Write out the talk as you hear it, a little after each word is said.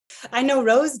I know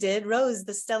Rose did. Rose,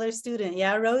 the stellar student.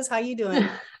 Yeah, Rose, how you doing?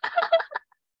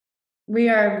 We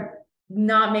are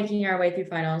not making our way through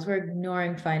finals. We're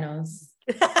ignoring finals.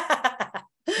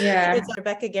 Yeah. It's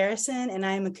Rebecca Garrison, and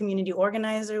I am a community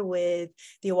organizer with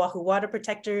the Oahu Water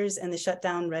Protectors and the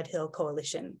Shutdown Red Hill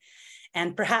Coalition.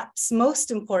 And perhaps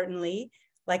most importantly,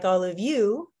 like all of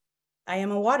you, I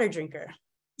am a water drinker.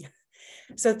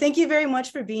 So thank you very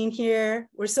much for being here.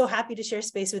 We're so happy to share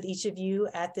space with each of you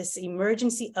at this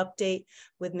emergency update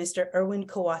with Mr. Erwin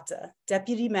Kawata,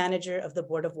 Deputy Manager of the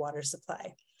Board of Water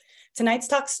Supply. Tonight's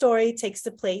talk story takes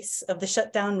the place of the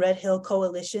Shutdown Red Hill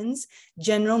Coalition's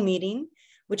general meeting,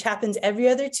 which happens every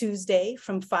other Tuesday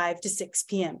from 5 to 6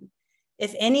 p.m.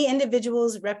 If any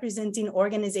individuals representing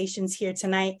organizations here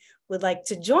tonight would like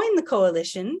to join the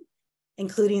coalition,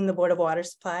 including the Board of Water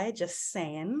Supply, just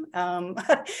saying,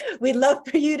 we'd love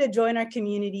for you to join our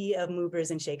community of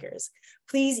movers and shakers.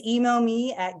 Please email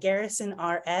me at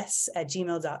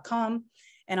garrisonrs@gmail.com,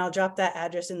 and I'll drop that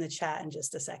address in the chat in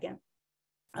just a second.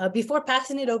 Before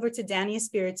passing it over to Danny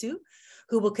Espiritu,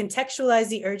 who will contextualize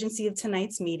the urgency of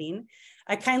tonight's meeting,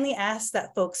 I kindly ask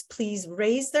that folks please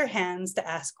raise their hands to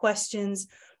ask questions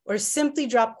or simply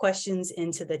drop questions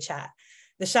into the chat.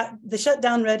 The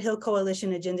Shutdown Red Hill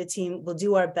Coalition agenda team will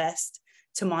do our best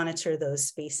to monitor those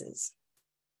spaces.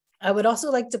 I would also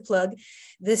like to plug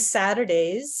this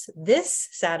Saturday's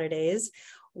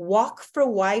Walk for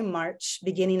Why March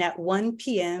beginning at 1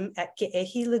 p.m. at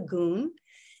Ke'ehi Lagoon,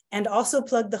 and also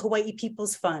plug the Hawaii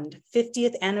People's Fund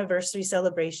 50th anniversary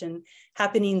celebration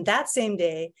happening that same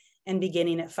day and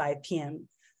beginning at 5 p.m.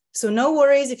 So no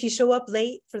worries if you show up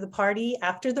late for the party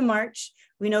after the march.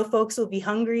 We know folks will be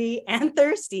hungry and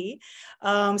thirsty.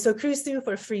 So cruise through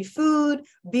for free food,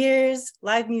 beers,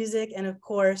 live music, and of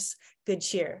course, good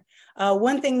cheer.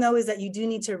 One thing though is that you do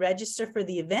need to register for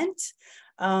the event.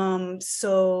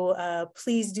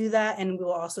 Please do that, and we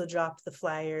will also drop the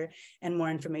flyer and more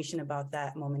information about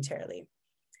that momentarily.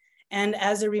 And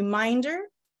as a reminder,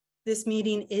 this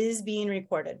meeting is being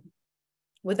recorded.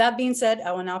 With that being said,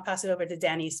 I will now pass it over to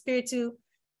Danny Espiritu,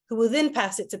 who will then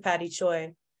pass it to Patty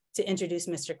Choi to introduce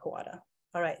Mr. Kawata.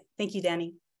 All right, thank you,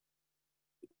 Danny.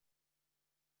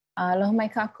 Aloha mai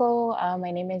kako.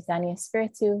 My name is Danny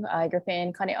Espiritu. I grew up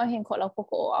in Kaneohe in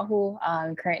Ko'olaupoku, Oahu.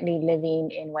 I'm currently living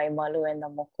in Waimalu in the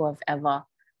Moku of Ewa.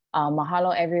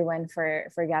 Mahalo everyone for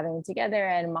gathering together,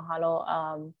 and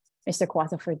mahalo Mr.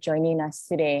 Kawata for joining us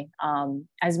today.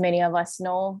 As many of us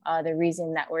know, the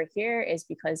reason that we're here is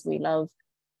because we love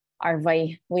our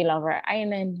vai, we love our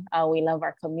island, we love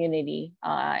our community,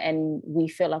 and we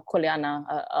feel a kuleana,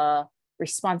 a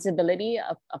responsibility,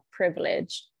 a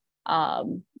privilege,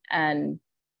 and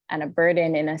a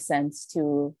burden in a sense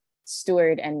to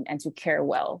steward and to care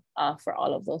well for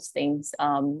all of those things.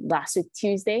 Last week,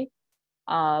 Tuesday,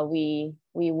 we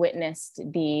witnessed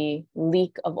the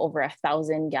leak of over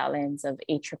 1,000 gallons of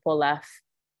AFFF,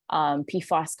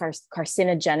 PFAS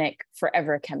carcinogenic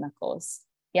forever chemicals.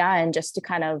 Yeah, and just to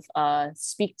kind of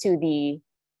speak to the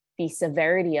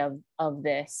severity of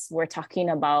this, we're talking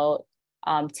about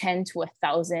 10 to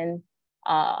 1,000,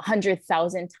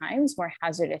 100,000 times more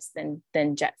hazardous than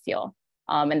jet fuel.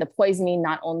 And the poisoning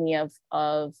not only of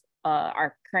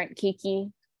our current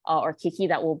keiki or keiki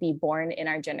that will be born in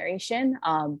our generation,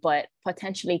 but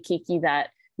potentially keiki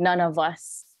that none of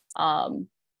us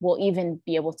will even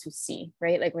be able to see,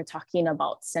 right? Like we're talking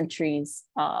about centuries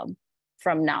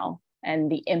from now,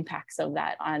 and the impacts of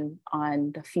that on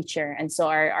the future. And so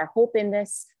our hope in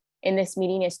this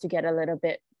meeting is to get a little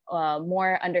bit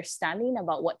more understanding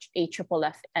about what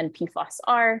AFFF and PFAS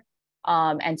are,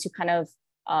 and to kind of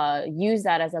use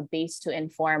that as a base to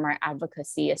inform our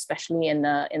advocacy, especially in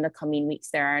the coming weeks.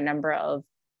 There are a number of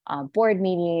board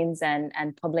meetings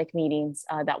and public meetings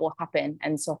that will happen.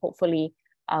 And so hopefully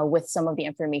with some of the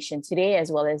information today,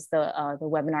 as well as the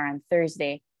webinar on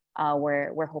Thursday,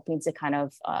 we're hoping to kind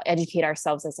of educate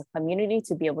ourselves as a community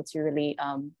to be able to really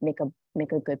make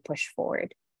a good push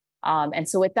forward. And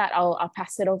so with that, I'll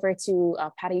pass it over to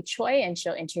Patty Choi, and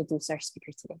she'll introduce our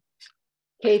speaker today.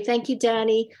 Okay, thank you,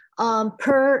 Danny.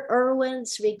 Per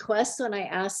Erwin's request, when I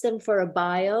asked him for a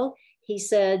bio, he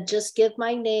said, just give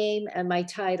my name and my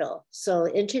title. So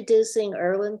introducing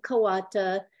Erwin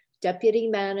Kawata, Deputy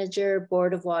Manager,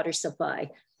 Board of Water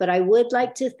Supply. But I would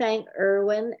like to thank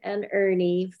Erwin and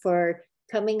Ernie for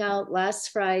coming out last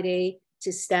Friday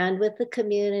to stand with the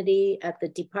community at the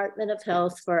Department of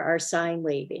Health for our sign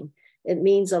waving. It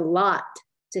means a lot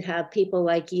to have people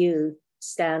like you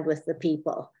stand with the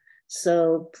people.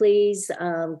 So please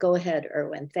go ahead,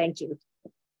 Erwin. Thank you.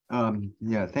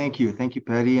 Yeah, thank you. Thank you,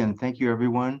 Patty, and thank you,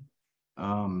 everyone.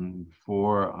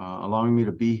 for allowing me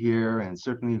to be here, and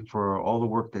certainly for all the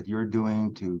work that you're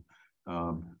doing to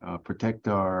protect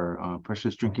our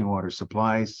precious drinking water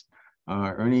supplies.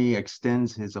 Ernie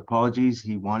extends his apologies.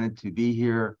 He wanted to be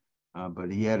here,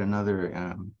 but he had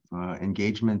another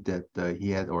engagement that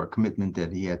he had, or a commitment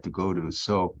that he had to go to.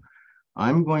 So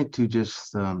I'm going to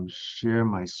just share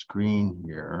my screen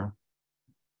here.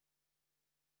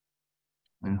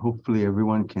 And hopefully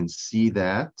everyone can see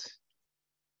that.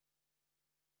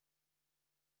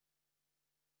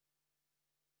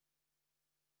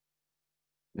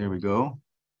 There we go.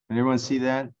 Can everyone see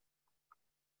that?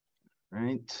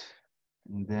 Right.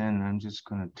 And then I'm just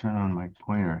going to turn on my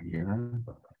pointer here.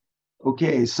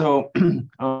 Okay, so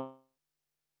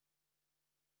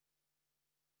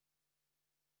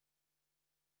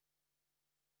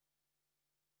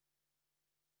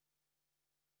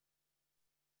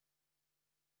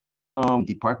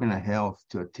Department of Health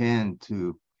to attend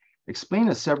to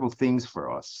explain several things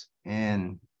for us.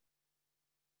 And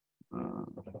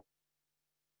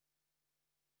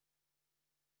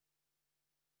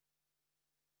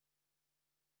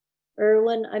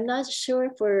Erwin, I'm not sure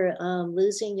if we're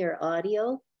losing your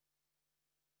audio.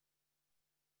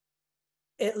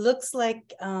 It looks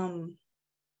like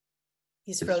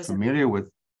he's frozen. Familiar with.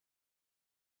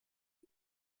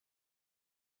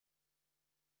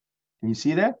 Can you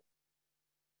see that?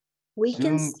 We Zoom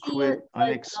can see quit it, but,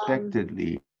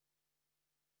 unexpectedly.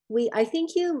 I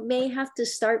think you may have to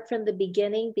start from the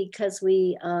beginning because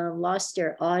we lost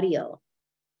your audio.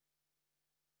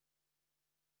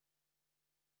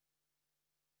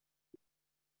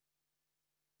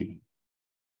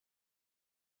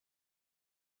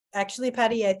 Actually,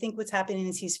 Patty, I think what's happening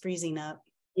is he's freezing up.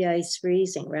 Yeah, he's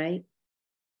freezing, right?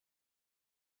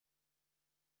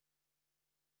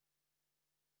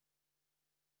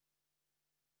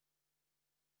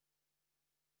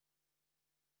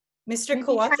 Mr. Maybe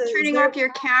Kawata, try turning off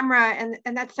your camera,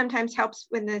 and that sometimes helps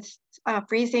when this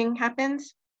freezing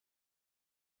happens.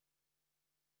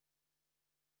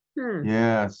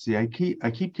 Yeah, see, I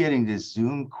keep getting this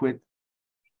Zoom quit.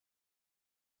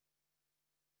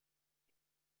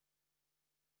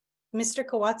 Mr.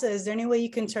 Kawata, is there any way you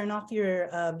can turn off your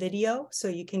video so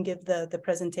you can give the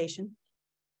presentation?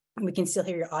 We can still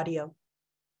hear your audio.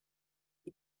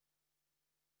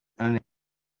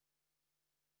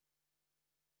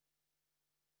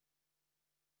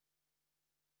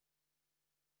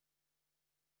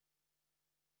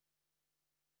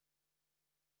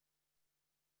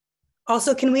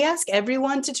 Also, can we ask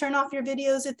everyone to turn off your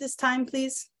videos at this time,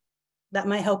 please? That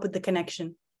might help with the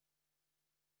connection.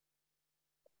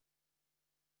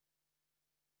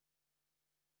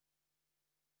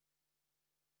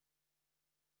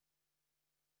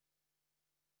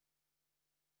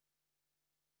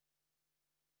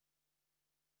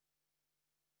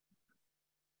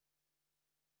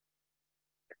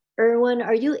 Erwin,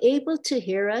 are you able to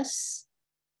hear us?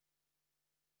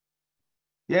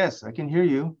 Yes, I can hear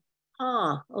you.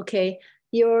 Ah, okay.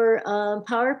 Your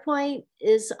PowerPoint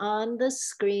is on the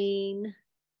screen.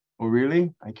 Oh,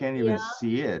 really? I can't even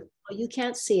see it. Oh, you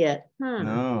can't see it.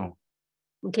 No.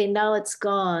 Okay, now it's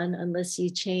gone unless you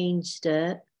changed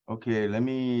it. Okay, let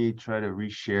me try to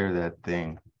reshare that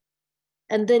thing.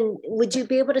 And then would you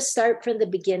be able to start from the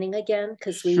beginning again?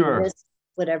 Because we missed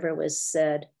whatever was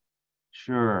said.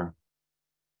 Sure.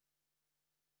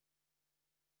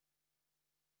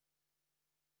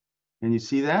 Can you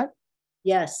see that?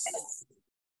 Yes.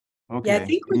 Okay. Yeah, I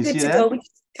think we're good to go. We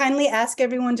kindly ask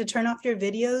everyone to turn off your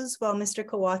videos while Mr.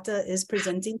 Kawata is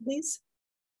presenting, please.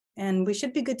 And we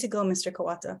should be good to go, Mr.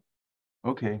 Kawata.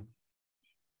 Okay.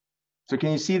 So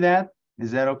can you see that?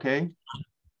 Is that okay?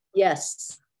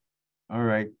 Yes. All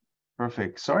right.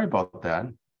 Perfect. Sorry about that.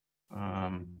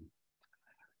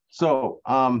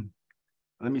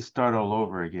 Let me start all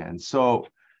over again. So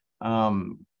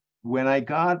when I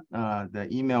got the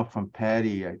email from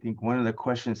Patty, I think one of the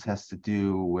questions has to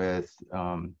do with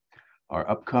our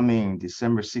upcoming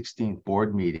December 16th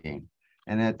board meeting.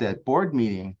 And at that board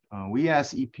meeting, we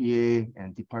asked EPA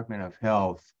and Department of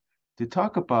Health to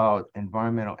talk about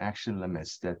environmental action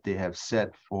limits that they have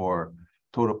set for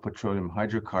total petroleum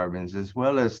hydrocarbons, as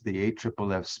well as the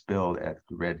AFFF spill at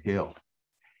Red Hill.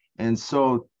 And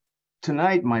so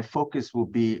tonight, my focus will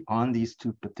be on these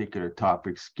two particular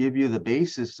topics, give you the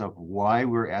basis of why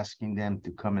we're asking them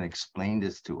to come and explain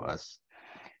this to us,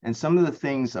 and some of the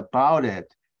things about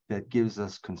it that gives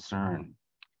us concern.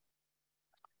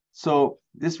 So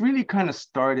this really kind of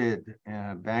started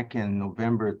back in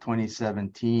November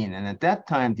 2017. And at that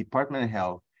time, Department of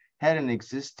Health had an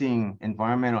existing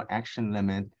environmental action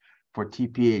limit for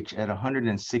TPH at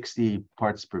 160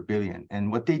 parts per billion.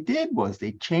 And what they did was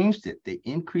they changed it. They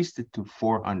increased it to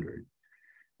 400.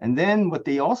 And then what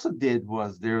they also did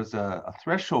was there's a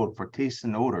threshold for taste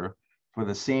and odor for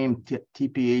the same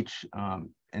TPH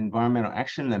environmental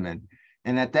action limit.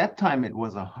 And at that time, it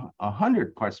was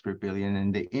 100 parts per billion,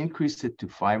 and they increased it to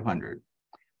 500.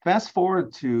 Fast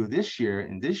forward to this year,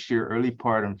 in this year, early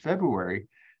part in February,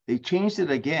 they changed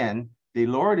it again. They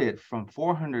lowered it from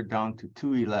 400 down to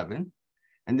 211,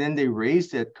 and then they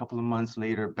raised it a couple of months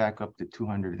later back up to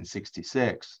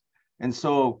 266. And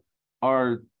so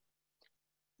our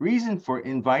reason for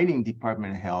inviting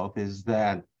Department of Health is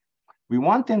that we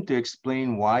want them to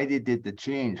explain why they did the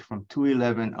change from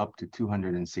 211 up to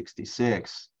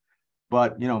 266.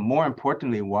 But more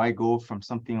importantly, why go from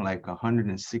something like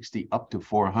 160 up to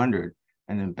 400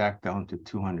 and then back down to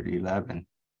 211?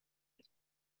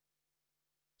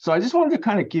 So I just wanted to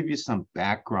kind of give you some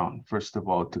background, first of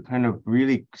all, to kind of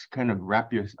really kind of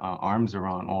wrap your arms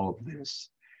around all of this.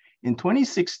 In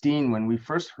 2016, when we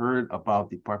first heard about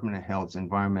Department of Health's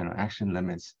environmental action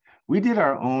limits, we did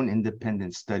our own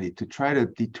independent study to try to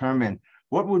determine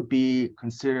what would be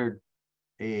considered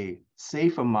a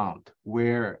safe amount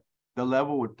where the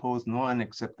level would pose no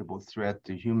unacceptable threat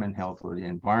to human health or the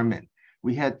environment.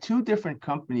 We had 2 different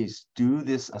companies do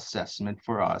this assessment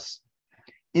for us,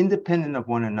 independent of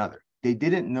one another. They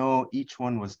didn't know each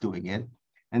one was doing it.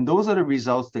 And those are the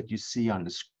results that you see on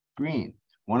the screen.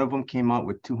 One of them came out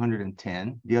with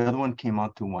 210. The other one came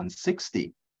out to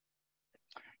 160.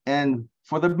 And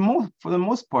for the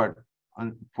most part,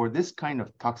 for this kind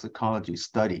of toxicology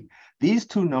study, these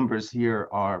 2 numbers here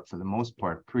are, for the most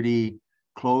part, pretty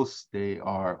close. They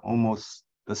are almost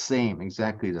the same,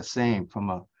 exactly the same from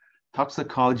a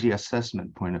toxicology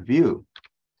assessment point of view.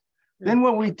 Then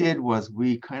what we did was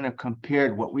we kind of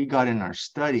compared what we got in our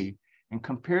study and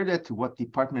compared that to what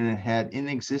Department had in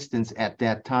existence at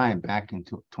that time, back in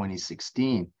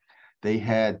 2016. They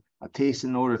had a taste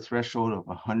and odor threshold of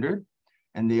 100,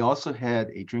 and they also had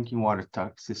a drinking water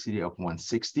toxicity of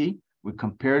 160. We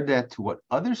compared that to what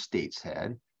other states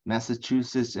had.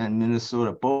 Massachusetts and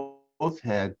Minnesota both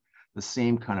had the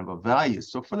same kind of a value.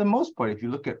 So for the most part, if you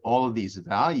look at all of these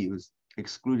values,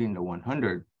 excluding the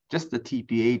 100, just the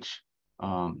TPH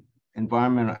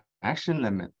environmental action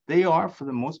limit, they are, for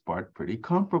the most part, pretty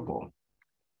comparable.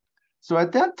 So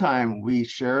at that time, we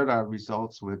shared our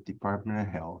results with Department of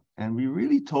Health, and we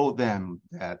really told them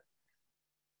that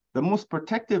the most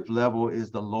protective level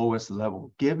is the lowest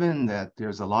level, given that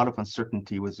there's a lot of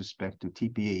uncertainty with respect to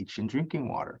TPH in drinking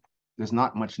water. There's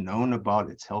not much known about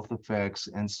its health effects,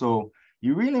 and so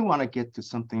you really want to get to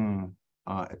something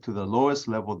to the lowest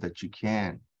level that you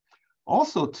can.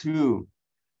 Also, too,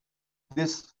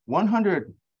 this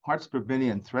 100 parts per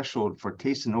billion threshold for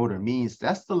taste and odor means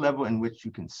that's the level in which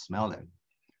you can smell it.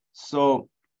 So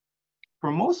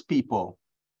for most people,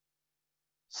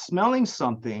 smelling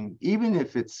something, even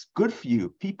if it's good for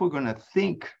you, people are going to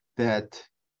think that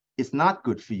it's not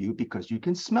good for you because you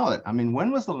can smell it. I mean,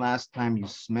 when was the last time you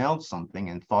smelled something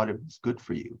and thought it was good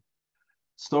for you?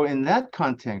 So in that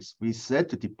context, we said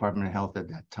to Department of Health at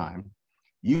that time,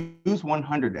 use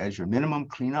 100 as your minimum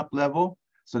cleanup level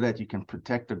so that you can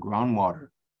protect the groundwater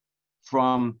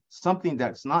from something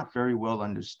that's not very well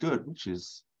understood, which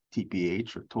is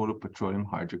TPH, or total petroleum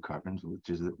hydrocarbons,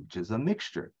 which is a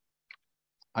mixture.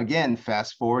 Again,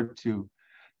 fast forward to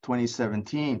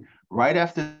 2017, right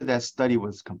after that study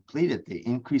was completed, they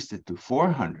increased it to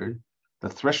 400. The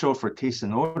threshold for taste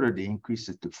and odor, they increased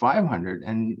it to 500.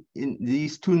 And in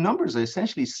these 2 numbers are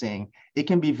essentially saying it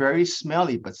can be very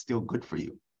smelly, but still good for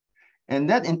you. And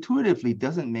that intuitively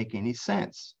doesn't make any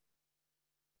sense.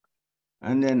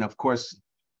 And then, of course,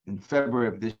 in February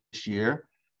of this year,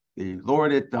 they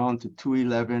lowered it down to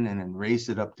 211 and then raised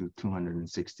it up to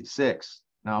 266.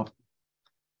 Now,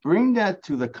 bring that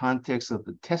to the context of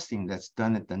the testing that's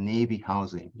done at the Navy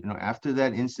housing. After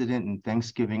that incident in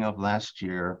Thanksgiving of last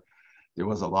year, there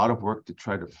was a lot of work to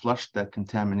try to flush that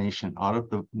contamination out of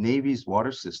the Navy's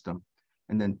water system.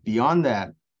 And then beyond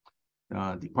that,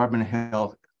 Department of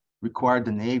Health required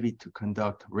the Navy to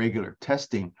conduct regular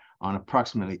testing on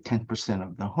approximately 10%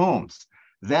 of the homes.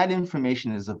 That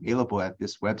information is available at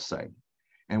this website.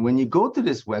 And when you go to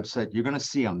this website, you're going to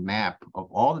see a map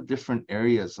of all the different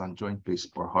areas on Joint Base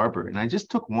Pearl Harbor. And I just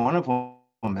took one of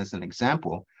them as an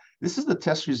example. This is the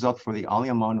test result for the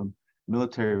Aliamanu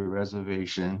Military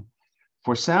Reservation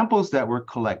for samples that were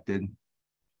collected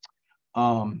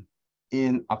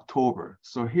in October.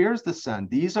 So here's the sun.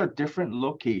 These are different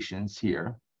locations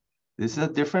here. This is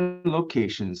different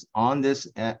locations on this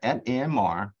at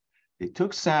AMR. They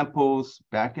took samples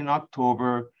back in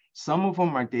October. Some of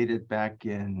them are dated back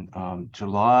in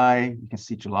July. You can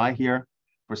see July here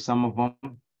for some of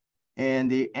them.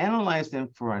 And they analyzed them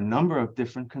for a number of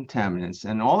different contaminants.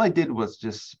 And all I did was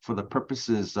just for the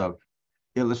purposes of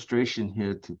illustration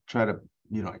here to try to,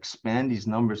 expand these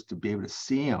numbers to be able to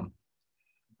see them.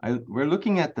 We're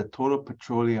looking at the total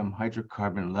petroleum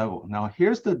hydrocarbon level. Now,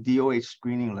 here's the DOH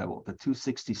screening level, the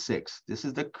 266. This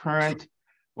is the current,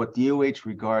 what DOH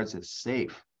regards as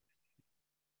safe.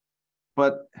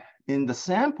 But in the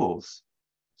samples,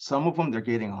 some of them, they're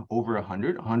getting over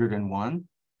 100, 101.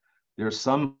 There are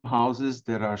some houses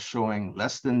that are showing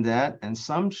less than that, and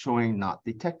some showing not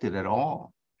detected at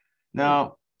all.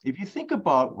 Now, if you think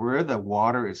about where the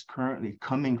water is currently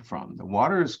coming from, the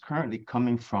water is currently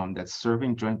coming from that's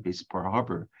serving Joint Base Pearl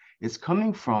Harbor. It's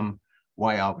coming from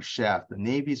Waiawa Shaft, the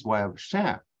Navy's Waiawa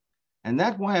Shaft. And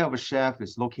that Waiawa Shaft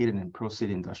is located in Pearl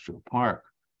City Industrial Park.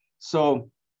 So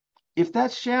if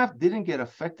that shaft didn't get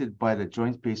affected by the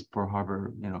Joint Base Pearl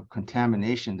Harbor,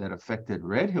 contamination that affected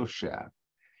Red Hill Shaft,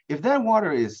 if that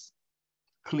water is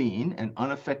clean and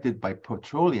unaffected by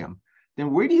petroleum,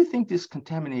 then where do you think this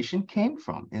contamination came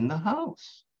from in the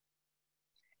house?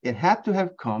 It had to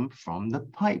have come from the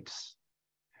pipes.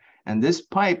 And this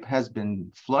pipe has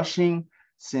been flushing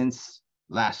since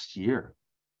last year.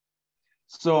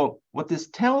 So what this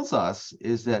tells us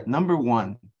is that, number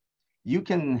one, you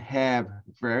can have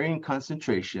varying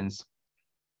concentrations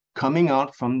coming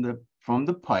out from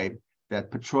the pipe,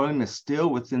 that petroleum is still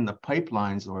within the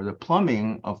pipelines or the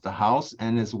plumbing of the house,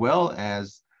 and as well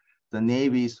as the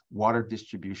Navy's water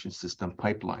distribution system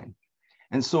pipeline.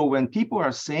 And so when people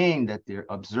are saying that they're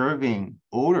observing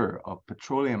odor of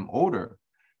petroleum odor,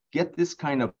 get this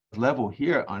kind of level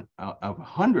here of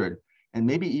 100 and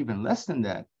maybe even less than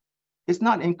that, it's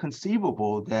not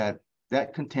inconceivable that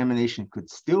that contamination could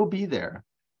still be there,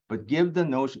 but give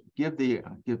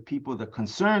people the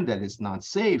concern that it's not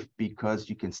safe because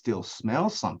you can still smell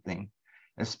something,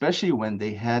 especially when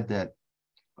they had that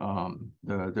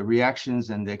the reactions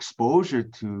and the exposure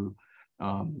to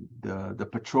the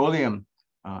petroleum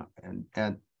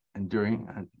and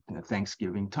during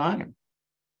Thanksgiving time.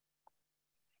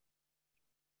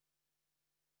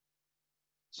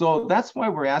 So that's why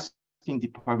we're asking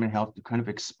Department of Health to kind of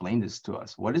explain this to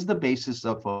us. What is the basis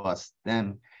of us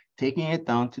then taking it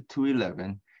down to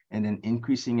 211 and then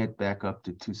increasing it back up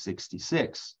to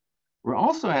 266? We're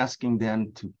also asking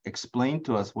them to explain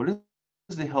to us what is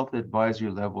the health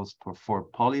advisory levels for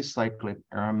polycyclic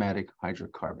aromatic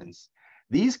hydrocarbons.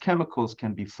 These chemicals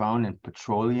can be found in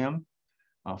petroleum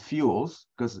fuels,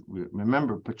 because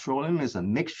remember, petroleum is a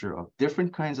mixture of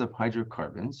different kinds of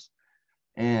hydrocarbons,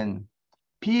 and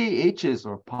PAHs,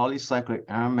 or polycyclic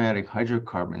aromatic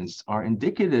hydrocarbons, are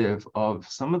indicative of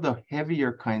some of the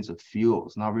heavier kinds of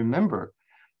fuels. Now remember,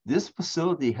 this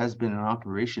facility has been in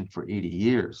operation for 80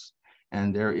 years,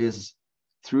 and there is,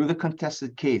 through the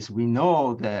contested case, we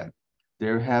know that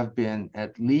there have been,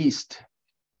 at least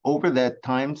over that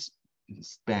time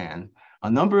span, a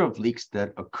number of leaks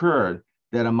that occurred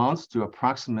that amounts to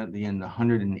approximately in the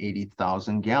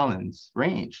 180,000 gallons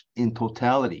range in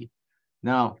totality.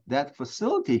 Now, that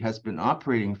facility has been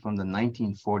operating from the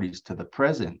 1940s to the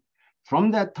present.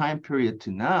 From that time period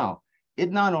to now,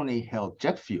 it not only held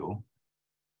jet fuel,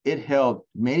 it held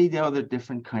many other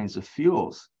different kinds of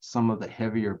fuels, some of the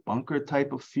heavier bunker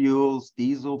type of fuels,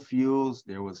 diesel fuels,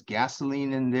 there was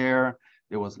gasoline in there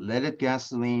was leaded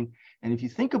gasoline. And if you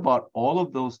think about all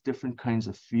of those different kinds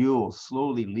of fuels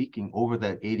slowly leaking over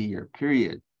that 80-year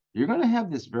period, you're going to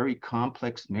have this very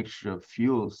complex mixture of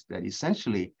fuels that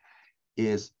essentially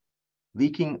is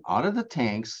leaking out of the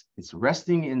tanks. It's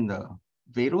resting in the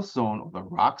vadal zone, or the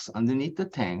rocks underneath the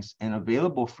tanks, and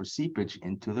available for seepage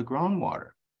into the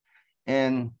groundwater.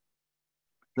 And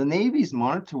the Navy's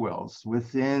monitor wells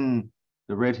within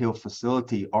the Red Hill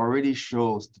facility already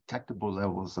shows detectable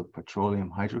levels of petroleum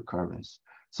hydrocarbons.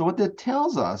 So what that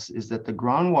tells us is that the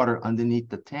groundwater underneath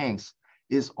the tanks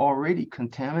is already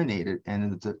contaminated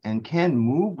and can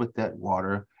move with that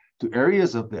water to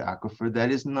areas of the aquifer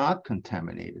that is not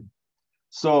contaminated.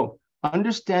 So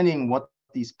understanding what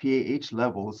these PAH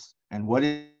levels and what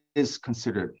is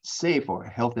considered safe, or a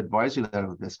health advisory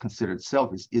level that's considered safe,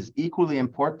 is equally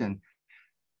important,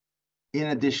 in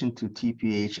addition to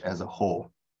TPH as a whole.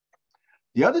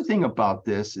 The other thing about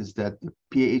this is that the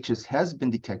PAHs has been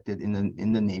detected in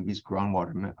the Navy's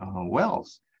groundwater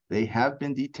wells. They have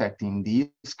been detecting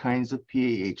these kinds of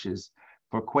PAHs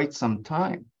for quite some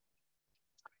time.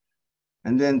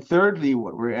 And then thirdly,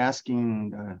 what we're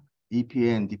asking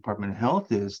EPA and Department of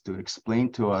Health is to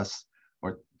explain to us,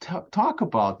 or talk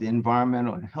about the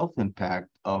environmental and health impact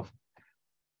of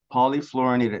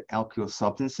polyfluorinated alkyl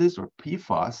substances, or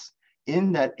PFAS,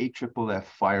 in that AFFF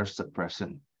fire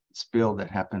suppression spill that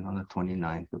happened on the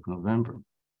 29th of November.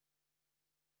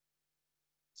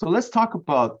 So let's talk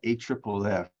about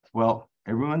AFFF. Well,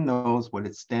 everyone knows what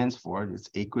it stands for. It's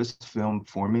aqueous film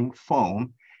forming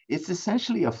foam. It's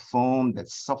essentially a foam that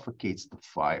suffocates the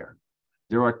fire.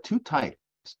 There are two types,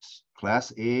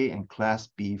 Class A and Class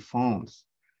B foams.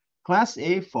 Class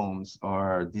A foams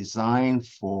are designed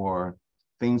for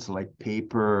things like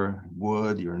paper,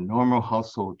 wood, your normal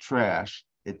household trash.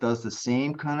 It does the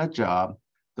same kind of job.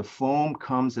 The foam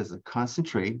comes as a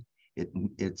concentrate.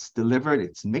 It's delivered,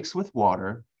 it's mixed with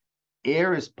water.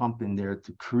 Air is pumped in there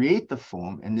to create the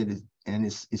foam, and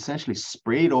it's essentially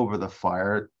sprayed over the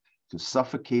fire to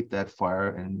suffocate that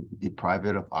fire and deprive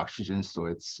it of oxygen, so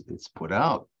it's put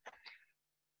out.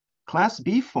 Class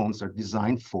B foams are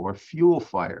designed for fuel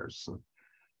fires. So,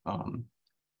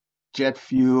 jet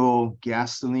fuel,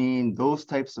 gasoline, those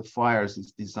types of fires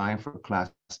is designed for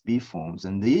Class B foams.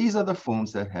 And these are the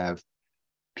foams that have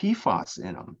PFAS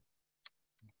in them.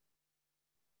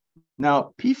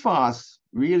 Now, PFAS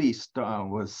really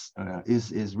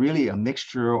is really a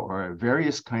mixture or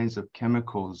various kinds of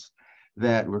chemicals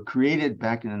that were created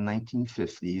back in the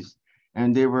 1950s,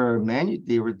 and they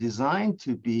were designed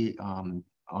to be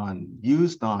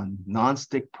used on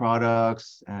nonstick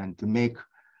products and to make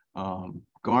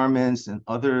garments and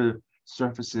other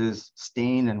surfaces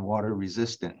stain and water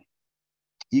resistant.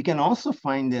 You can also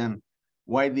find them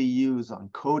widely used on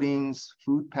coatings,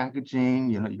 food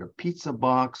packaging, your pizza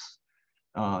box,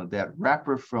 that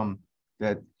wrapper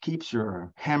that keeps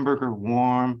your hamburger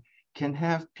warm can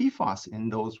have PFAS in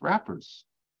those wrappers.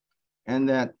 And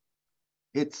that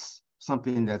it's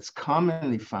something that's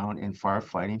commonly found in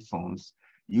firefighting foams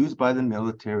used by the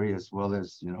military as well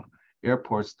as,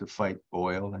 airports to fight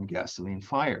oil and gasoline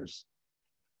fires.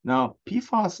 Now,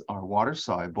 PFAS are water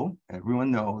soluble,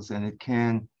 everyone knows, and it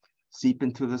can seep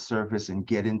into the surface and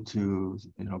get into,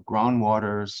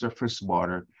 groundwater, surface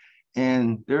water.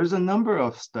 And there's a number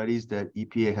of studies that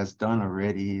EPA has done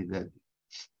already that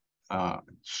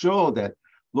show that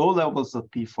low levels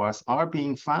of PFAS are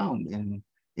being found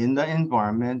in the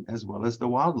environment as well as the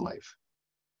wildlife.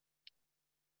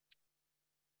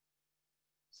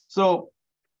 So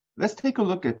let's take a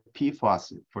look at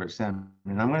PFAS for example,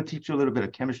 and I'm going to teach you a little bit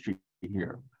of chemistry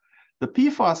here. The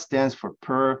PFAS stands for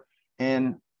per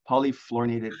and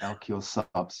polyfluorinated alkyl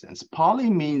substance. Poly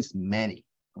means many,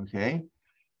 okay?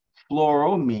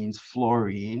 Fluoro means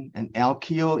fluorine, and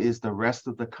alkyl is the rest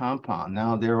of the compound.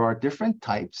 Now, there are different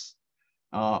types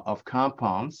of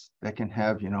compounds that can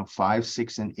have, 5,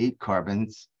 6, and 8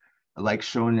 carbons, like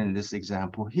shown in this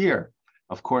example here.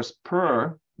 Of course,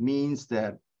 per means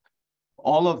that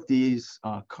all of these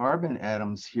carbon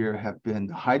atoms here the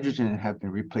hydrogen have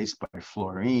been replaced by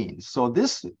fluorine. So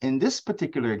in this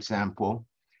particular example,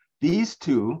 these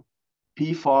two,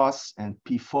 PFOS and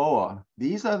PFOA,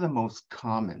 these are the most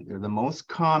common. They're the most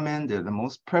common, they're the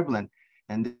most prevalent,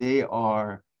 and they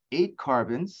are 8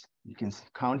 carbons. You can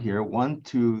count here, 1,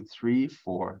 2, 3,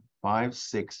 4, 5,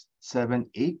 6, 7,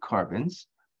 8 carbons.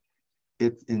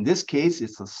 In this case,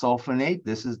 it's a sulfonate.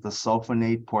 This is the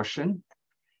sulfonate portion.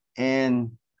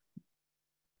 And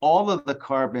all of the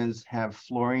carbons have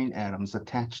fluorine atoms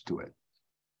attached to it.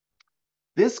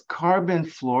 This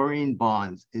carbon-fluorine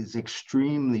bond is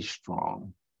extremely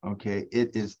strong, okay?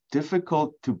 It is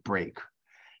difficult to break.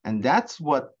 And that's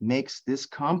what makes this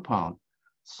compound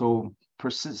so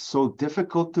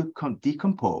difficult to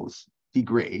decompose,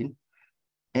 degrade,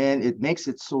 and it makes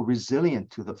it so resilient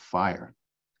to the fire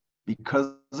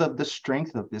because of the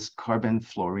strength of this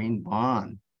carbon-fluorine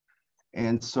bond.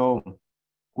 And so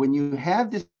when you have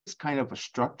this kind of a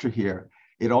structure here,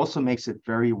 it also makes it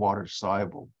very water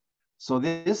soluble. So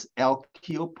this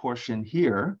alkyl portion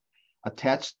here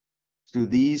attached to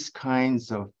these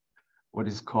kinds of what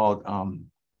is called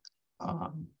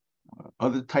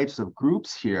other types of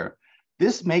groups here,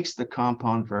 this makes the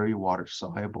compound very water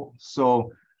soluble.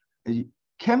 So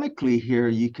chemically here,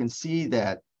 you can see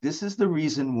that this is the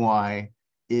reason why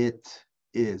it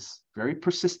is very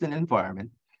persistent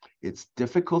environment. It's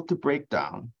difficult to break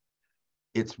down.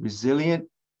 It's resilient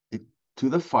to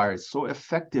the fire. It's so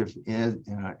effective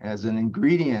as an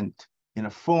ingredient in a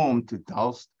foam to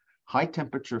douse high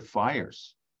temperature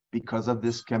fires because of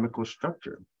this chemical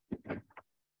structure.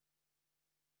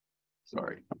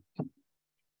 Sorry.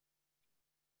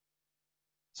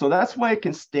 So that's why it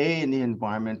can stay in the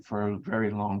environment for a very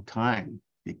long time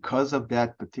because of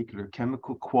that particular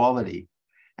chemical quality,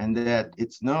 and that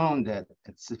it's known that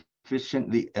at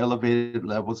sufficiently elevated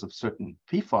levels of certain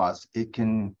PFAS, it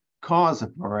can cause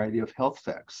a variety of health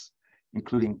effects,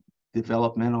 including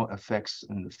developmental effects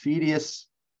in the fetus,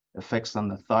 effects on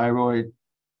the thyroid,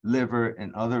 liver,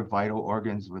 and other vital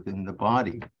organs within the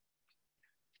body.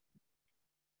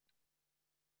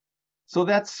 So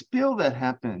that spill that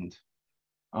happened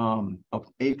of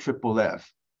AFFF,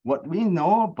 what we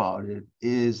know about it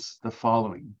is the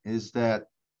following, is that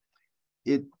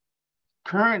it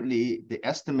currently, the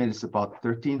estimate is about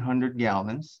 1,300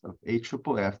 gallons of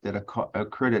AFFF that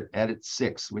occurred at Edit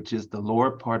 6, which is the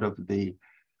lower part of the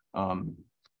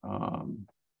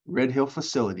Red Hill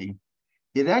facility.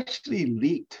 It actually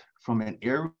leaked from an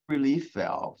air relief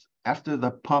valve after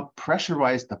the pump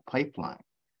pressurized the pipeline,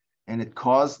 and it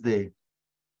caused the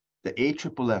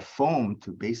AFFF foam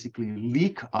to basically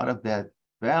leak out of that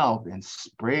valve and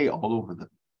spray all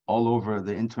over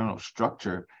the internal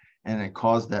structure, and it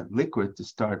caused that liquid to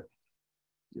start,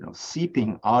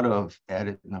 seeping out of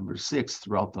Edit number 6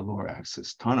 throughout the lower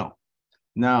access tunnel.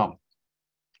 Now,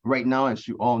 right now, as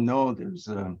you all know, there's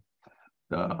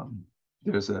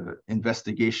an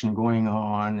investigation going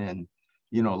on, and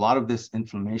a lot of this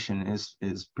information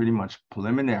is pretty much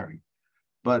preliminary.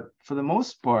 But for the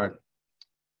most part,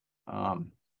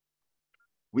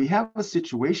 we have a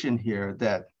situation here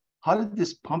that how did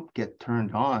this pump get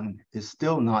turned on is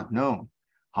still not known.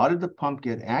 How did the pump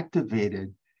get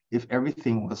activated if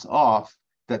everything was off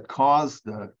that caused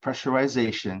the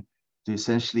pressurization to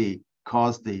essentially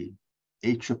cause the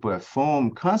AFFF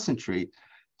foam concentrate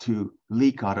to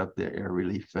leak out of the air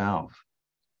relief valve?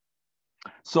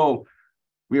 So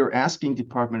we are asking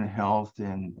Department of Health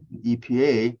and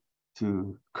EPA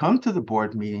to come to the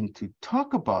board meeting to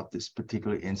talk about this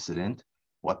particular incident,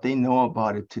 what they know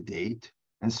about it to date,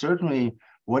 and certainly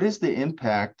what is the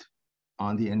impact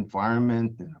on the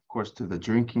environment, and of course to the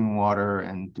drinking water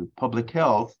and to public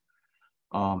health,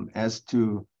 as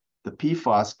to the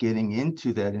PFAS getting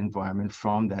into that environment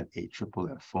from that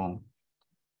AFFF foam.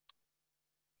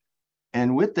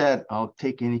 And with that, I'll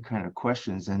take any kind of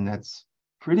questions, and that's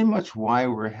pretty much why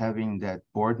we're having that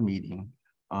board meeting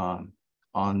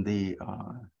on the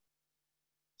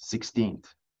 16th,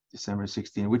 December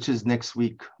 16th, which is next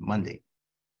week, Monday.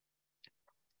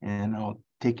 And I'll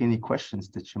take any questions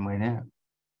that you might have.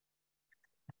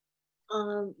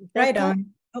 Right on.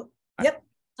 Oh, yep.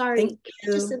 Sorry, Thank can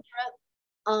I just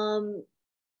interrupt?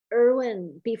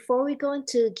 Erwin, before we go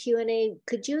into Q&A,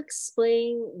 could you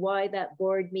explain why that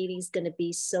board meeting is going to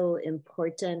be so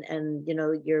important, and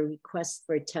your request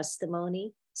for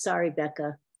testimony? Sorry,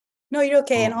 Becca. No, you're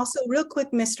okay. And also real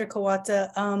quick, Mr.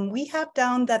 Kawata, we have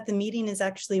down that the meeting is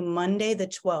actually Monday, the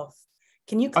 12th.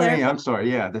 Can you clarify? Oh, yeah, I'm sorry.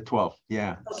 Yeah, the 12th.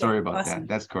 Yeah, okay, sorry about awesome. that.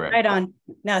 That's correct. Right on.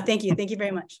 No, thank you. Thank you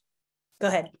very much. Go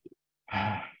ahead.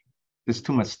 There's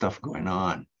too much stuff going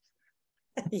on.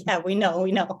 Yeah, we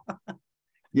know.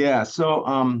 Yeah,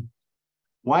 so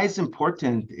why it's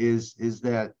important is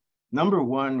that, number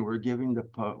one, we're giving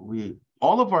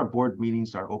all of our board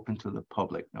meetings are open to the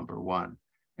public, number one.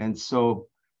 And so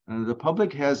the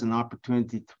public has an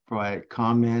opportunity to provide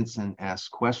comments and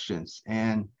ask questions.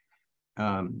 And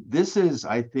this is,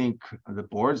 I think, the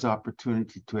board's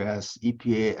opportunity to ask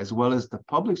EPA, as well as the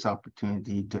public's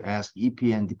opportunity to ask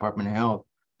EPA and Department of Health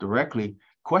directly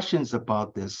questions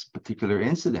about this particular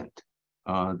incident,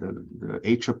 the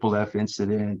AFFF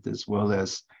incident, as well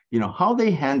as, how they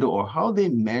handle or how they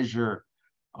measure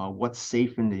what's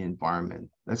safe in the environment.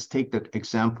 Let's take the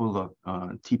example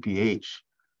of TPH.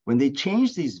 When they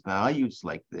change these values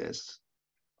like this,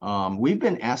 we've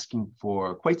been asking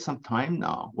for quite some time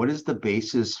now, what is the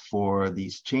basis for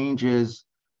these changes?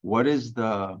 What is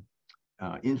the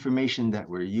information that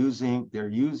they're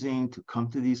using to come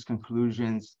to these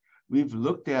conclusions? We've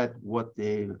looked at what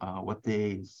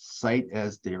they cite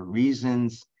as their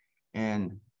reasons,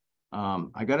 and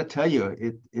I got to tell you,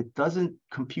 it doesn't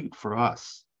compute for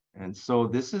us. And so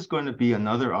this is going to be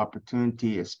another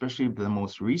opportunity, especially the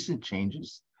most recent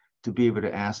changes, to be able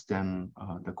to ask them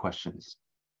the questions.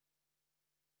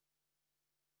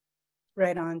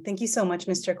 Right on. Thank you so much,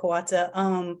 Mr.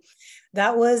 Kawata.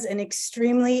 That was an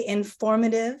extremely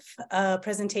informative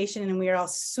presentation, and we are all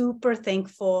super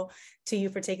thankful to you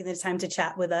for taking the time to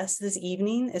chat with us this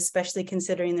evening, especially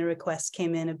considering the request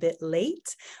came in a bit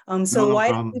late.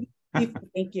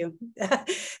 Thank you.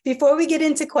 Before we get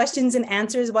into questions and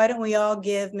answers, why don't we all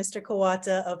give Mr.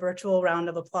 Kawata a virtual round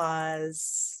of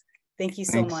applause? Thank you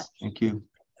so much. Thank you.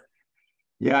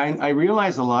 Yeah, I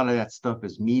realize a lot of that stuff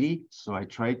is meaty, so I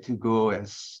tried to go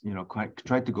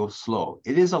slow.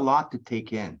 It is a lot to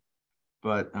take in,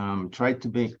 but try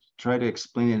to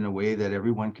explain it in a way that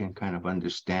everyone can kind of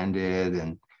understand it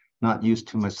and not use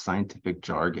too much scientific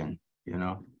jargon,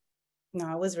 No,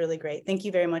 it was really great. Thank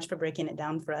you very much for breaking it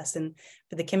down for us and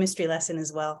for the chemistry lesson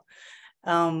as well.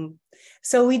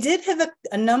 So we did have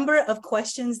a number of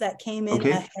questions that came in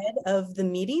ahead of the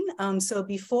meeting. So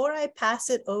before I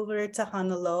pass it over to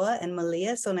Honolulu and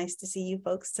Malia, so nice to see you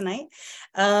folks tonight.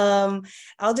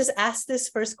 I'll just ask this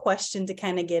first question to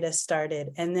kind of get us started.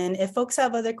 And then if folks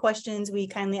have other questions, we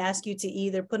kindly ask you to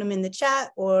either put them in the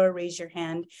chat or raise your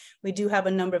hand. We do have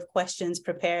a number of questions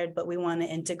prepared, but we want to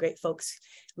integrate folks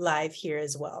live here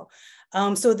as well.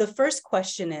 So the first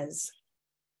question is,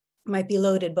 might be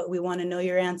loaded, but we want to know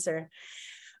your answer.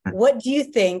 What do you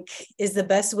think is the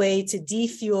best way to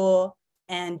defuel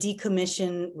and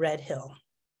decommission Red Hill?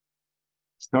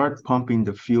 Start pumping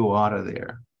the fuel out of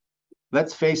there.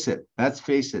 Let's face it.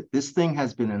 This thing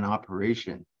has been in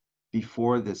operation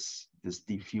before this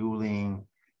defueling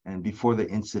and before the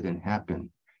incident happened.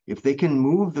 If they can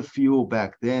move the fuel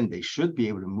back then, they should be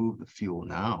able to move the fuel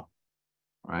now,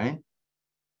 right?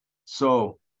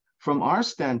 So from our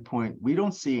standpoint, we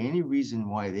don't see any reason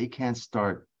why they can't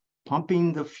start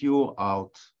pumping the fuel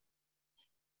out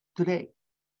today.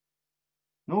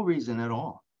 No reason at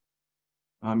all.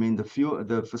 I mean, the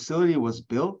facility was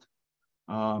built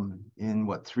in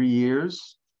what, 3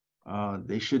 years?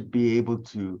 They should be able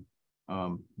to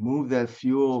move that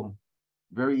fuel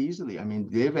very easily. I mean,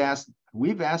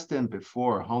 we've asked them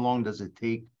before, how long does it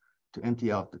take to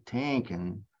empty out the tank?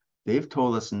 And they've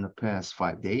told us in the past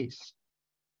 5 days.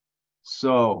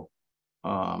 So,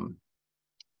 and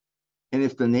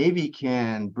if the Navy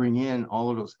can bring in all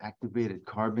of those activated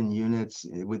carbon units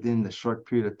within the short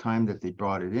period of time that they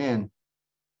brought it in,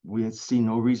 we see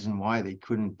no reason why they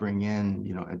couldn't bring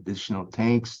in, additional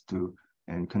tanks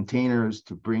and containers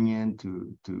to bring in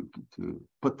to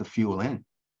put the fuel in.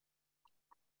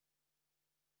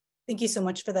 Thank you so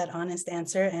much for that honest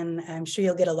answer. And I'm sure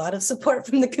you'll get a lot of support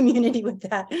from the community with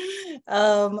that.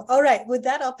 All right, with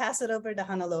that, I'll pass it over to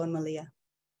Honolulu and Malia.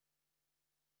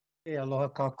 Hey, aloha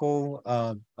kako.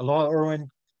 Aloha Erwin.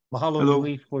 Mahalo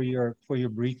nui for your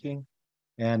briefing.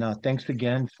 And thanks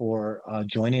again for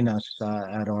joining us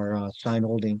at our sign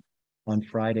holding on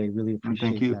Friday. Really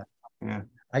appreciate that. Yeah.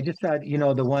 I just thought,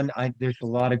 there's a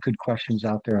lot of good questions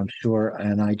out there, I'm sure.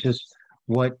 And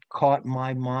what caught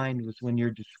my mind was when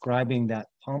you're describing that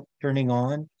pump turning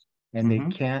on and they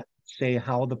can't say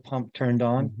how the pump turned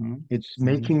on. It's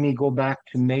making me go back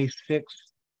to May 6th,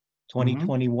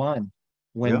 2021,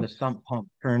 when the sump pump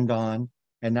turned on.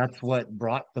 And that's what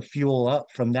brought the fuel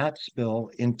up from that spill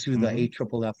into the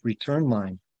AFFF return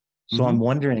line. So I'm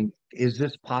wondering, is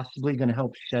this possibly going to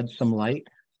help shed some light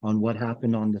on what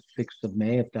happened on the 6th of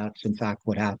May, if that's in fact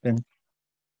what happened?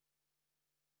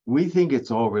 We think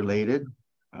it's all related.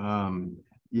 I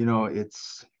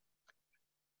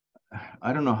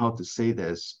don't know how to say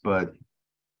this, but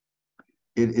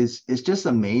it's just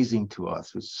amazing to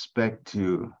us with respect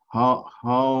to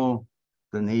how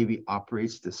the Navy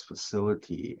operates this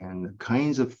facility and the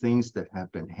kinds of things that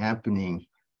have been happening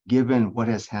given what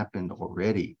has happened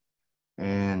already.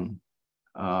 And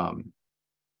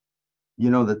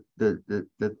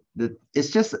it's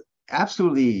just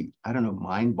absolutely, I don't know,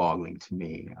 mind-boggling to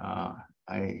me.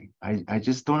 I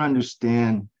just don't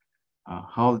understand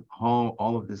how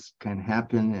all of this can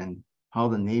happen and how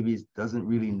the Navy doesn't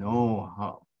really know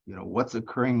how, what's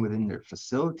occurring within their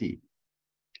facility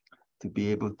to be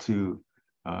able to,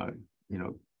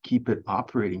 keep it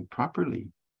operating properly.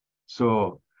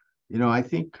 So, I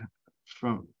think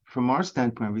from our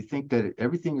standpoint, we think that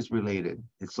everything is related.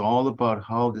 It's all about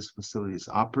how this facility is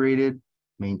operated,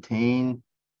 maintained,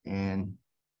 and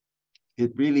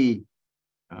it's really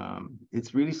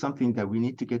something that we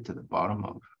need to get to the bottom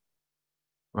of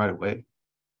right away.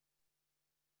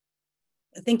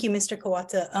 Thank you, Mr.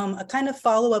 Kawata. A kind of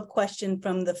follow-up question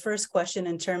from the first question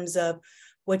in terms of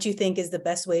what you think is the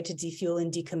best way to defuel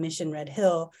and decommission Red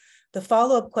Hill. The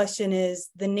follow-up question is,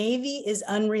 the Navy is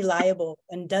unreliable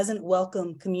and doesn't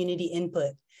welcome community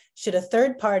input. Should a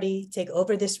third party take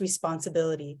over this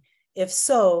responsibility? If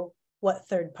so, what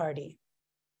third party?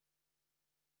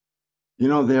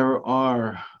 There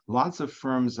are lots of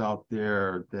firms out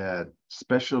there that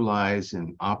specialize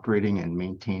in operating and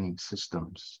maintaining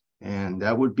systems, and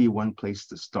that would be one place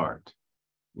to start.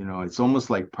 It's almost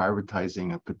like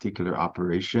privatizing a particular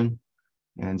operation.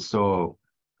 And so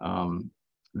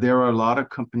there are a lot of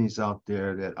companies out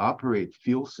there that operate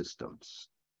fuel systems.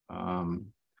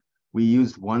 We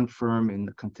used one firm in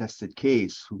the contested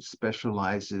case who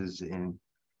specializes in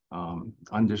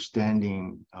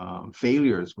understanding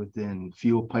failures within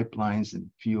fuel pipelines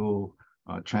and fuel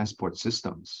transport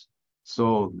systems.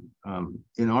 So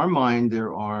in our mind,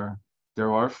 there are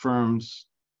firms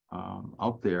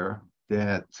out there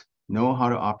that know how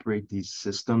to operate these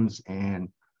systems and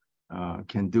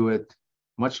can do it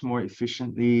much more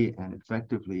efficiently and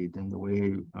effectively than the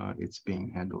way it's being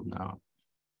handled now.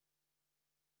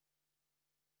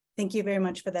 Thank you very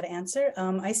much for that answer.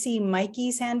 I see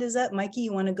Mikey's hand is up. Mikey,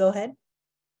 you want to go ahead?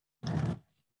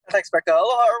 Thanks, Becca.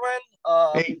 Aloha, Erwin.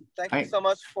 Hey, thank you so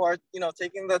much for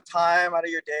taking the time out of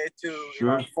your day to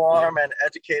sure. Inform and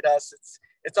educate us.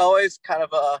 It's always kind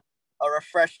of a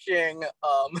refreshing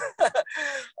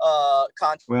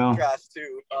contrast to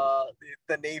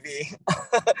the Navy.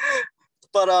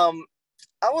 But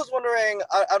I was wondering,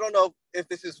 I don't know if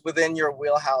this is within your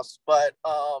wheelhouse, but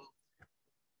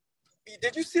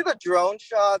did you see the drone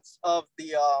shots of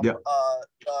the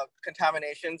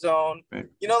contamination zone? Right.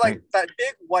 That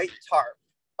big white tarp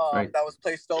that was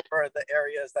placed over the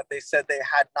areas that they said they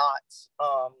had not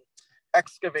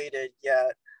excavated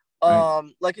yet.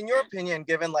 Like, in your opinion,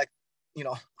 given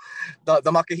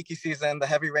the makahiki season, the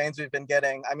heavy rains we've been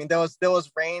getting, I mean, there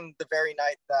was rain the very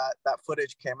night that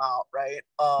footage came out, right?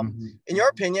 In your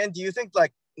opinion, do you think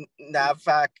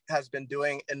NAVFAC has been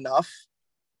doing enough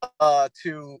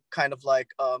to kind of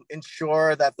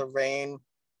ensure that the rain,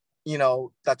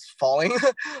 that's falling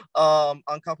on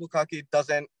Kapukaki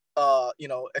doesn't,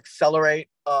 accelerate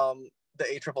the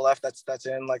AFFF that's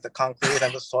in the concrete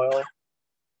and the soil?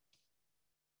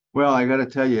 Well, I got to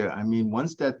tell you, I mean,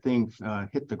 once that thing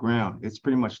hit the ground, it's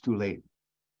pretty much too late,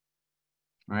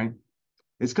 right?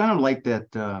 It's kind of like that,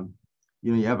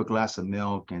 you have a glass of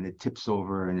milk and it tips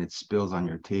over and it spills on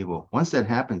your table. Once that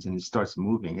happens and it starts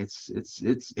moving,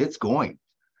 it's going.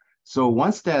 So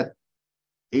once that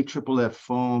AFFF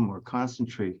foam or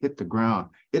concentrate hit the ground,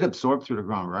 it absorbed through the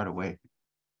ground right away,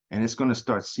 and it's going to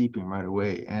start seeping right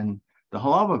away. And the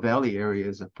Halawa Valley area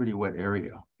is a pretty wet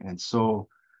area, and so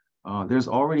there's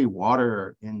already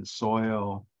water in the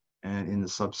soil and in the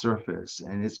subsurface,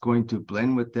 and it's going to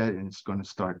blend with that, and it's going to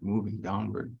start moving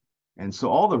downward. And so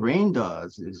all the rain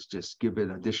does is just give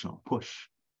it additional push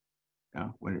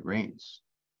when it rains.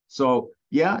 So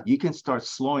yeah, you can start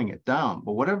slowing it down,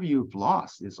 but whatever you've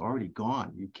lost is already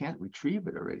gone. You can't retrieve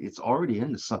it already. It's already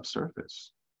in the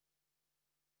subsurface,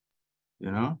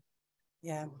 Yeah.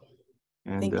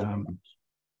 And Thank you.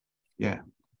 Yeah.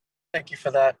 Thank you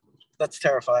for that. That's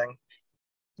terrifying.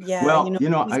 Yeah. Well,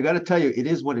 I got to tell you, it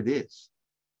is what it is.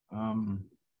 And,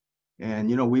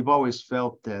 we've always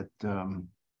felt that,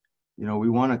 we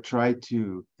want to try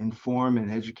to inform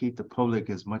and educate the public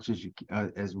as much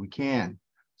as we can,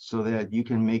 so that you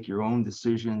can make your own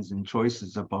decisions and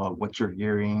choices about what you're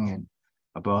hearing and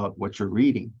about what you're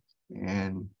reading.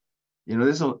 And,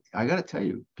 I got to tell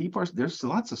you, there's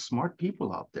lots of smart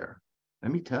people out there,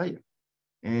 let me tell you.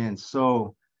 And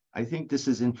so I think this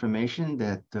is information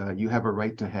that you have a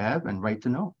right to have and right to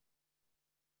know.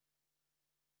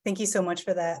 Thank you so much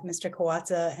for that, Mr.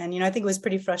 Kawata. And, I think it was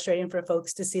pretty frustrating for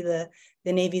folks to see the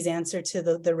Navy's answer to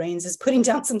the rains is putting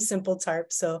down some simple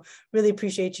tarps. So really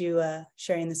appreciate you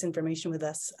sharing this information with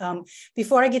us.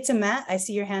 Before I get to Matt, I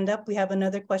see your hand up. We have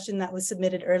another question that was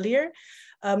submitted earlier.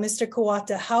 Mr.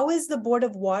 Kawata, how is the Board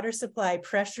of Water Supply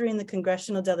pressuring the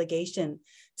congressional delegation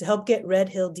to help get Red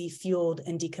Hill defueled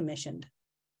and decommissioned?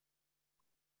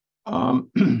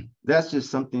 That's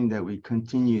just something that we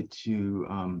continue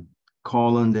to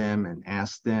call on them and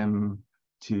ask them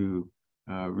to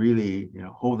really,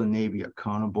 hold the Navy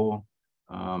accountable.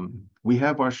 We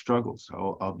have our struggles.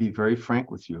 I'll be very frank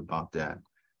with you about that.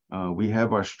 We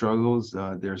have our struggles.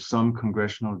 There's some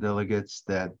congressional delegates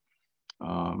that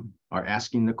are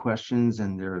asking the questions,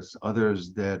 and there's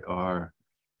others that are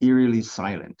eerily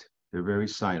silent. They're very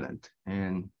silent,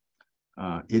 and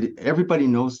everybody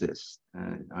knows this.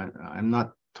 I'm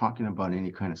not talking about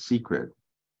any kind of secret.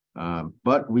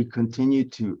 But we continue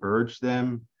to urge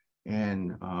them,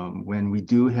 and when we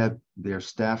do have their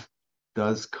staff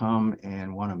does come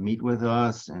and want to meet with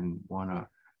us and want to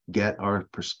get our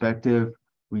perspective,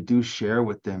 we do share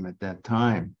with them at that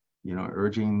time,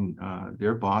 urging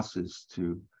their bosses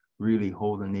to really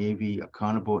hold the Navy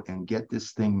accountable and get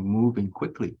this thing moving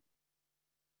quickly.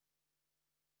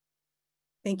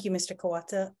 Thank you, Mr.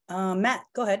 Kawata. Matt,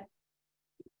 go ahead.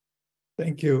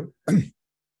 Thank you.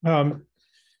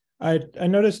 I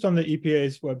noticed on the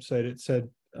EPA's website, it said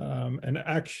an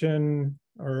action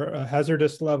or a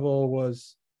hazardous level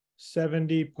was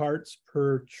 70 parts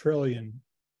per trillion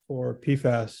for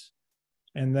PFAS.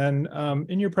 And then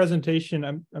in your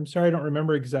presentation, I'm sorry, I don't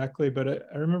remember exactly, but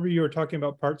I remember you were talking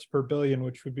about parts per billion,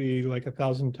 which would be like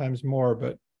 1,000 times more,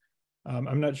 but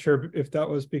I'm not sure if that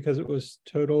was because it was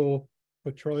total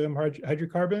petroleum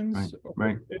hydrocarbons.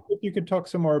 Right. If you could talk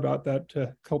some more about that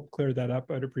to help clear that up,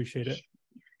 I'd appreciate it.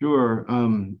 Sure.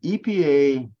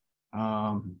 EPA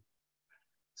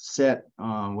set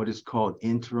what is called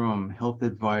interim health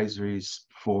advisories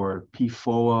for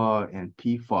PFOA and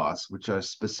PFOS, which are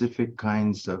specific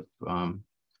kinds of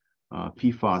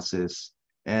PFOSs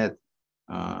at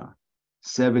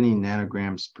 70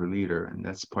 nanograms per liter, and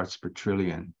that's parts per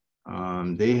trillion.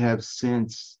 They have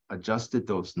since adjusted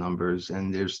those numbers,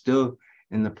 and they're still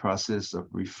in the process of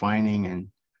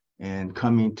refining and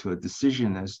coming to a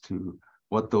decision as to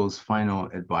what those final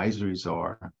advisories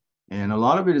are. And a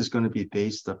lot of it is going to be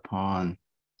based upon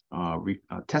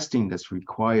testing that's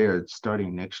required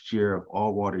starting next year of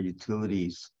all water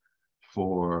utilities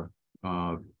for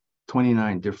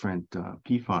 29 different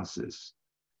PFOSs.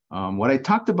 What I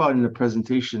talked about in the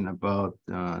presentation about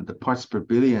the parts per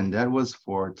billion, that was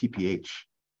for TPH.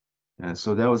 And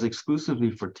so that was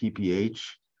exclusively for TPH.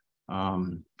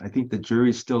 I think the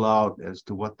jury's still out as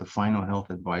to what the final health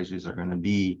advisories are going to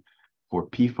be for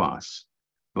PFOS.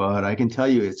 But I can tell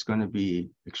you it's going to be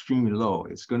extremely low.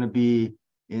 It's going to be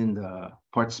in the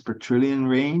parts per trillion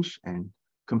range, and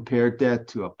compared that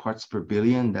to a parts per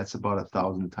billion, that's about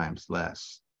 1,000 times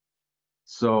less.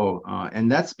 So,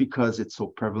 and that's because it's so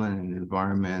prevalent in the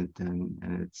environment,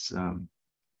 and it's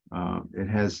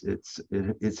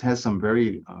it has some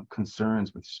very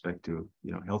concerns with respect to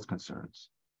health concerns.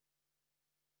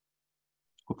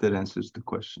 Hope that answers the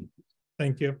question.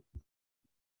 Thank you.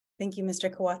 Thank you, Mr.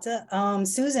 Kawata.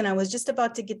 Susan, I was just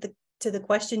about to get to the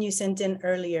question you sent in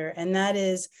earlier, and that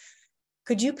is,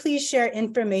 could you please share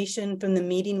information from the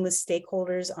meeting with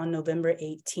stakeholders on November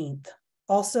 18th?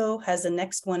 Also, has the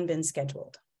next one been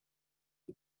scheduled?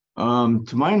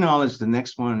 To my knowledge, the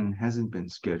next one hasn't been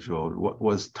scheduled. What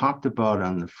was talked about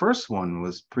on the first one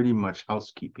was pretty much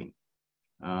housekeeping.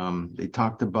 They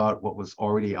talked about what was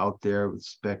already out there with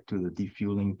respect to the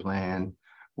defueling plan,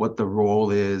 what the role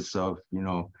is of,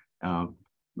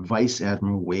 Vice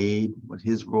Admiral Wade, what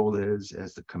his role is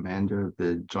as the commander of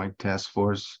the Joint Task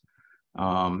Force,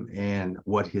 and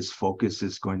what his focus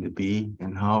is going to be,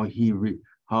 and how he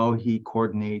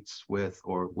coordinates with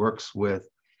or works with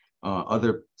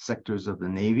other sectors of the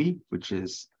Navy, which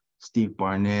is Steve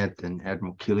Barnett and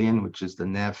Admiral Killian, which is the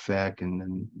NAVFAC and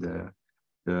then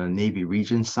the Navy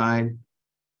region side.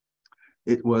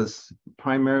 It was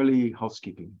primarily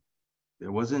housekeeping.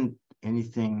 There wasn't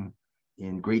anything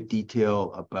in great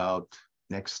detail about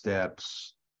next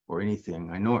steps or anything.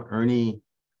 I know Ernie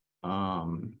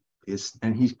and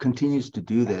he continues to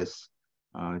do this,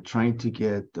 trying to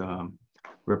get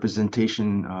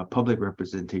representation, public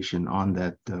representation on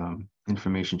that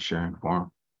information sharing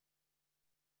forum.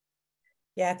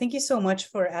 Yeah, thank you so much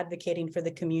for advocating for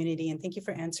the community, and thank you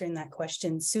for answering that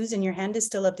question. Susan, your hand is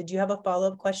still up. Did you have a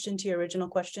follow-up question to your original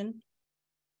question?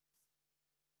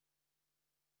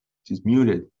 She's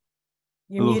muted.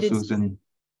 You're Hello, muted, Susan.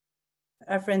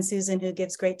 Our friend Susan, who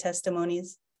gives great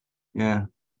testimonies. Yeah.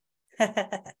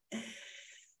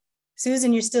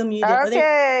 Susan, you're still muted.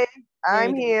 Okay,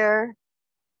 I'm here.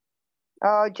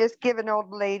 Oh, just give an old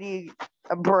lady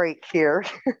a break here.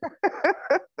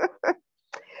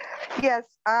 Yes,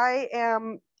 I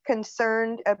am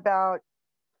concerned about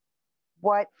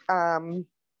what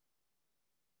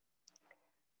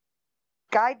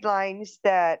guidelines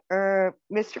that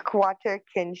Mr. Kawata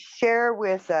can share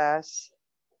with us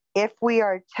if we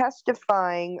are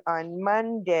testifying on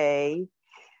Monday,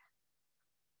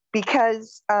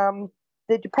 because the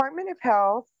Department of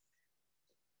Health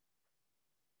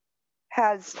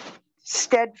has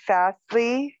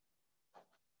steadfastly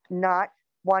not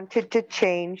wanted to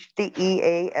change the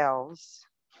EALs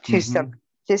to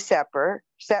safer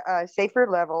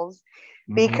levels,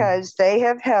 because they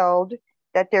have held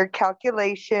that their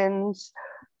calculations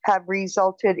have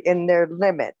resulted in their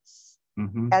limits.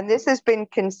 And this has been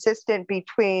consistent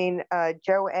between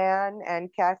Joanne and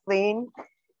Kathleen,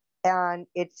 and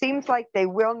it seems like they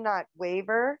will not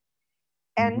waver.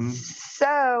 And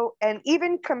so, and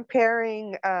even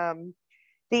comparing the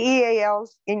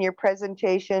EALs in your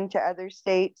presentation to other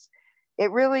states,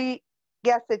 it really,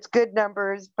 yes, it's good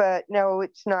numbers, but no,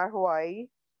 it's not Hawaii.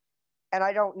 And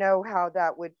I don't know how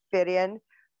that would fit in.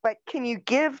 But can you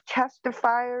give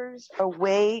testifiers a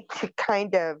way to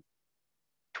kind of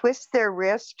twist their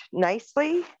wrist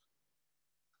nicely?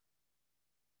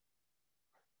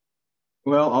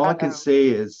 Well, all I can say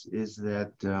is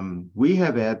that we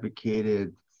have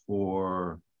advocated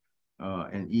for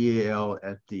an EAL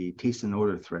at the taste and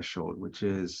odor threshold, which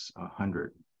is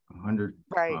 100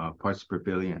 right. Parts per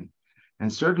billion.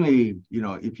 And certainly,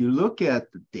 if you look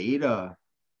at the data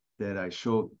that I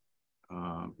showed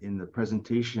in the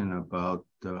presentation about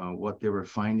what they were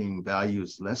finding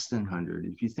values less than 100,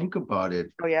 if you think about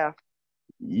it, oh yeah,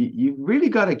 you really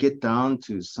got to get down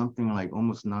to something like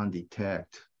almost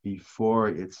non-detect before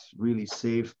it's really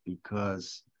safe,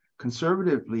 because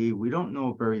conservatively, we don't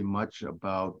know very much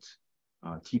about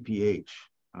TPH.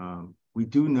 We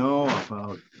do know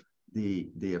about the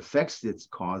effects it's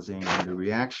causing and the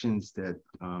reactions that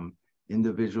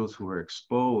individuals who are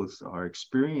exposed are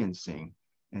experiencing.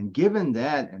 And given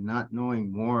that, and not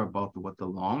knowing more about what the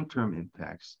long-term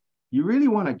impacts, you really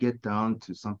want to get down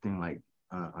to something like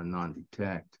a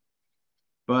non-detect.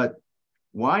 But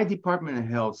why Department of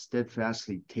Health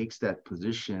steadfastly takes that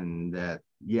position that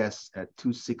yes, at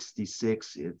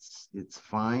 266 it's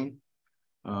fine.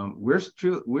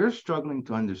 We're struggling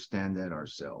to understand that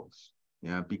ourselves.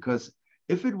 Yeah, because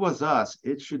if it was us,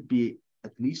 it should be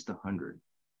at least 100,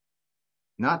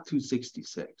 not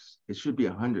 266. It should be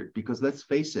 100, because let's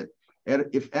face it,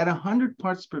 if at 100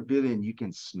 parts per billion you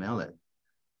can smell it,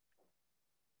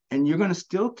 and you're going to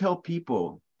still tell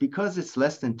people because it's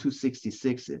less than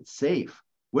 266, it's safe.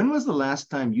 When was the last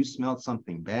time you smelled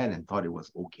something bad and thought it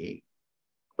was okay?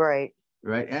 Right.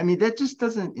 Right. I mean, that just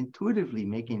doesn't intuitively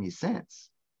make any sense.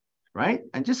 Right.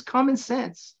 And just common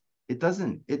sense. It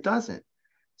doesn't.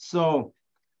 So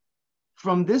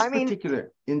from this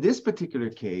in this particular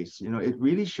case, it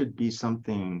really should be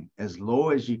something as low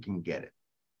as you can get it.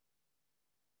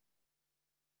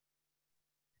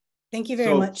 Thank you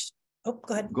very much. Oh,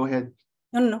 go ahead. Go ahead.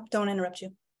 No, don't interrupt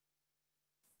you.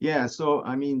 Yeah, so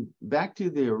I mean, back to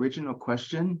the original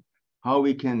question, how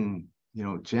we can,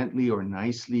 gently or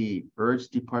nicely urge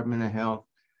Department of Health.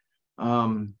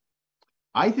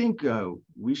 I think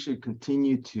we should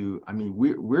continue to, I mean,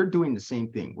 we're doing the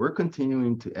same thing. We're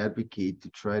continuing to advocate to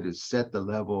try to set the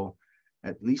level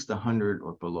at least 100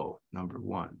 or below, number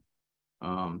one,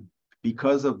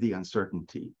 because of the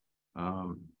uncertainty.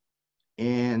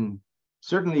 And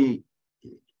certainly,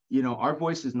 our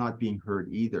voice is not being heard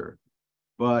either.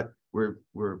 But we're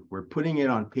putting it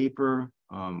on paper.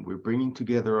 We're bringing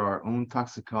together our own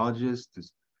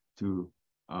toxicologists to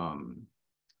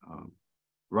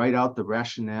write out the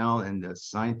rationale and the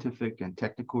scientific and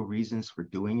technical reasons for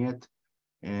doing it.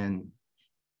 And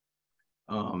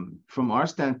from our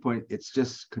standpoint, it's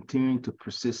just continuing to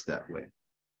persist that way.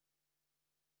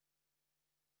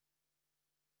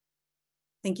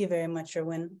 Thank you very much,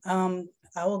 Erwin.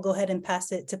 I will go ahead and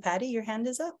pass it to Patty. Your hand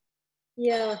is up.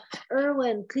 Yeah,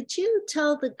 Erwin, could you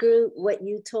tell the group what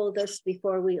you told us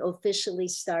before we officially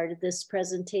started this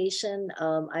presentation?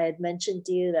 I had mentioned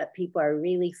to you that people are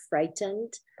really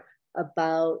frightened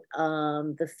about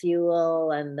the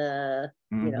fuel and the,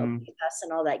 PFAS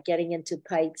and all that getting into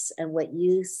pipes, and what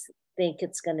you think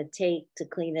it's going to take to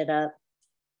clean it up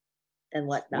and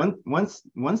whatnot.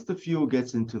 Once the fuel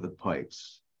gets into the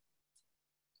pipes,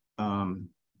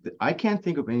 I can't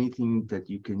think of anything that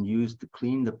you can use to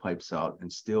clean the pipes out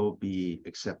and still be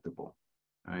acceptable,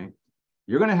 right?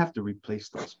 You're going to have to replace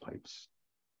those pipes.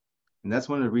 And that's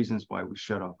one of the reasons why we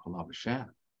shut off Kawata Shaft,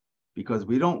 because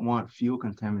we don't want fuel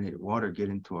contaminated water get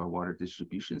into our water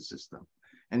distribution system.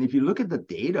 And if you look at the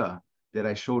data that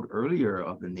I showed earlier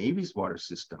of the Navy's water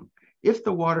system, if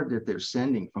the water that they're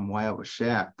sending from Kawata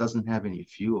Shaft doesn't have any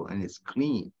fuel and it's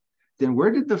clean, then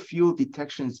where did the fuel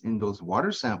detections in those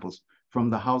water samples from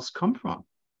the house come from?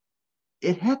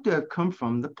 It had to have come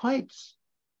from the pipes.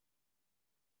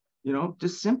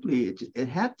 Just simply, it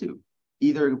had to,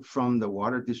 either from the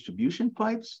water distribution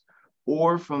pipes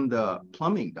or from the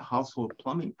plumbing, the household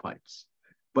plumbing pipes.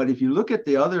 But if you look at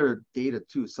the other data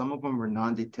too, some of them were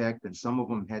non-detect and some of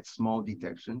them had small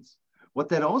detections. What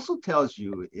that also tells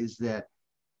you is that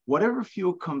whatever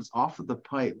fuel comes off of the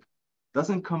pipe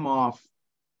doesn't come off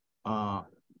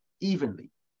evenly.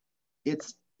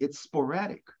 It's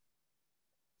sporadic.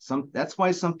 That's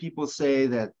why some people say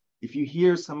that if you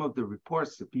hear some of the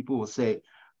reports, that people will say,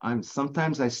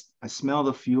 sometimes I smell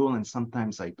the fuel and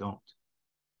sometimes I don't.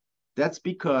 That's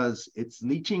because it's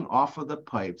leaching off of the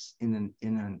pipes in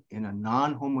a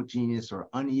non-homogeneous or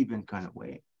uneven kind of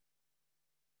way.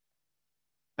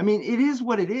 I mean, it is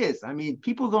what it is. I mean,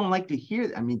 people don't like to hear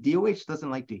it. I mean, DOH doesn't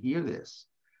like to hear this,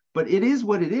 but it is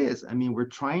what it is. I mean, we're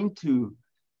trying to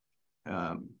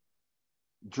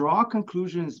draw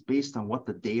conclusions based on what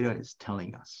the data is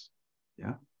telling us.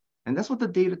 Yeah. And that's what the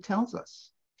data tells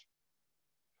us.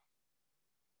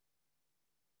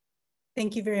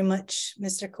 Thank you very much,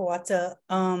 Mr. Kawata.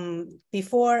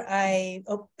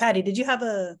 Patty, did you have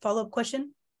a follow-up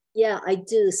question? Yeah, I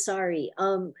do. Sorry.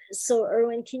 So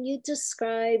Erwin, can you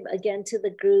describe again to the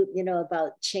group,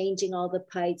 about changing all the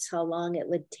pipes, how long it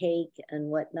would take and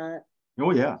whatnot?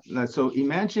 Oh yeah. So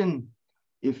imagine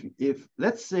if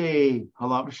let's say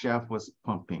Kawata Shaft was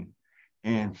pumping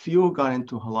and fuel got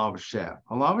into Kawata Shaft.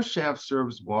 Kawata Shaft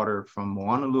serves water from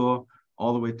Honolulu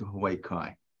all the way to Hawaii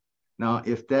Kai. Now,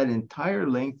 if that entire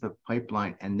length of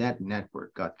pipeline and that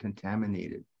network got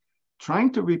contaminated,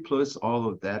 trying to replace all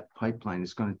of that pipeline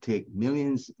is going to take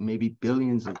millions, maybe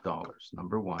billions of dollars,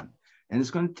 number one. And it's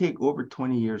going to take over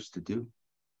 20 years to do.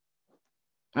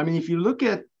 I mean, if you look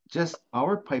at just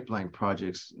our pipeline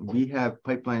projects, we have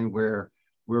pipeline where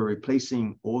we're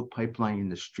replacing old pipeline in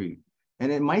the street.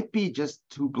 And it might be just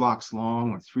 2 blocks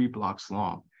long or 3 blocks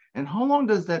long. And how long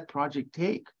does that project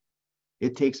take?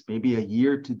 It takes maybe a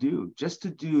year to do, just to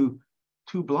do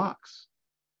 2 blocks.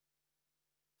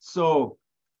 So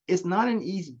it's not an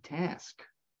easy task.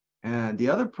 And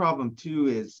the other problem too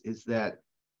is that,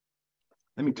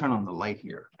 let me turn on the light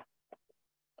here.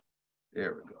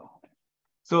 There we go.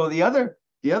 So the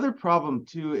other problem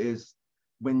too is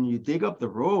when you dig up the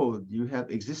road, you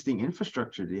have existing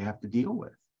infrastructure that you have to deal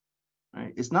with,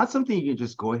 right? It's not something you can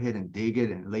just go ahead and dig it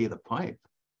and lay the pipe,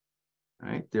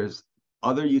 right? There's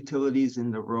other utilities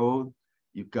in the road.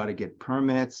 You've got to get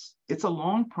permits. It's a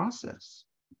long process.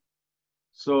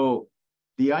 So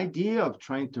the idea of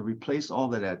trying to replace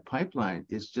all of that pipeline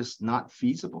is just not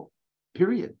feasible,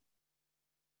 period.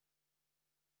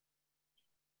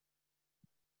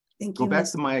 Go back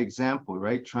to my example,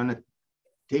 right? Trying to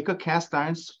take a cast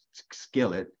iron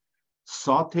skillet,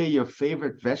 saute your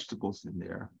favorite vegetables in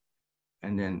there,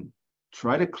 and then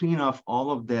try to clean off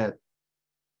all of that,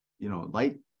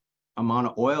 light amount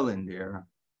of oil in there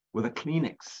with a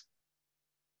Kleenex.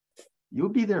 You'll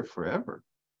be there forever.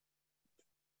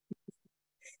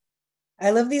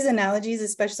 I love these analogies,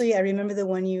 especially I remember the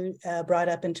one you brought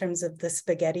up in terms of the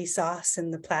spaghetti sauce in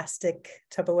the plastic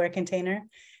Tupperware container.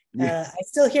 I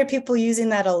still hear people using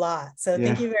that a lot. So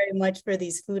thank you very much for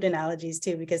these food analogies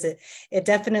too, because it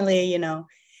definitely, in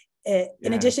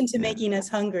addition to making us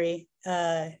hungry,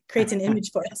 creates an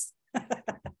image for us.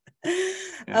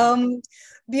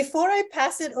 Before I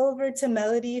pass it over to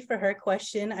Melody for her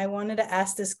question, I wanted to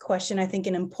ask this question, I think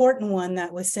an important one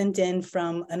that was sent in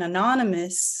from an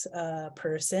anonymous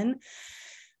person.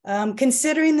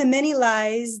 Considering the many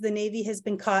lies the Navy has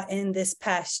been caught in this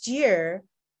past year,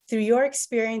 through your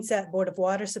experience at Board of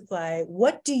Water Supply,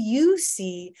 what do you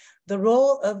see the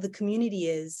role of the community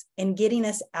is in getting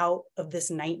us out of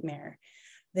this nightmare?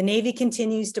 The Navy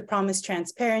continues to promise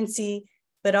transparency,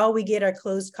 but all we get are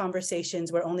closed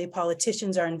conversations where only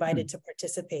politicians are invited to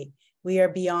participate. We are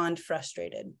beyond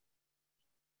frustrated.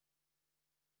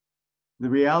 The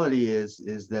reality is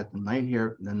that the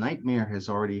nightmare has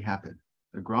already happened.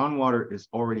 The groundwater is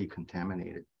already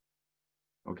contaminated,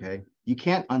 okay? You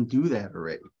can't undo that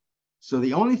already. So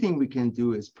the only thing we can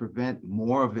do is prevent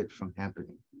more of it from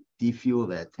happening, defuel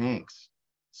that tanks.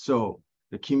 So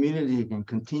the community can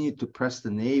continue to press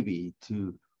the Navy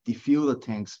to defuel the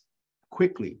tanks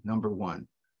quickly, number one.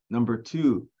 Number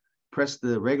two, press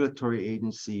the regulatory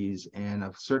agencies and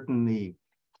certainly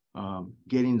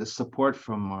getting the support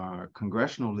from our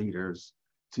congressional leaders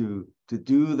to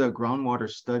do the groundwater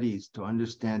studies to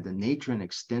understand the nature and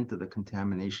extent of the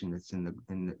contamination that's in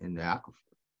the aquifer.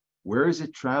 Where is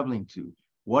it traveling to?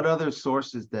 What other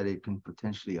sources that it can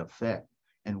potentially affect?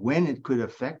 And when it could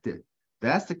affect it?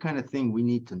 That's the kind of thing we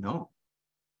need to know,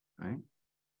 right?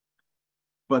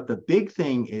 But the big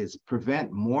thing is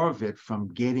prevent more of it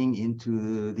from getting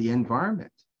into the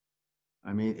environment.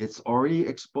 I mean, it's already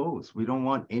exposed. We don't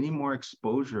want any more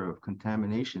exposure of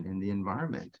contamination in the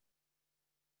environment.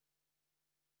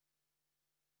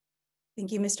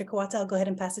 Thank you, Mr. Kawata. I'll go ahead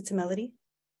and pass it to Melody.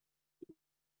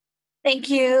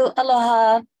 Thank you.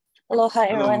 Aloha. Aloha,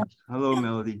 Erwin. Hello,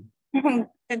 Melody.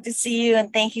 Good to see you,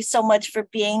 and thank you so much for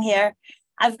being here.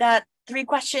 I've got 3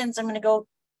 questions. I'm going to go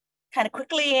kind of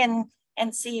quickly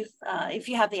and see if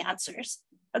you have the answers.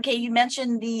 Okay, you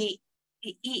mentioned the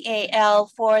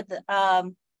EAL for the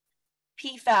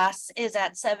PFAS is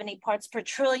at 70 parts per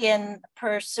trillion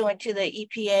pursuant to the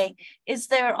EPA. Is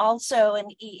there also an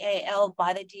EAL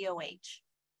by the DOH?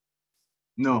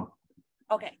 No.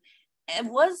 Okay. And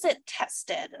was it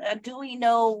tested? Do we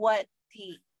know what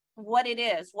it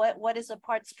is? What is the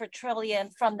parts per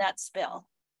trillion from that spill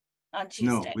on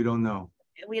Tuesday? No, we don't know.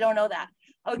 We don't know that.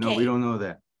 Okay. No, we don't know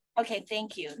that. Okay,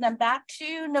 thank you. Then back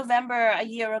to November a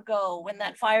year ago, when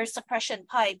that fire suppression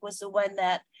pipe was the one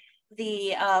that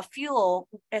the fuel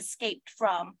escaped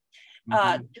from.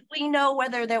 Do we know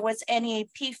whether there was any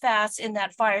PFAS in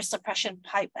that fire suppression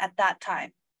pipe at that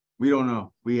time? We don't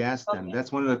know. We asked them.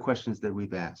 That's one of the questions that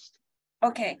we've asked.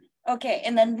 Okay.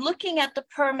 And then looking at the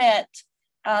permit,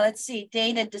 let's see,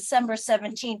 dated December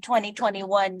 17,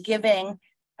 2021, giving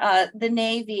the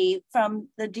Navy from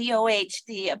the DOH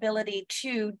the ability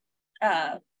to,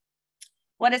 to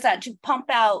pump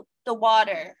out the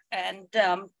water and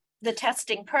the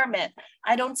testing permit,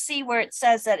 I don't see where it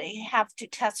says that you have to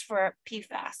test for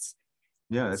PFAS.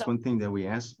 Yeah, that's one thing that we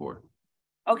asked for.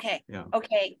 Okay. Yeah.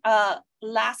 Okay.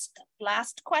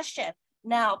 Last question.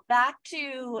 Now back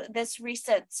to this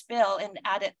recent spill in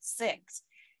Adit 6.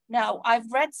 Now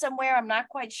I've read somewhere, I'm not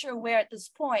quite sure where at this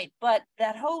point, but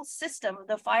that whole system,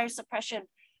 the fire suppression,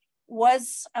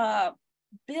 was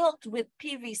built with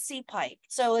PVC pipe.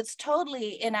 So it's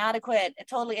totally inadequate,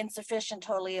 totally insufficient,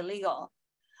 totally illegal.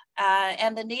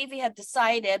 And the Navy had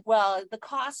decided, well, the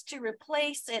cost to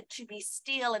replace it to be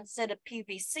steel instead of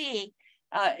PVC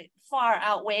far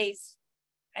outweighs,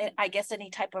 I guess, any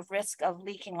type of risk of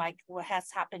leaking like what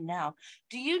has happened now.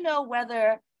 Do you know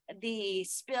whether the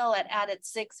spill at Adit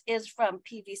 6 is from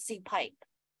PVC pipe?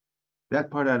 That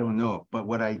part I don't know, but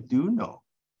what I do know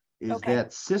is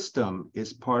that system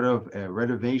is part of a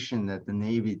renovation that the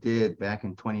Navy did back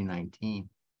in 2019.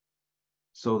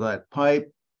 So that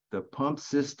pipe, the pump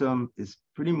system is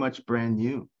pretty much brand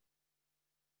new.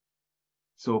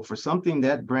 So for something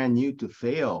that brand new to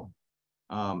fail,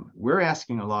 we're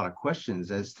asking a lot of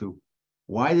questions as to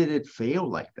why did it fail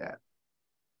like that?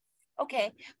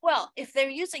 Okay, well, if they're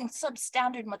using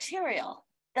substandard material,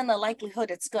 then the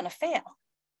likelihood it's going to fail,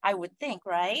 I would think,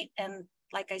 right? And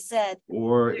like I said,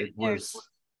 or it was,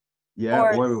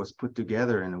 or it was put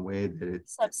together in a way that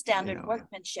it's substandard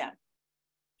workmanship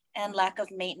and lack of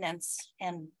maintenance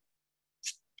and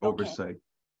oversight.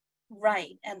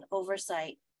 Right, and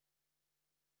oversight.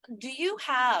 Do you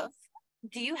have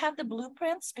the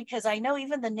blueprints? Because I know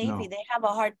even the Navy, they have a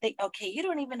hard thing. Okay, you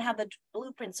don't even have the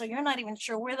blueprint, so you're not even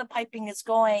sure where the piping is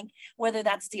going, whether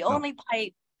that's the only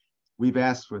pipe. We've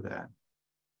asked for that.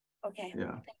 Okay.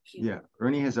 Yeah. Thank you. Yeah.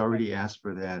 Ernie has already asked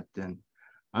for that, and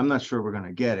I'm not sure we're going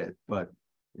to get it, but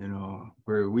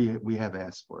we have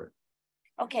asked for it.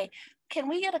 Okay. Can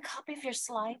we get a copy of your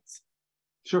slides?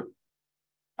 Sure.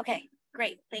 Okay.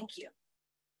 Great. Thank you.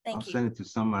 I'll send it to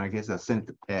someone. I guess I'll send it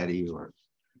to Patty or.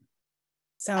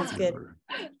 Sounds good.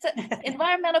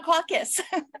 Environmental caucus.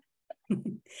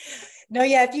 No,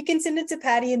 yeah, if you can send it to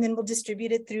Patty and then we'll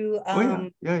distribute it through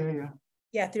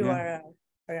through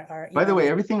our By the way,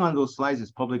 everything on those slides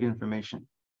is public information.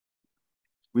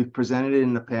 We've presented it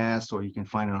in the past, or you can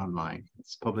find it online.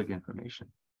 It's public information.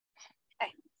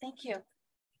 Okay, thank you.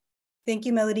 Thank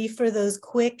you, Melody, for those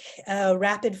quick,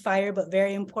 rapid fire, but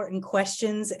very important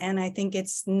questions. And I think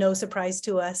it's no surprise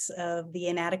to us of the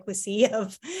inadequacy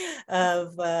of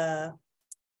the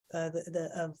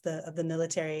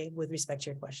military with respect to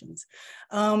your questions.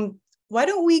 Why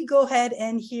don't we go ahead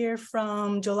and hear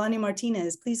from Jolani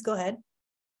Martinez? Please go ahead.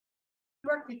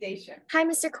 Hi,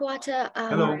 Mr. Kawata.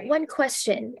 Hello. One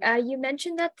question. You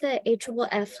mentioned that the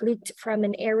AFFF leaked from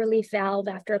an air relief valve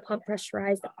after a pump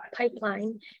pressurized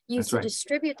pipeline used to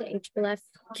distribute the HBLF.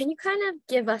 Can you kind of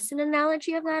give us an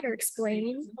analogy of that or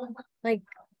explain like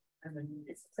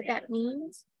what that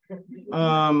means?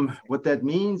 What that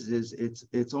means is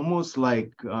it's almost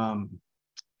like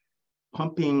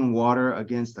pumping water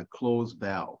against a closed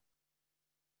valve.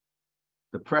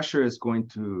 The pressure is going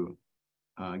to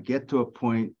get to a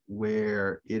point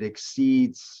where it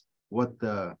exceeds what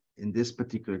in this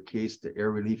particular case, the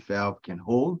air relief valve can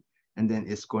hold, and then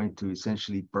it's going to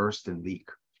essentially burst and leak.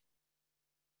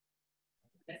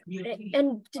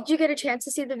 And did you get a chance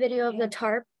to see the video of the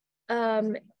tarp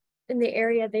in the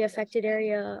area, the affected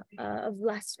area of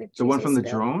last week? The one from the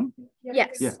drone?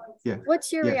 Yes. Yeah.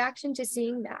 What's your reaction to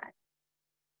seeing that?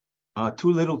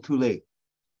 Too little, too late.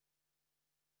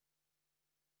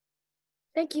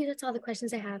 Thank you. That's all the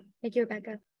questions I have. Thank you,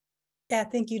 Rebecca. Yeah,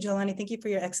 thank you, Jolani. Thank you for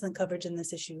your excellent coverage in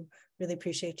this issue. Really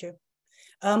appreciate you.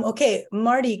 Okay,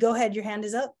 Marty, go ahead. Your hand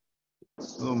is up.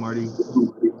 Hello, Marty.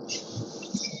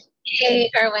 Hey,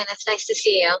 Erwin. It's nice to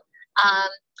see you.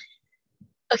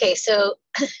 Okay, so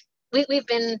we've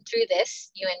been through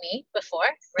this, you and me,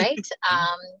 before, right?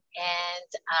 I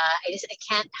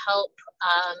can't help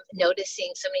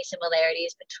noticing so many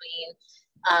similarities between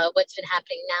what's been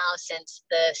happening now since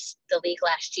the leak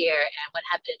last year and what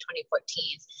happened in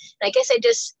 2014. And I guess I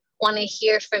just want to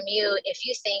hear from you if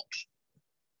you think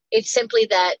it's simply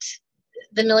that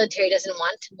the military doesn't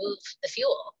want to move the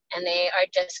fuel and they are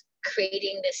just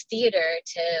creating this theater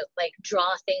to like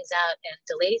draw things out and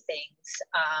delay things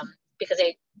because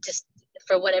they just,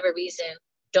 for whatever reason,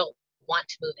 don't want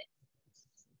to move it.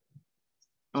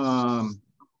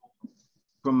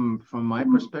 From my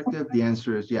perspective, the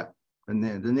answer is yeah. And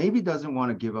the Navy doesn't want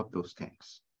to give up those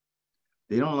tanks.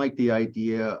 They don't like the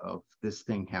idea of this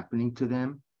thing happening to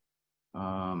them.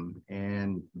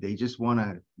 And they just want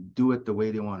to do it the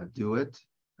way they want to do it.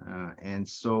 And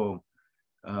so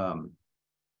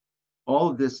all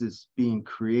of this is being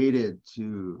created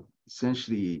to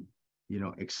essentially,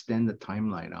 extend the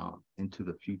timeline out into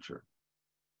the future.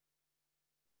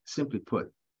 Simply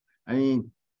put, I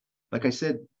mean, like I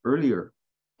said earlier,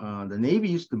 the Navy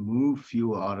used to move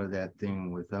fuel out of that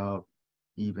thing without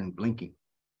even blinking.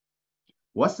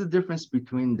 What's the difference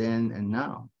between then and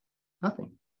now?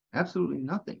 Nothing, absolutely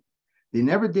nothing. They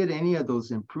never did any of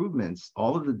those improvements,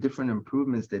 all of the different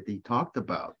improvements that they talked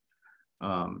about,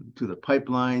 to the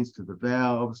pipelines, to the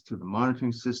valves, to the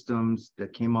monitoring systems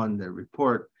that came on the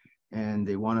report, and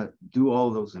they want to do all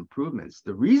those improvements.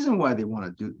 The reason why they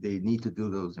need to do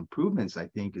those improvements, I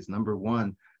think, is number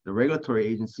one, the regulatory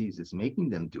agencies is making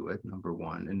them do it, number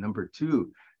one. And number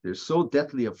two, they're so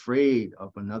deathly afraid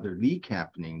of another leak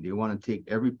happening. They want to take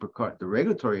every precaution, the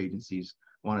regulatory agencies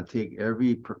want to take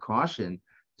every precaution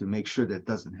to make sure that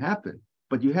doesn't happen.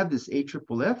 But you have this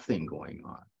AFFF thing going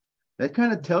on. That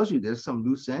kind of tells you there's some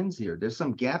loose ends here. There's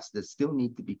some gaps that still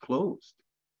need to be closed.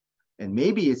 And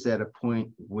maybe it's at a point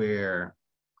where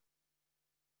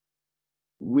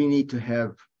we need to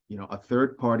have, a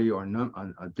third party or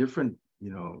a different,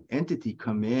 entity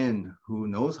come in who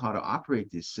knows how to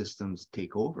operate these systems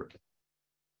take over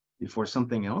before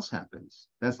something else happens.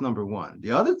 That's number one.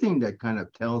 The other thing that kind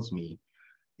of tells me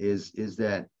is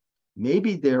that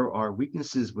maybe there are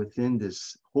weaknesses within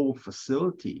this whole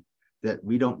facility that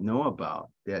we don't know about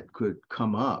that could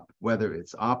come up, whether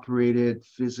it's operated,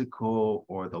 physical,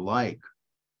 or the like.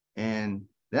 And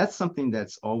that's something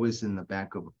that's always in the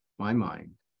back of my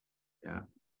mind. Yeah.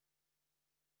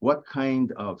 What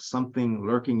kind of something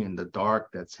lurking in the dark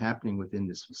that's happening within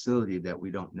this facility that we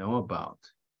don't know about?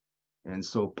 And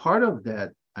so part of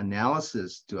that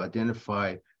analysis to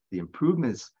identify the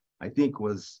improvements, I think,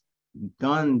 was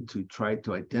done to try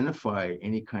to identify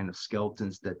any kind of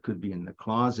skeletons that could be in the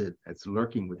closet that's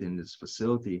lurking within this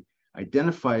facility,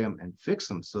 identify them and fix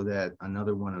them so that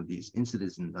another one of these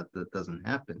incidents that doesn't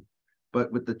happen.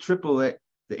 But with the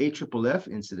AFFF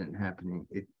incident happening,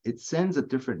 it sends a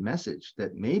different message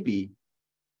that maybe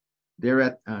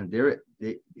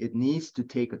it needs to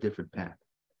take a different path.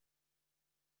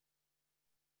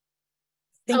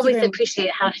 Always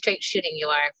appreciate how straight shooting you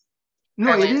are.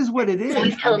 No, Erwin. it is what it is.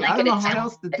 I don't know how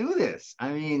else to it. do this.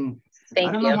 I mean, Thank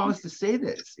I don't know how else to say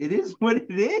this. It is what it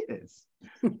is.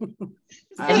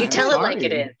 You tell it like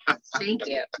it is. Thank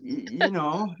you.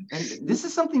 And this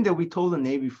is something that we told the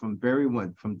Navy from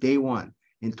day one.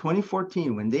 In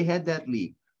 2014, when they had that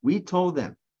leak, we told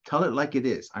them, tell it like it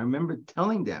is. I remember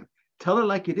telling them, tell it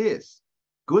like it is.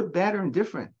 Good, bad, or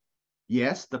indifferent.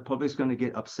 Yes, the public's going to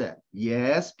get upset.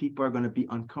 Yes, people are going to be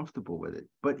uncomfortable with it.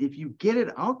 But if you get it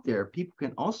out there, people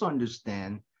can also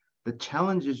understand the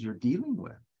challenges you're dealing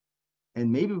with. And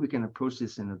maybe we can approach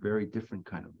this in a very different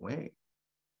kind of way.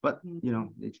 But,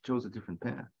 they chose a different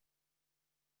path.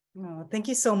 Oh, thank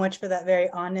you so much for that very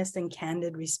honest and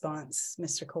candid response,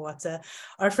 Mr. Kawata.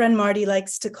 Our friend Marty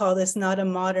likes to call this not a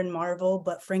modern marvel,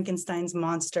 but Frankenstein's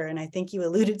monster. And I think you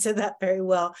alluded to that very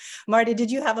well. Marty, did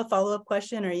you have a follow-up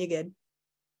question or are you good?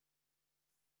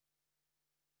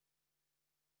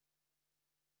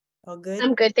 All good?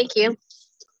 I'm good, thank you.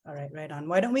 All right, right on.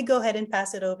 Why don't we go ahead and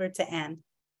pass it over to Anne?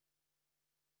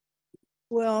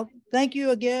 Well, thank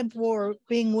you again for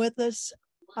being with us.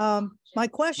 My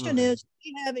question is, do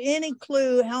you have any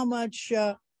clue how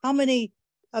many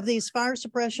of these fire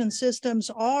suppression systems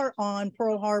are on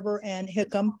Pearl Harbor and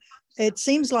Hickam? It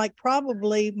seems like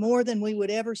probably more than we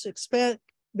would ever suspect,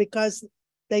 because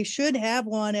they should have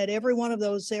one at every one of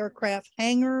those aircraft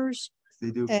hangars.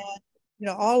 They do. And,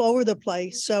 all over the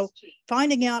place. So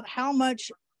finding out how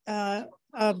much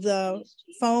of the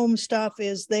foam stuff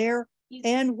is there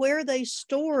and where they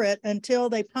store it until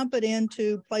they pump it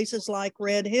into places like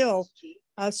Red Hill.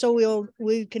 So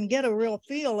we can get a real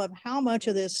feel of how much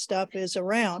of this stuff is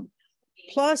around.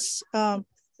 Plus,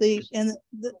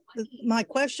 my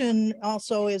question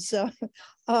also is,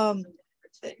 do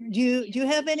you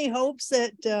have any hopes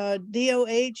that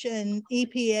DOH and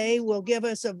EPA will give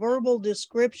us a verbal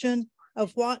description of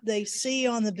what they see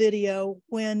on the video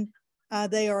when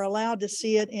they are allowed to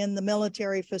see it in the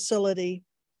military facility?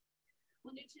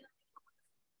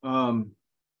 Well,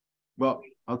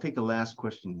 I'll take the last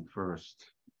question first.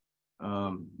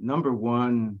 Number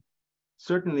one,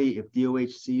 certainly if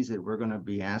DOH sees it, we're going to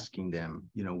be asking them,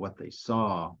 what they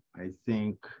saw. I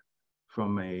think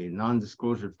from a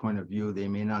non-disclosure point of view, they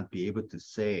may not be able to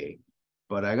say,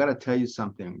 but I got to tell you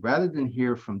something. Rather than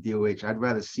hear from DOH, I'd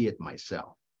rather see it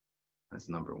myself. That's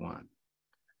number one.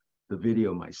 The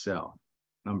video myself,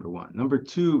 number one. Number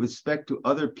two, with respect to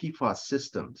other PFAS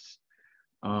systems,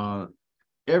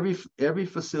 every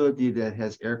facility that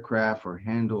has aircraft or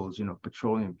handles,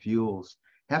 petroleum fuels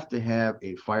have to have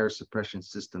a fire suppression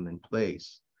system in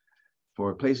place.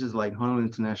 For places like Honolulu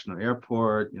International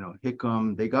Airport,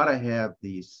 Hickam, they got to have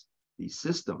these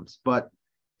systems. But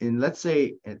let's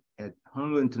say at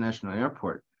Honolulu International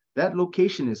Airport, that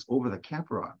location is over the Cap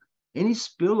Rock. Any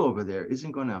spill over there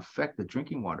isn't going to affect the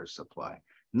drinking water supply,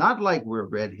 not like where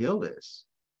Red Hill is.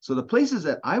 So the places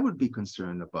that I would be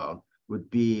concerned about would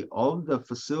be all of the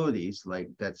facilities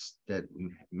that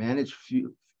manage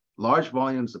large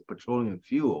volumes of petroleum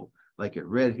fuel, like at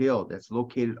Red Hill, that's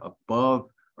located above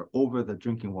or over the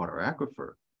drinking water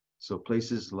aquifer. So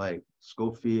places like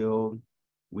Schofield,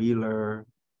 Wheeler,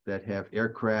 that have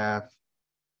aircraft,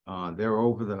 they're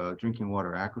over the drinking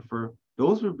water aquifer.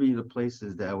 Those would be the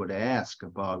places that I would ask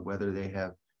about whether they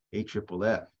have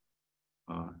AFFF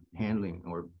handling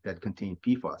or that contain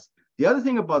PFAS. The other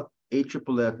thing about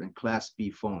AFFF and Class B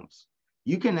foams,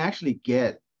 you can actually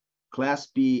get Class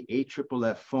B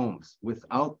AFFF foams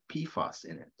without PFAS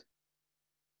in it.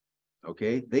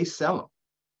 Okay, they sell them.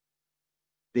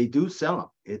 They do sell them.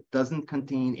 It doesn't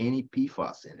contain any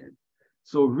PFAS in it.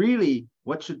 So really,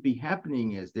 what should be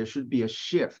happening is there should be a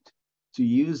shift to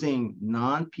using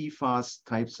non-PFAS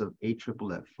types of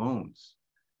AFFF foams,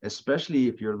 especially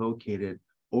if you're located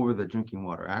over the drinking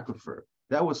water aquifer.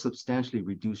 That will substantially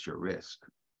reduce your risk.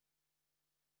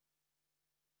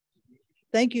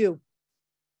 Thank you.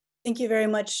 Thank you very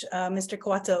much, Mr.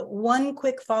 Kawata. One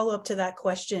quick follow-up to that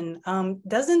question.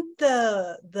 Doesn't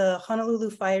the Honolulu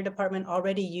Fire Department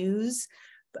already use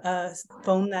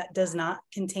foam that does not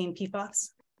contain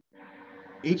PFAS?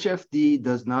 HFD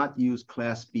does not use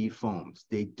Class B foams.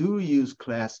 They do use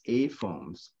Class A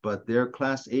foams, but their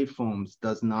Class A foams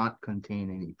does not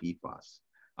contain any PFAS.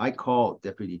 I called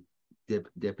Deputy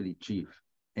Chief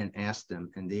and asked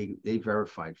them, and they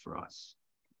verified for us.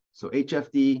 So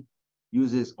HFD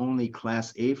uses only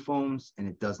Class A foams, and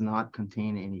it does not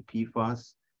contain any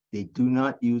PFAS. They do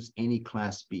not use any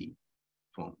Class B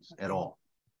foams at all.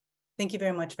 Thank you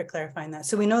very much for clarifying that.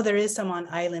 So we know there is some on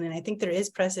island, and I think there is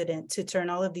precedent to turn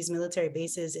all of these military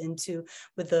bases into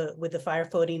with the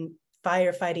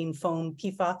firefighting foam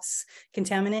PFAS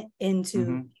contaminant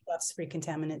into PFAS-free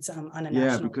contaminants on a national.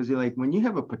 Yeah, because like when you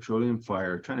have a petroleum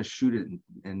fire, trying to shoot it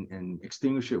and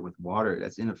extinguish it with water,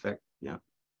 that's ineffective. Yeah,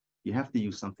 you have to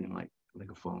use something like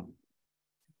a foam.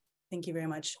 Thank you very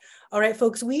much. All right,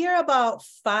 folks, we are about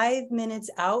 5 minutes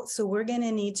out, so we're going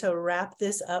to need to wrap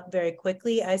this up very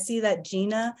quickly. I see that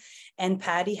Gina and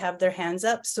Patty have their hands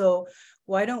up, so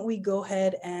why don't we go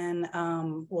ahead and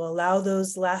we'll allow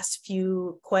those last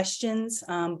few questions,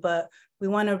 but we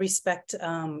want to respect,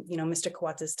 Mr.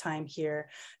 Kawata's time here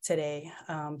today.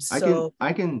 I'll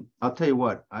tell you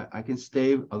what, I can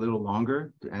stay a little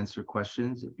longer to answer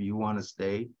questions if you want to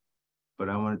stay, but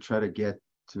I want to try to get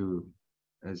to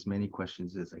as many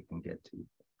questions as I can get to.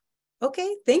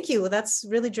 Okay, thank you. Well, that's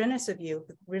really generous of you.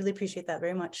 Really appreciate that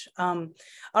very much. All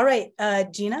right,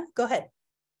 Gina, go ahead.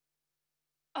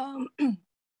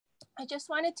 I just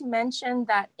wanted to mention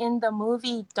that in the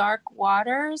movie Dark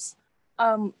Waters,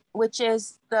 which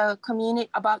is the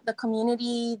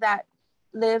community that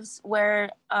lives where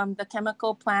the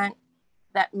chemical plant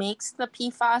that makes the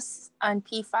PFAS and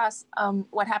PFAS,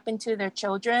 what happened to their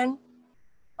children.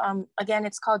 Again,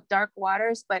 it's called Dark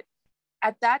Waters, but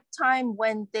at that time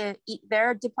when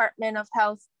their Department of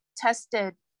Health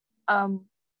tested,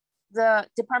 the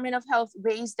Department of Health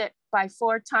raised it by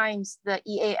 4 times the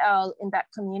EAL in that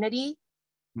community.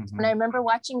 And I remember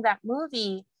watching that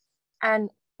movie,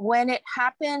 and when it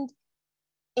happened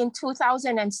in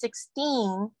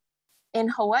 2016 in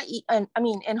Hawaii, in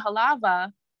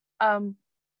Halava,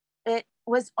 it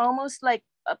was almost like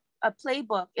a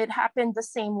playbook. It happened the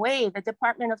same way. The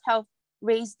Department of Health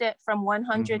raised it from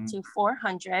 100 to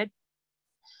 400.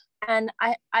 And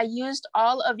I used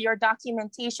all of your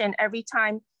documentation every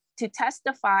time to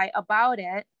testify about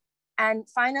it. And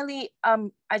finally,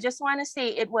 I just want to say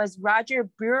it was Roger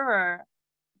Brewer,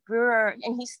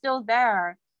 and he's still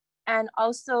there, and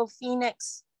also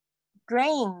Phoenix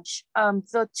Grange.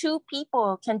 The 2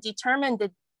 people can determine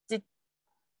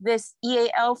this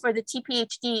EAL for the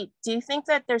TPHD. Do you think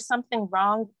that there's something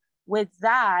wrong with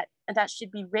that and that should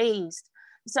be raised?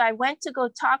 So I went to go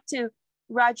talk to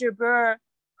Roger Brewer,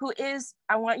 who is,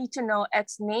 I want you to know,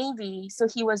 ex-Navy. So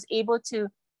he was able to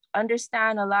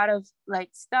understand a lot of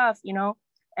stuff,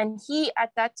 and he at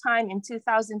that time in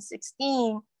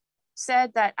 2016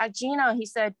 said that Gina, he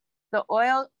said,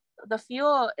 the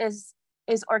fuel is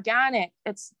organic.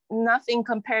 It's nothing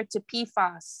compared to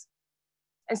PFAS.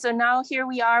 And so now here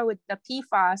we are with the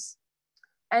PFAS,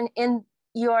 and in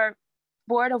your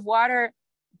Board of Water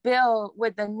bill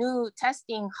with the new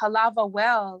testing Halava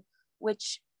well,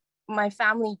 which my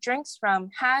family drinks from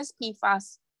has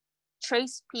PFAS,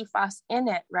 trace PFAS in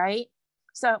it, right?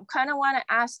 So kind of want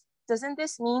to ask, doesn't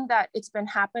this mean that it's been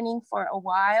happening for a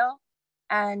while?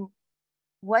 And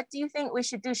what do you think we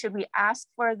should do? Should we ask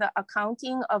for the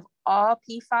accounting of all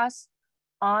PFAS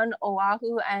on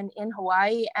Oahu and in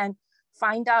Hawaii and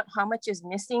find out how much is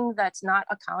missing that's not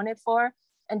accounted for?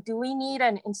 And do we need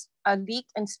a leak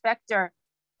inspector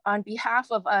on behalf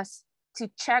of us to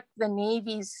check the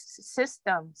Navy's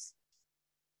systems?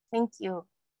 Thank you.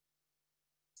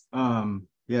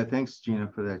 Yeah, thanks, Gina,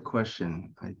 for that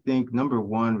question. I think number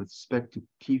one, with respect to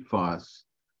PFAS,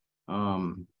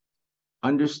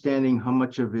 understanding how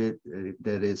much of it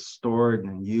that is stored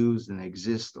and used and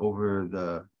exists over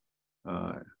the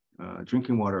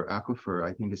drinking water aquifer,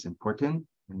 I think is important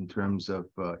in terms of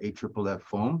AFFF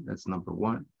foam. That's number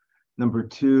one. Number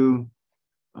two,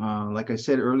 like I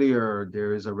said earlier,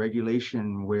 there is a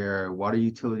regulation where water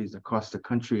utilities across the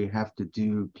country have to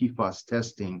do PFAS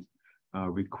testing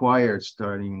required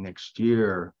starting next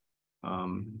year.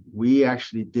 We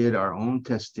actually did our own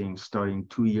testing starting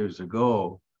 2 years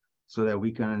ago so that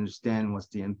we can understand what's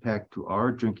the impact to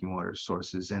our drinking water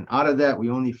sources. And out of that, we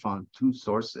only found 2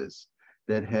 sources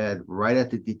that had right at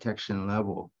the detection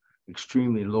level,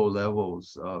 extremely low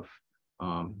levels of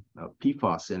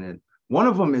PFAS in it. One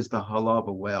of them is the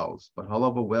Halawa Wells, but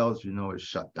Halawa Wells, you know, is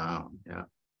shut down. Yeah,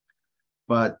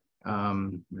 but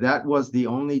that was the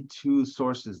only 2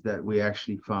 sources that we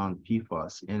actually found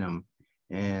PFAS in them.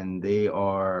 And they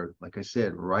are, like I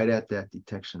said, right at that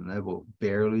detection level,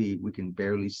 we can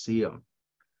barely see them.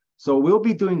 So we'll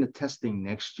be doing the testing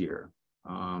next year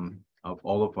of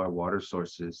all of our water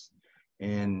sources.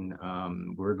 And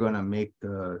we're gonna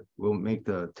we'll make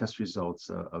the test results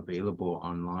available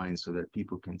online so that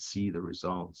people can see the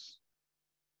results.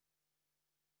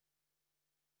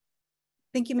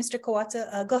 Thank you, Mr.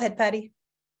 Kawata. Go ahead, Patty.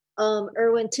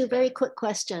 Erwin, 2 very quick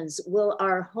questions. Will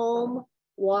our home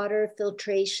water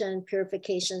filtration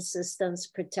purification systems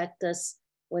protect us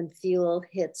when fuel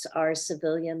hits our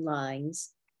civilian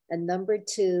lines? And number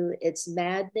 2, it's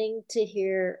maddening to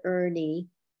hear Ernie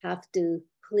have to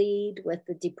plead with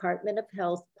the Department of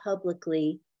Health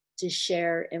publicly to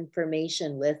share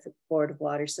information with Board of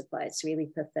Water Supply. It's really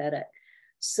pathetic.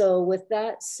 So with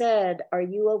that said, are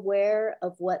you aware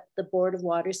of what the Board of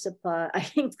Water Supply, I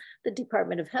think the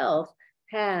Department of Health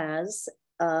has,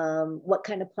 what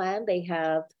kind of plan they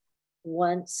have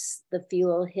once the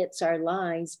fuel hits our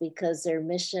lines, because their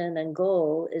mission and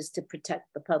goal is to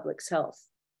protect the public's health?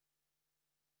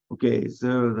 Okay,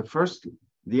 so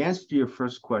the answer to your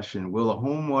first question, will a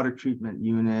home water treatment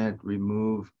unit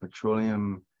remove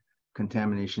petroleum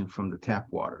contamination from the tap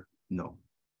water? No.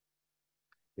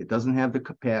 It doesn't have the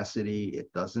capacity.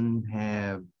 It doesn't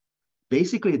have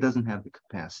the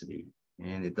capacity,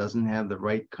 and it doesn't have the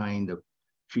right kind of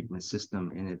treatment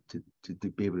system in it to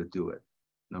be able to do it,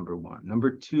 number one.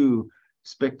 Number 2,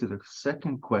 respect to the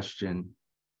second question,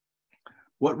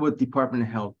 what would Department of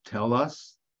Health tell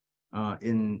us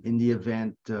in the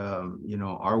event, you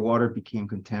know, our water became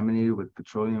contaminated with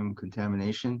petroleum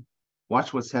contamination?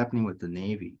 Watch what's happening with the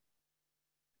Navy.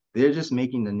 They're just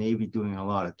making the Navy doing a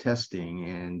lot of testing,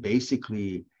 and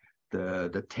basically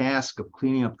the task of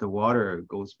cleaning up the water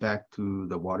goes back to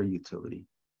the water utility.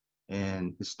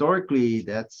 And historically,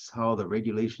 that's how the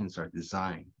regulations are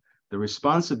designed. The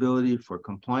responsibility for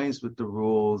compliance with the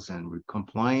rules and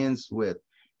compliance with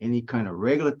any kind of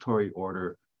regulatory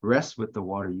order rests with the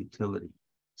water utility.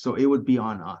 So it would be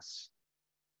on us.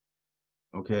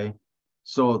 Okay,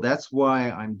 so that's why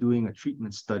I'm doing a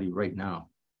treatment study right now.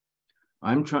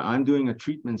 I'm doing a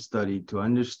treatment study to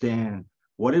understand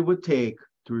what it would take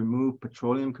to remove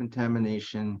petroleum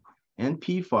contamination and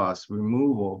PFAS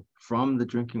removal from the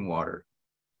drinking water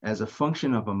as a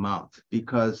function of amount.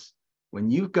 Because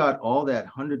when you've got all that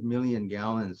 100 million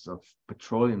gallons of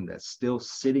petroleum that's still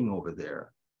sitting over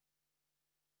there,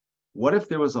 what if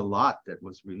there was a lot that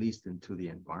was released into the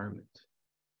environment?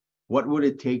 What would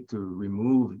it take to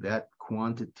remove that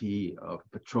quantity of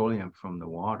petroleum from the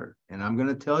water? And I'm going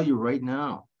to tell you right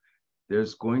now,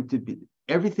 there's going to be,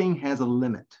 everything has a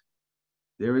limit.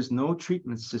 There is no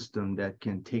treatment system that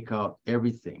can take out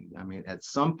everything. I mean, at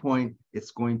some point,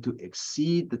 it's going to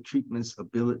exceed the treatment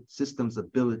system's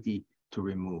ability to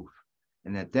remove.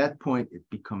 And at that point, it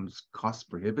becomes cost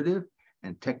prohibitive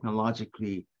and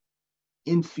technologically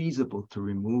infeasible to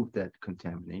remove that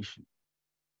contamination.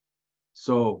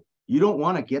 So you don't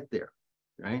want to get there,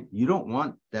 right? You don't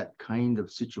want that kind of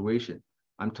situation.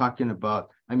 I'm talking about,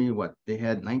 I mean, what they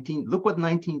had look what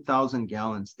 19,000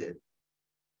 gallons did.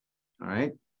 All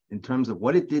right, in terms of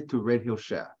what it did to Red Hill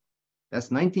Shaft. That's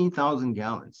 19,000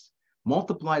 gallons.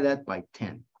 Multiply that by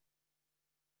 10.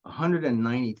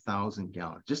 190,000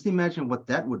 gallons. Just imagine what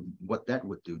that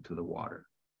would do to the water.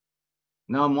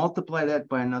 Now multiply that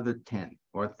by another 10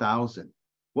 or 1,000.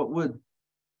 What would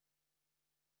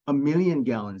 1,000,000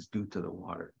 gallons do to the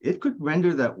water? It could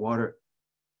render that water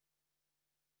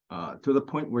to the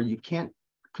point where you can't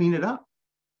clean it up.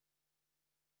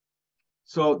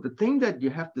 So the thing that you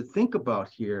have to think about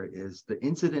here is the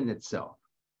incident itself.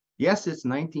 Yes, it's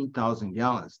 19,000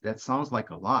 gallons. That sounds like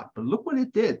a lot, but look what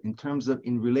it did in terms of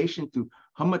in relation to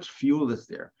how much fuel is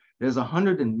there. There's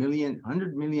 100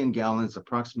 million gallons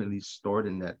approximately stored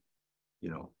in that,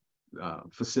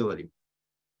 facility.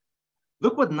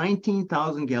 Look what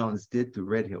 19,000 gallons did to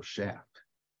Red Hill Shaft.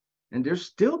 And they're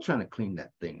still trying to clean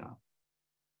that thing up.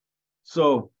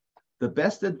 So the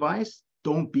best advice,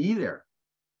 don't be there.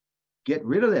 Get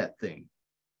rid of that thing.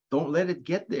 Don't let it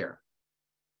get there.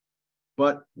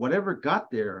 But whatever got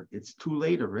there, it's too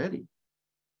late already.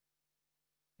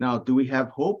 Now, do we have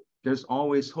hope? There's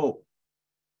always hope.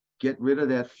 Get rid of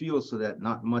that fuel so that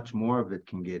not much more of it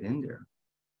can get in there.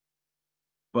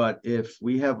 But if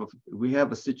we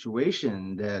have a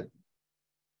situation that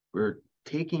we're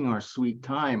taking our sweet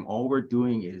time, all we're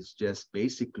doing is just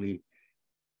basically,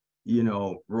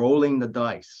 rolling the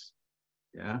dice.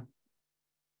 Yeah.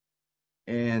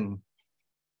 And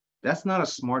that's not a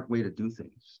smart way to do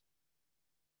things.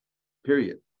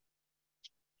 Period.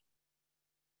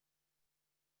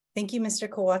 Thank you, Mr.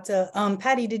 Kawata.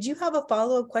 Patty, did you have a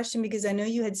follow-up question? Because I know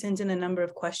you had sent in a number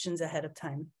of questions ahead of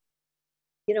time.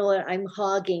 You know what? I'm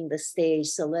hogging the stage,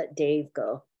 so let Dave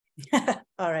go.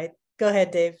 All right. Go ahead,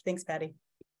 Dave. Thanks, Patty.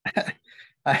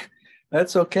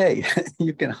 That's okay.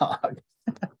 You can hog.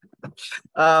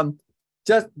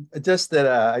 Just that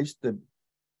I used to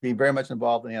be very much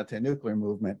involved in the anti-nuclear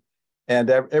movement. And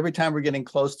every time we're getting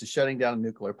close to shutting down a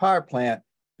nuclear power plant,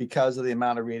 because of the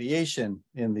amount of radiation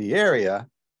in the area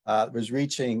was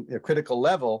reaching a critical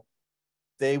level,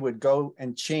 they would go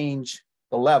and change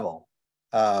the level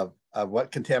of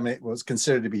what contaminant was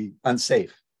considered to be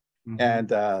unsafe. Mm-hmm. And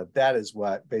that is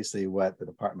basically what the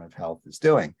Department of Health is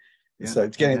doing. Yeah, so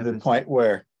it's getting to the point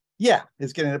where,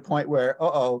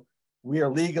 we are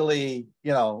legally,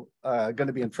 going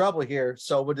to be in trouble here.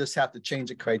 So we'll just have to change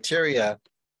the criteria,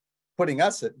 putting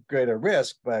us at greater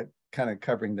risk, but kind of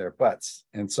covering their butts.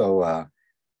 And so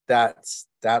that's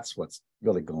what's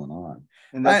really going on.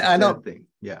 And that's I know thing.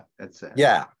 Yeah, that's sad.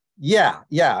 Yeah.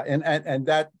 And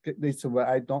that leads to what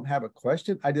I don't have a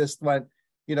question. I just want,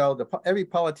 every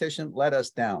politician let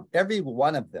us down. Every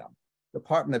one of them.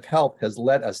 Department of Health has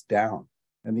let us down.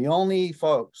 And the only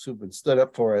folks who've been stood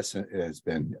up for us has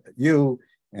been you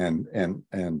and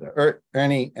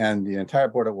Ernie and the entire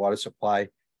Board of Water Supply.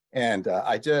 And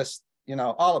I just,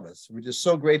 all of us, we're just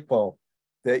so grateful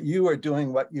that you are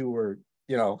doing what you were,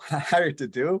 hired to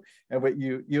do, and what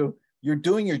you're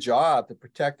doing your job to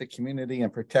protect the community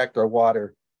and protect our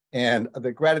water. And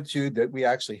the gratitude that we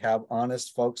actually have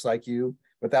honest folks like you.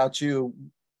 Without you,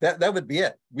 that would be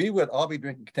it. We would all be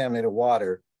drinking contaminated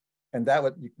water. And that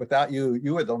would, without you,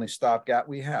 you were the only stopgap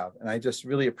we have. And I just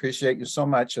really appreciate you so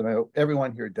much. And I hope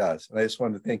everyone here does. And I just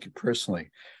wanted to thank you personally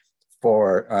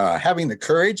for having the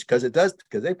courage, because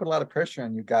they put a lot of pressure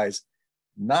on you guys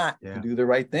not to do the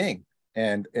right thing.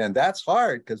 And that's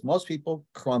hard, because most people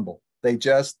crumble. They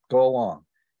just go along.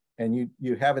 And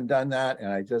you haven't done that.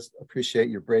 And I just appreciate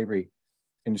your bravery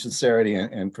and your sincerity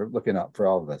and for looking out for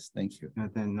all of us. Thank you.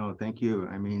 No, thank you.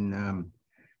 I mean,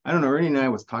 I don't know, Ernie and I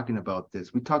was talking about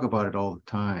this. We talk about it all the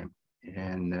time.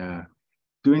 And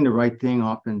doing the right thing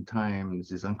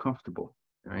oftentimes is uncomfortable,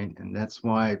 right? And that's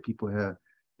why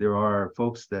there are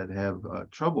folks that have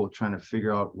trouble trying to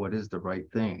figure out what is the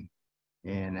right thing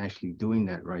and actually doing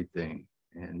that right thing.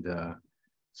 And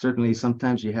certainly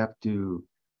sometimes you have to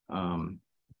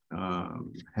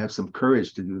have some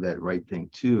courage to do that right thing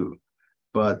too.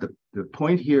 But the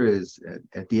point here is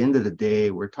at the end of the day,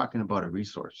 we're talking about a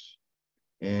resource.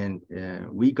 And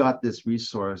we got this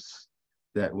resource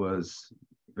that was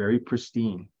very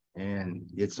pristine, and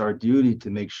it's our duty to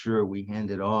make sure we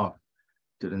hand it off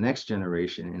to the next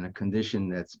generation in a condition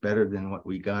that's better than what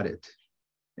we got it.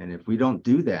 And if we don't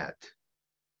do that,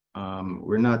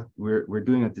 we're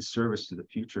doing a disservice to the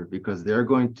future, because they're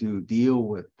going to deal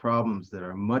with problems that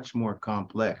are much more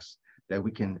complex that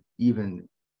we can even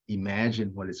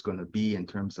imagine what it's going to be in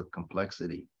terms of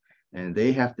complexity. And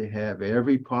they have to have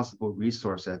every possible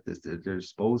resource at their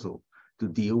disposal to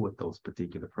deal with those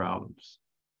particular problems.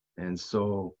 And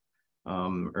so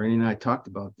Ernie and I talked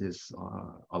about this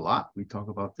a lot. We talk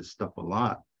about this stuff a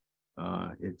lot.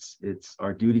 It's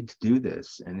our duty to do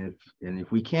this. And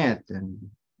if we can't, then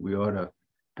we ought to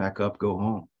pack up, go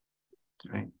home.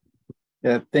 Right.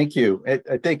 Yeah, thank you.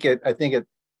 I think it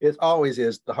it always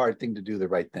is the hard thing to do the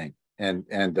right thing. And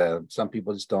some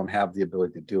people just don't have the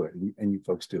ability to do it. And you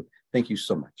folks do. Thank you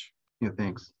so much. Yeah,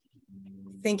 thanks.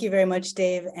 Thank you very much,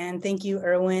 Dave. And thank you,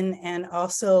 Erwin. And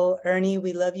also, Ernie,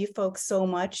 we love you folks so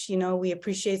much. You know, we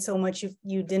appreciate so much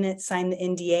you didn't sign the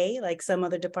NDA like some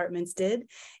other departments did.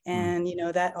 And, you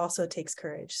know, that also takes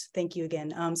courage. Thank you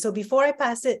again. So before I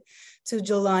pass it to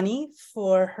Jolani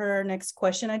for her next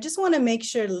question, I just want to make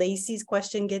sure Lacey's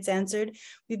question gets answered.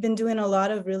 We've been doing a lot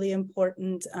of really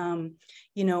important,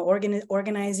 you know,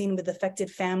 organizing with affected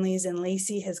families, and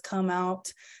Lacey has come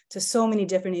out to so many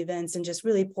different events and just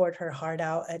really poured her heart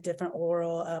out at different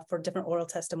for different oral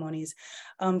testimonies.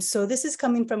 So this is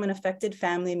coming from an affected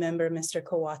family member, Mr.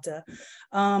 Kawata.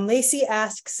 Lacey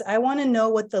asks, I want to know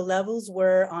what the levels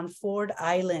were on Ford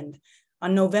Island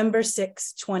on November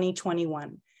 6,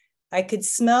 2021. I could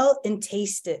smell and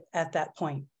taste it at that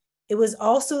point. It was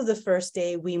also the first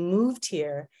day we moved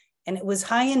here, and it was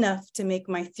high enough to make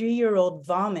my 3-year-old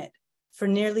vomit for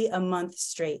nearly a month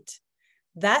straight.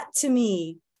 That to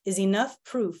me is enough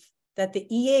proof that the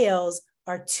EALs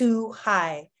are too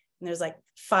high. And there's like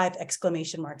 5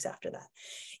 exclamation marks after that.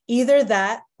 Either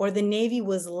that or the Navy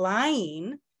was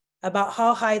lying about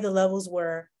how high the levels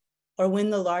were or when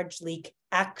the large leak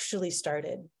actually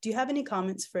started. Do you have any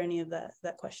comments for any of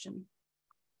that question?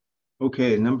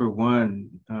 Okay, number one,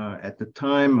 at the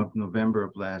time of November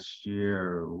of last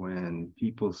year, when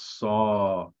people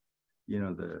saw, you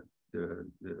know,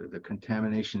 the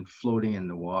contamination floating in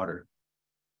the water,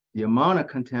 the amount of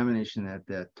contamination at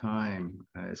that time,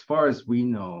 as far as we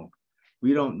know,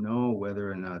 we don't know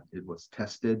whether or not it was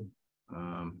tested.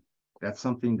 That's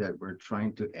something that we're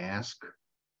trying to ask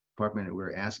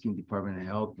we're asking Department of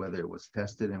Health whether it was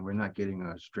tested, and we're not getting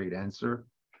a straight answer.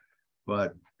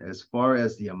 But as far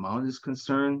as the amount is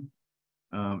concerned,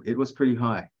 it was pretty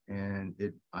high, and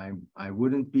I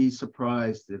wouldn't be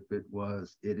surprised if it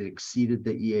exceeded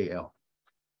the EAL.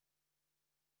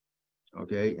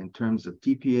 Okay, in terms of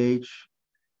TPH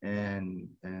and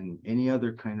any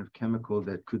other kind of chemical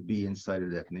that could be inside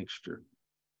of that mixture,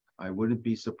 I wouldn't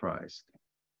be surprised.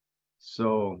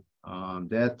 So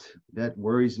that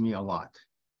worries me a lot,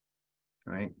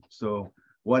 right? So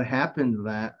what happened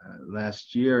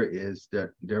last year is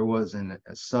that there was a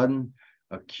sudden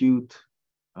acute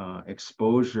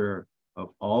exposure of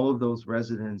all of those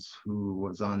residents who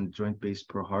was on Joint Base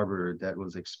Pearl Harbor that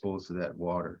was exposed to that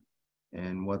water.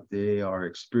 And what they are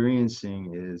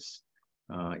experiencing is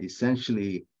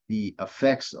essentially the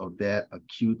effects of that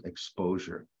acute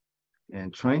exposure.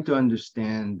 And trying to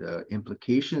understand the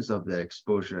implications of that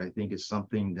exposure, I think, is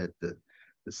something that the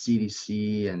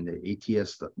CDC and the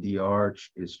ATSDR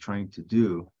is trying to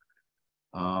do.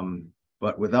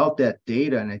 But without that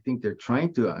data, and I think they're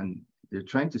trying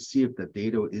to see if the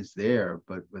data is there,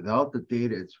 but without the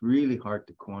data, it's really hard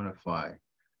to quantify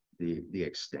the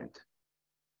extent.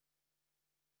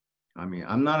 I mean,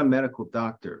 I'm not a medical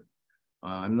doctor.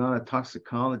 I'm not a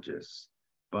toxicologist,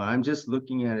 but I'm just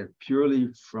looking at it purely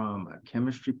from a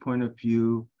chemistry point of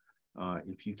view.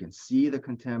 If you can see the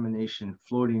contamination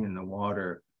floating in the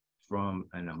water from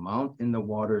an amount in the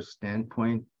water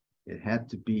standpoint, it had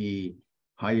to be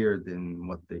higher than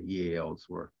what the EALs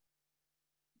were.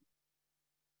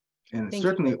 And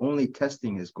certainly only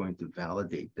testing is going to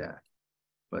validate that,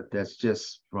 but that's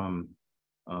just from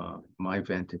my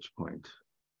vantage point.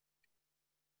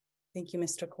 Thank you,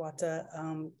 Mr.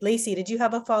 Kawata. Lacey, did you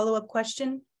have a follow-up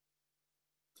question?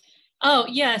 Oh,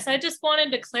 yes. I just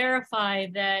wanted to clarify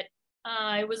that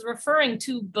I was referring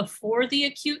to before the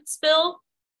acute spill.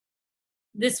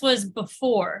 This was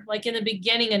before, like in the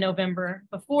beginning of November,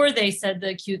 before they said the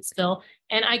acute spill.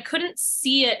 And I couldn't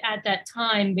see it at that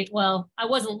time. Well, I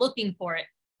wasn't looking for it,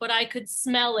 but I could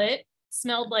smell it.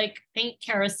 Smelled like faint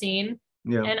kerosene.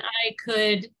 Yeah. And I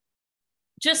could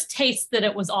just taste that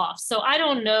it was off. So I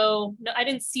don't know. I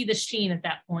didn't see the sheen at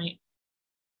that point.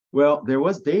 Well, there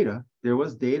was data. There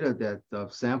was data that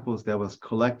of samples that was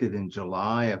collected in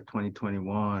July of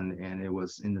 2021, and it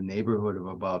was in the neighborhood of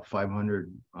about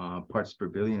 500 parts per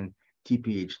billion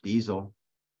TPH diesel.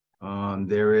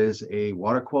 There is a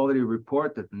water quality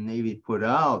report that the Navy put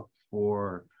out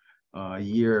for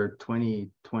year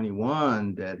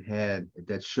 2021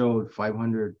 that showed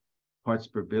 500 parts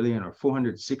per billion or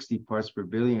 460 parts per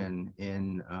billion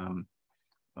in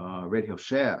Red Hill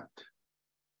Shaft.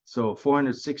 So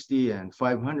 460 and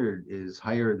 500 is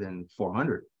higher than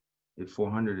 400 if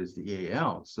 400 is the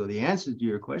EAL. So the answer to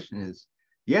your question is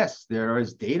yes, there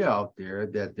is data out there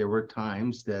that there were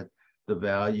times that the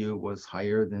value was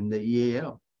higher than the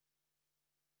EAL.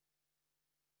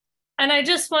 And I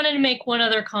just wanted to make one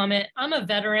other comment. I'm a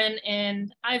veteran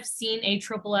and I've seen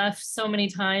AFFF so many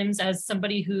times as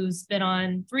somebody who's been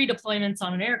on 3 deployments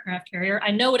on an aircraft carrier. I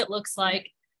know what it looks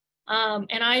like.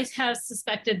 And I have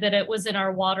suspected that it was in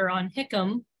our water on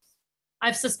Hickam.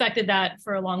 I've suspected that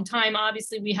for a long time.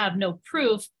 Obviously, we have no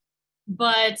proof,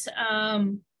 but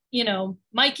you know,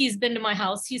 Mikey's been to my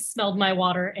house, he's smelled my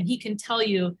water, and he can tell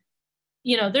you,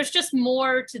 you know, there's just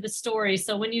more to the story.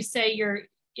 So when you say you're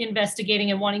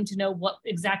investigating and wanting to know what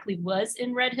exactly was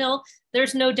in Red Hill,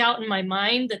 there's no doubt in my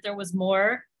mind that there was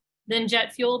more than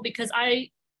jet fuel, because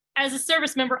as a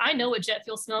service member, I know what jet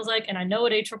fuel smells like, and I know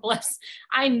what AFFF,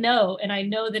 I know, and I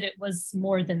know that it was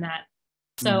more than that.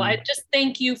 So I just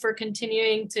thank you for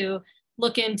continuing to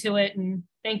look into it, and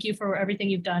thank you for everything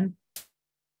you've done.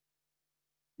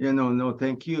 Yeah, no,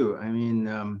 thank you. I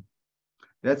mean,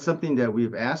 that's something that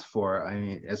we've asked for. I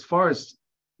mean, as far as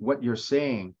what you're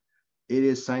saying, it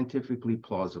is scientifically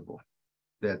plausible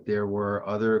that there were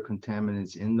other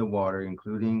contaminants in the water,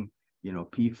 including, you know,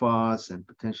 PFAS and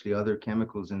potentially other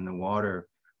chemicals in the water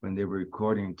when they were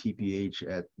recording TPH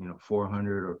at, you know,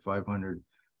 400 or 500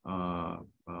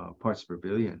 parts per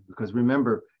billion. Because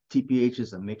remember, TPH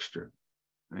is a mixture,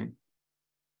 right?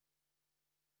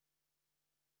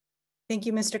 Thank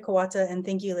you, Mr. Kawata, and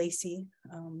thank you, Lacey.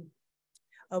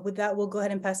 With that, we'll go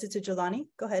ahead and pass it to Jelani.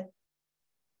 Go ahead.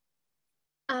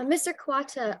 Mr.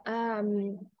 Kawata,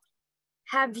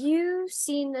 have you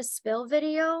seen the spill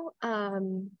video?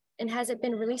 And has it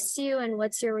been released to you? And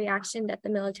what's your reaction that the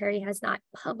military has not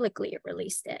publicly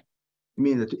released it? You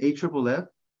mean the AFFF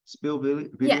spill video?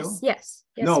 Yes.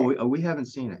 No, sir. we haven't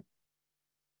seen it.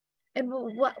 And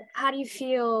how do you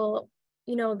feel,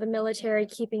 you know, the military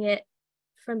keeping it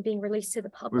from being released to the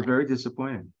public? We're very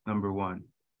disappointed, number one.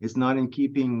 It's not in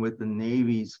keeping with the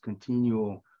Navy's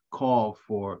continual call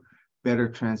for better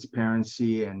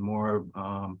transparency and more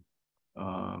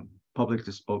public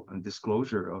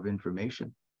disclosure of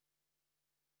information.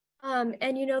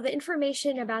 And you know, the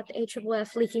information about the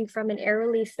AFFF leaking from an air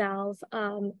relief valve,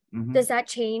 does that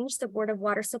change the Board of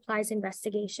Water Supply's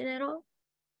investigation at all?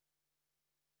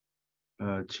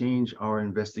 Change our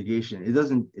investigation. It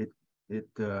doesn't, it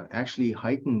actually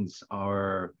heightens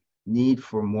our need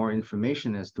for more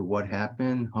information as to what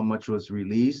happened, how much was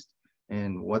released,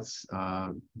 and what's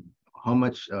how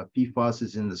much PFAS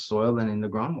is in the soil and in the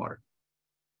groundwater.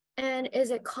 And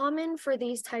is it common for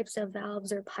these types of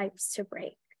valves or pipes to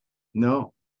break?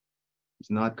 No, it's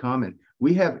not common.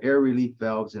 We have air relief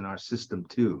valves in our system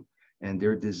too, and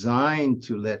they're designed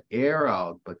to let air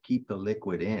out but keep the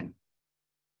liquid in.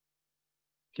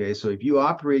 Okay, so if you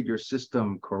operate your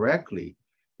system correctly,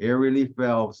 air relief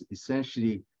valves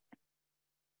essentially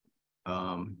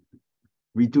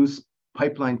reduce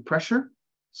pipeline pressure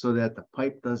so that the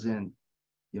pipe doesn't,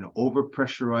 you know, over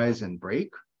pressurize and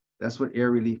break. That's what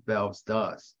air relief valves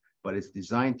does, but it's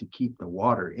designed to keep the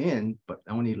water in, but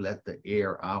only let the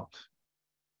air out.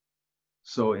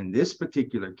 So in this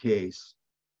particular case,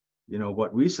 you know,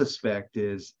 what we suspect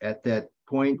is at that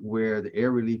point where the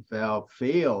air relief valve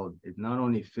failed, it not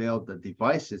only failed the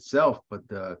device itself, but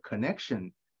the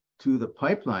connection to the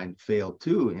pipeline failed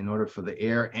too, in order for the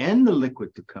air and the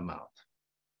liquid to come out.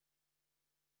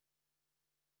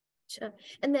 Sure.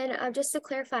 And then just to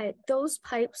clarify, those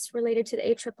pipes related to the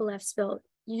AFFF spill,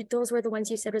 those were the ones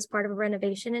you said was part of a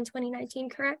renovation in 2019,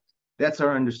 correct? That's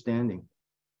our understanding.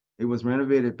 It was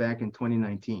renovated back in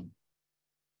 2019.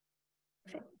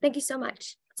 Okay. Thank you so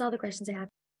much. That's all the questions I have.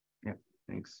 Yeah,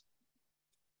 thanks.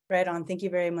 Right on. Thank you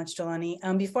very much, Jelani.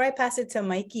 Before I pass it to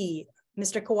Mikey,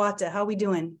 Mr. Kawata, how are we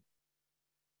doing?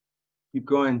 Keep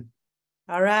going.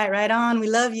 All right, right on. We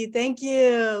love you. Thank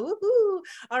you. Woohoo.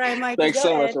 All right, Mike. Thanks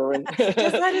so much, Erwin. Just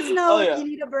let us know if you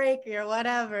need a break or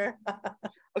whatever.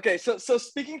 Okay, so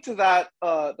speaking to that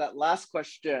that last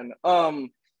question,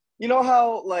 you know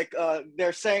how like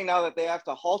they're saying now that they have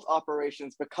to halt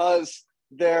operations because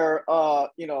their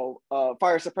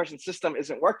fire suppression system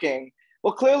isn't working.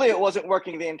 Well, clearly it wasn't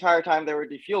working the entire time they were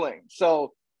defueling.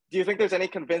 So do you think there's any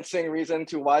convincing reason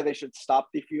to why they should stop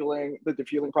the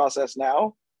defueling process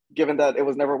now, given that it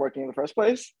was never working in the first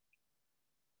place?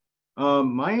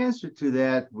 My answer to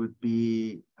that would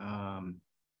be,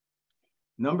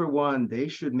 number one, they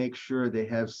should make sure they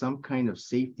have some kind of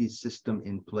safety system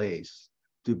in place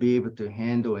to be able to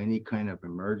handle any kind of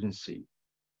emergency,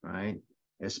 right?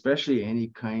 Especially any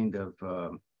kind of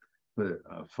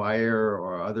fire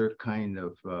or other kind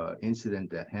of incident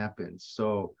that happens.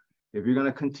 So if you're going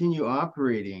to continue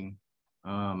operating,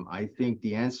 I think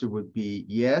the answer would be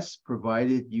yes,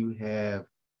 provided you have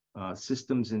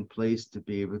systems in place to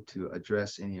be able to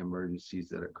address any emergencies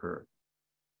that occur.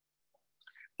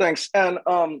 Thanks. And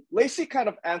Lacey kind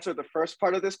of answered the first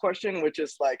part of this question, which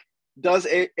is like, does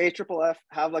AFFF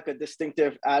have like a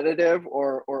distinctive additive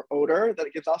or odor that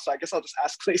it gives off? So I guess I'll just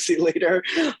ask Lacey later.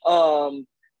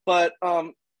 But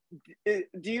do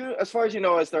you, as far as you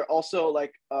know, is there also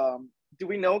like, do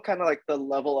we know kind of like the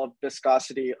level of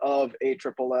viscosity of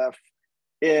AFFF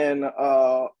in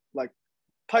like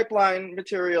pipeline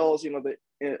materials? You know, the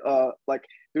like,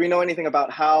 do we know anything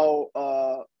about how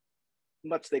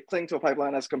much they cling to a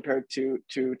pipeline as compared to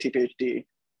TPHD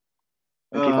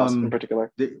and PFAS in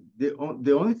particular?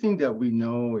 The only thing that we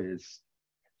know is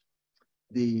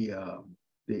the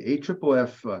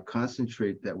AFFF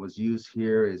concentrate that was used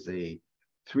here is a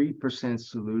 3%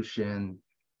 solution,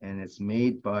 and it's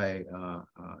made by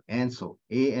Ansul,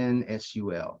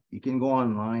 A-N-S-U-L. You can go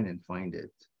online and find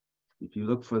it. If you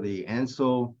look for the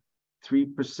Ansul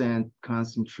 3%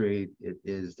 concentrate, it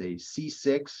is a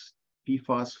C6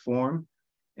 PFAS form,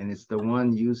 and it's the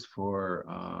one used for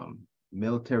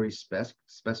military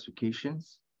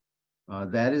specifications.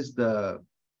 That is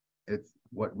it's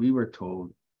what we were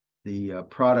told, the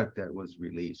product that was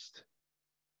released.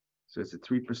 So it's a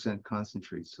 3%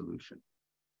 concentrate solution.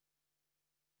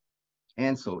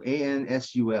 Ansul,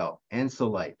 A-N-S-U-L,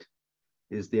 Ansulite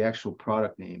is the actual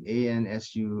product name,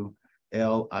 A-N-S-U-L-I-T-E,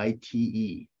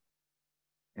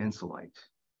 Ansulite.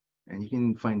 And you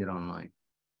can find it online.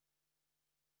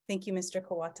 Thank you, Mr.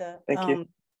 Kawata. Thank you.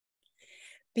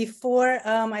 Before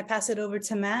I pass it over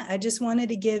to Matt, I just wanted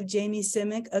to give Jamie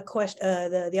Simic a question,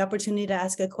 the opportunity to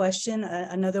ask a question,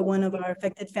 another one of our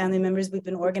affected family members we've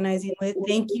been organizing with.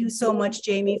 Thank you so much,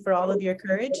 Jamie, for all of your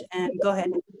courage, and go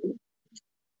ahead.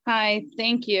 Hi,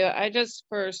 thank you. I just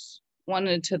first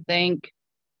wanted to thank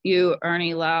you,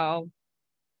 Ernie Lau,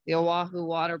 the Oahu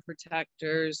Water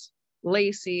Protectors,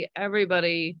 Lacey,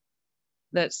 everybody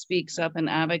that speaks up and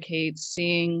advocates,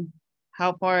 seeing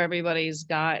how far everybody's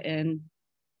gotten.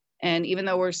 And even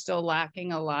though we're still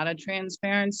lacking a lot of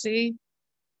transparency,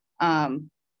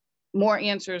 more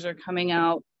answers are coming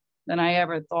out than I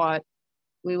ever thought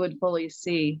we would fully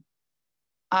see.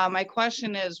 My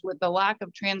question is, with the lack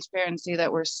of transparency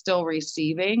that we're still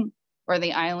receiving, or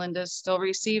the island is still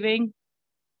receiving,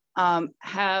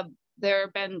 have there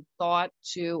been thought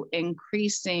to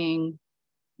increasing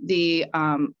the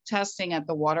testing at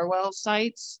the water well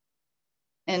sites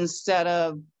instead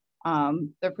of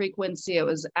the frequency it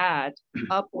was at,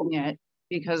 upping it,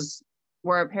 because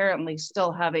we're apparently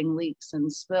still having leaks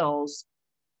and spills?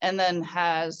 And then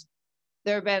has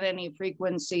there been any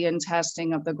frequency in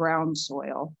testing of the ground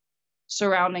soil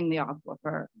surrounding the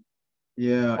aquifer?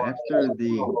 Yeah, after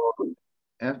the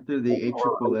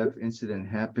AFFF incident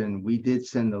happened, we did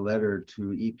send a letter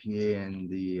to EPA and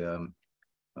the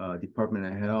Department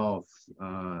of Health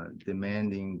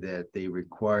demanding that they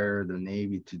require the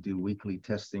Navy to do weekly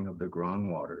testing of the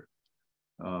groundwater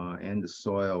and the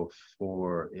soil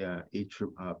for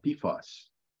PFAS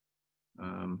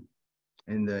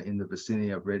in the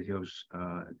vicinity of Red Hills,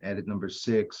 added number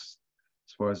 6,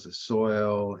 as far as the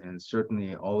soil and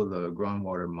certainly all of the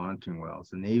groundwater monitoring wells.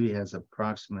 The Navy has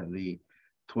approximately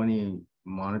 20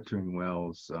 monitoring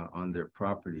wells on their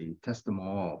property. Test them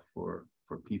all for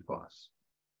PFAS.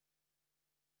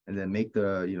 And then make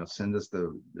send us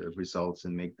the results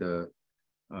and make the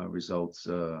results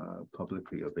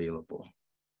publicly available.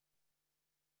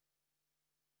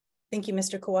 Thank you,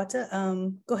 Mr. Kawata.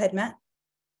 Go ahead, Matt.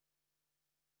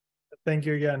 Thank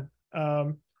you again.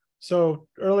 So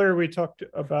earlier we talked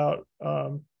about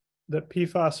that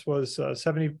PFAS was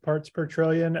 70 parts per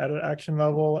trillion at an action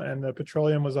level, and the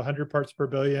petroleum was 100 parts per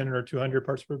billion or 200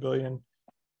 parts per billion.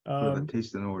 For the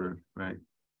taste and odor, right?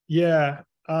 Yeah.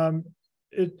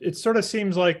 It sort of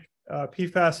seems like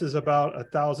PFAS is about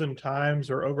 1,000 times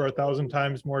or over 1,000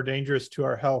 times more dangerous to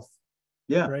our health.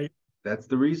 Yeah, right. That's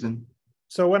the reason.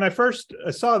 So when I first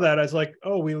saw that, I was like,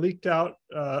 oh, we leaked out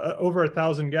over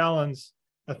 1,000 gallons,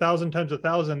 1,000 times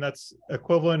 1,000. That's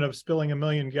equivalent of spilling 1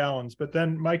 million gallons. But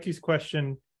then Mikey's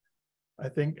question, I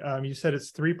think you said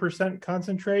it's 3%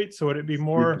 concentrate. So would it be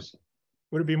more? 3%.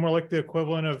 Would it be more like the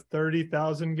equivalent of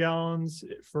 30,000 gallons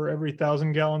for every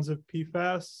 1,000 gallons of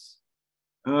PFAS?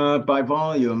 By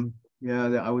volume, yeah,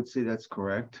 I would say that's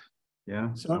correct.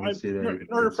 Yeah. So in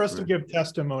order for us to give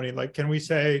testimony, like, can we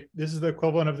say this is the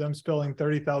equivalent of them spilling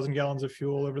 30,000 gallons of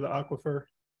fuel over the aquifer,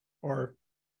 or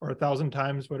 1,000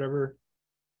 times, whatever?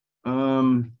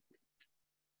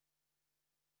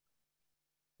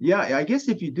 Yeah, I guess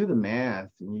if you do the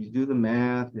math and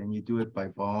you do it by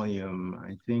volume,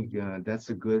 I think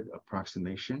that's a good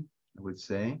approximation, I would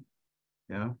say.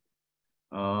 Yeah.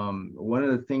 One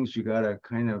of the things you gotta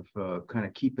kind of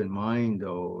keep in mind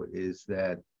though is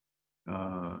that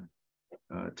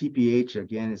TPH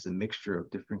again is a mixture of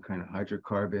different kind of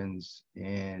hydrocarbons,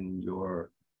 and the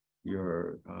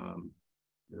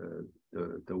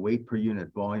weight per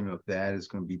unit volume of that is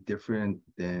going to be different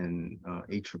than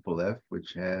AFFF,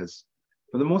 which has,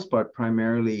 for the most part,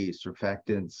 primarily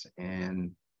surfactants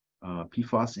and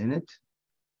PFAS in it.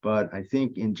 But I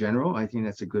think in general, I think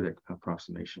that's a good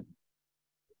approximation.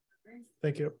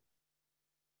 Thank you.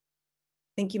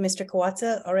 Thank you, Mr.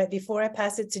 Kawata. All right, before I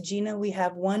pass it to Gina, we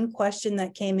have one question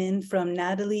that came in from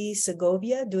Natalie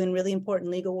Segovia, doing really important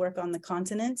legal work on the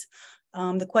continent.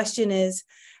 The question is,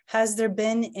 has there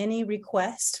been any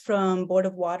request from Board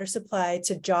of Water Supply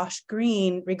to Josh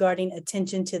Green regarding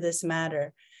attention to this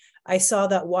matter? I saw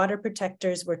that water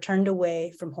protectors were turned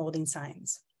away from holding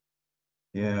signs.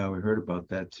 Yeah, we heard about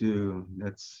that too.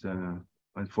 That's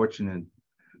unfortunate.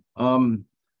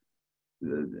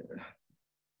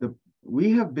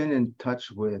 We have been in touch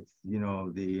with,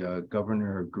 the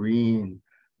Governor Green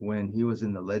when he was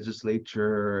in the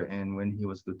legislature and when he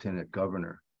was lieutenant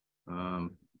governor.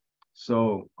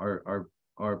 So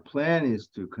our plan is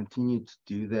to continue to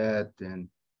do that and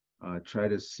try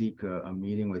to seek a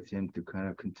meeting with him to kind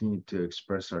of continue to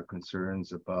express our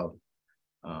concerns about,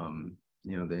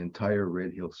 the entire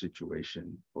Red Hill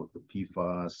situation, both the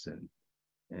PFAS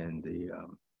and the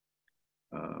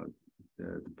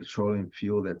petroleum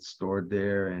fuel that's stored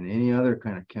there and any other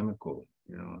kind of chemical,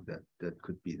 that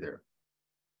could be there.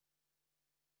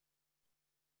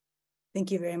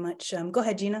 Thank you very much. Go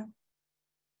ahead, Gina.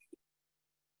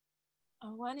 I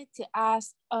wanted to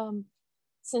ask,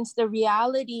 since the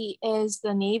reality is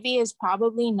the Navy is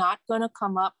probably not going to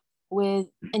come up with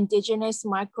indigenous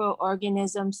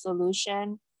microorganism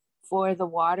solution for the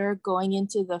water going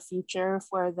into the future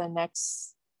for the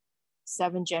next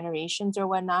 7 generations or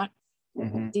whatnot,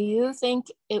 do you think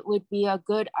it would be a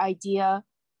good idea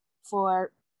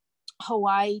for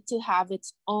Hawaii to have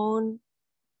its own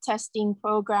testing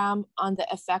program on the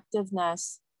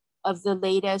effectiveness of the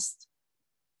latest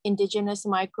indigenous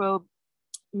microbe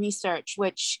research,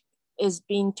 which is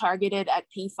being targeted at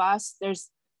PFAS?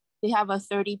 They have a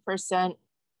 30%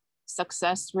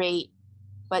 success rate,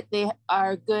 but they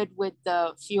are good with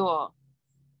the fuel.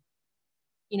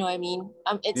 You know what I mean?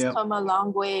 It's come a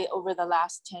long way over the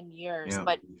last 10 years,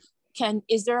 but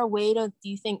is there a way to, do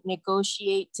you think,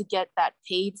 negotiate to get that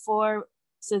paid for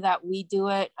so that we do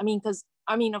it?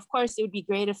 Of course it would be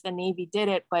great if the Navy did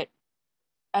it, but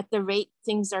at the rate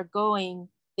things are going,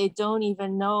 they don't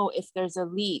even know if there's a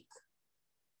leak.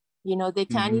 They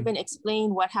can't even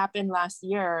explain what happened last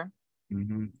year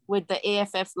with the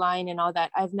AFF line and all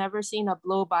that. I've never seen a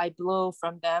blow by blow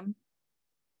from them.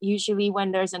 Usually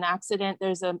when there's an accident,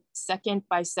 there's a second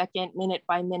by second, minute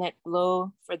by minute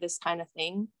blow for this kind of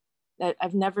thing. That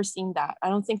I've never seen that. I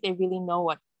don't think they really know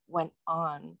what went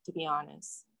on, to be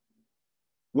honest.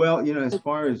 Well, as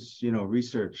far as,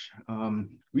 research,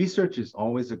 research is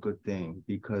always a good thing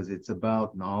because it's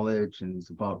about knowledge and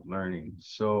it's about learning.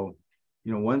 So,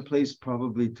 one place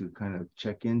probably to kind of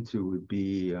check into would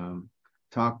be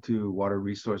talk to Water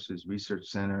Resources Research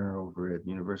Center over at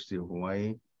University of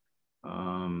Hawaii.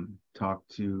 Talk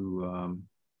to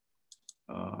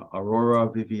Aurora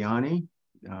Viviani.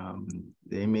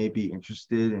 They may be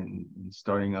interested in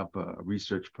starting up a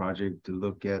research project to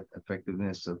look at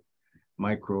effectiveness of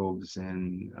microbes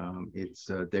and its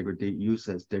use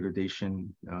as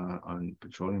degradation on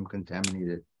petroleum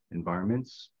contaminated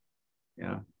environments.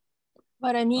 Yeah.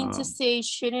 But I mean to say,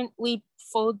 shouldn't we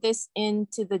fold this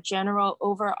into the general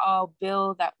overall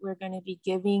bill that we're going to be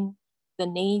giving the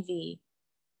Navy?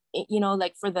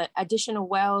 Like for the additional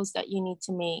wells that you need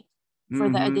to make, for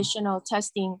the additional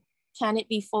testing, can it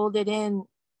be folded in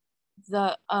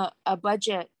a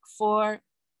budget for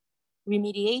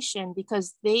remediation?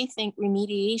 Because they think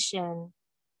remediation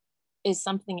is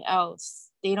something else.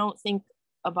 They don't think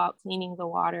about cleaning the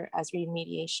water as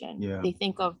remediation. Yeah. They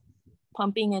think of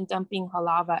pumping and dumping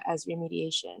halava as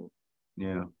remediation.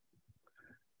 Yeah.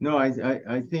 No,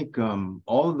 I think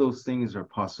all of those things are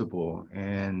possible,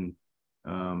 and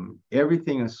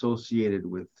everything associated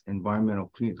with environmental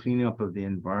cleanup of the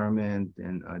environment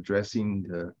and addressing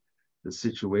the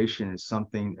situation is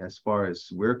something, as far as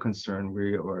we're concerned,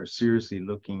 we are seriously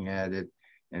looking at it,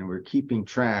 and we're keeping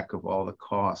track of all the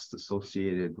costs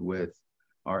associated with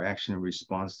our action and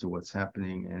response to what's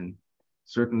happening. And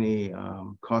certainly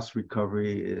cost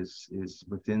recovery is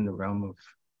within the realm of,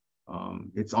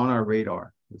 it's on our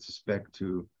radar with respect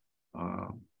to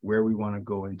where we want to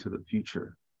go into the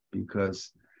future.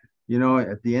 Because,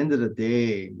 at the end of the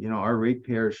day, our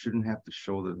ratepayers shouldn't have to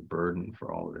shoulder the burden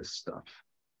for all of this stuff.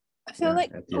 I feel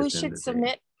like we should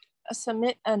submit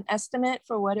an estimate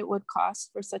for what it would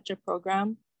cost for such a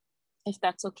program. if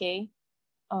that's okay.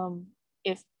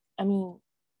 If, I mean,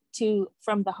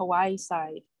 from the Hawaii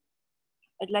side,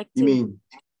 I'd like to.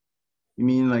 You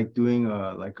mean like doing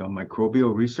like a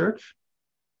microbial research?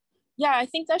 Yeah, I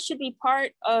think that should be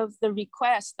part of the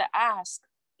request, the ask,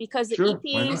 because the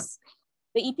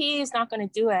EPA is not going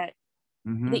to do it.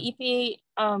 The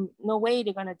EPA, no way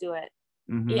they're going to do it.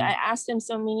 Yeah, I asked them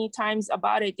so many times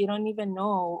about it. They don't even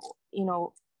know, you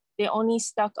know, they're only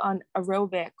stuck on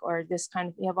aerobic or this kind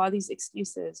of, they have all these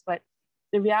excuses. But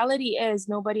the reality is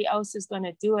nobody else is going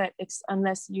to do it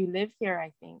unless you live here,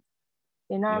 I think.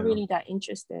 They're not really that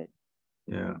interested.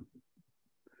 Yeah.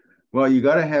 Well, you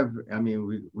got to have, I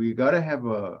mean, we got to have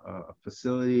a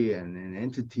facility and an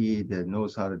entity that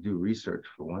knows how to do research,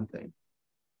 for one thing.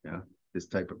 Yeah, this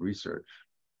type of research.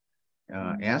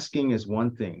 Asking is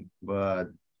one thing, but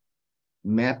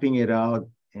mapping it out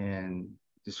and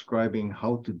describing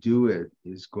how to do it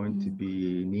is going to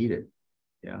be needed.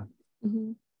 Yeah.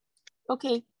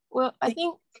 Okay. Well, I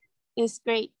think it's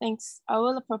great. Thanks. I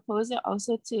will propose it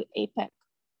also to APEC,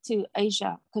 to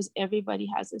Asia, because everybody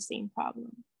has the same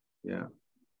problem. Yeah.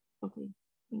 Okay.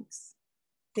 Thanks.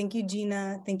 Thank you,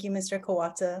 Gina. Thank you, Mr.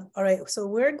 Kawata. All right, so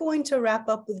we're going to wrap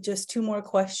up with just 2 more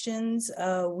questions.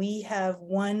 We have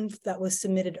one that was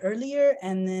submitted earlier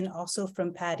and then also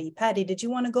from Patty. Patty, did you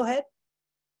want to go ahead?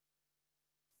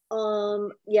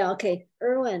 Yeah, okay.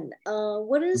 Erwin,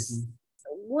 what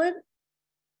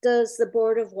does the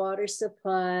Board of Water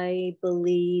Supply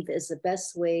believe is the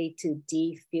best way to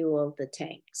defuel the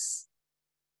tanks?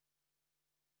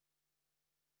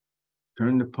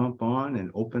 Turn the pump on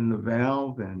and open the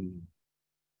valve and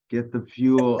get the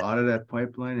fuel out of that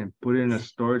pipeline and put it in a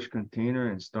storage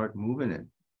container and start moving it.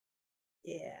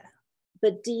 Yeah.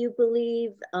 But do you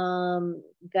believe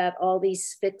that all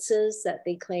these fixes that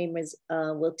they claim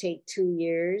will take 2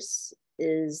 years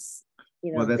is,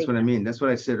 you know? Well, that's what I mean. That's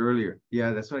what I said earlier.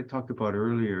 Yeah, that's what I talked about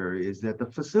earlier, is that the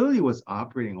facility was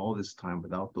operating all this time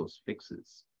without those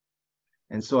fixes.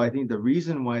 And so I think the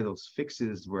reason why those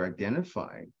fixes were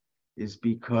identified is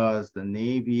because the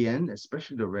Navy and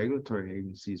especially the regulatory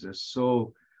agencies are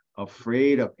so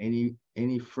afraid of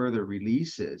any further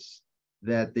releases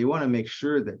that they want to make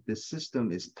sure that the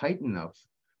system is tight enough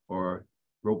or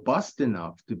robust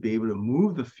enough to be able to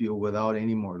move the fuel without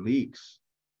any more leaks.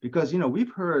 Because, you know,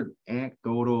 we've heard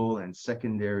anecdotal and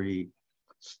secondary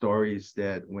stories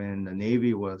that when the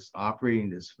Navy was operating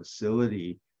this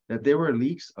facility, that there were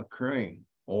leaks occurring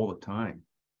all the time.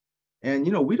 And,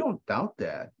 you know, we don't doubt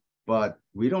that, but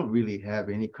we don't really have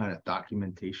any kind of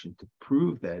documentation to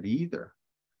prove that either.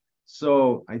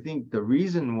 So I think the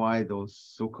reason why those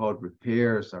so-called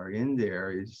repairs are in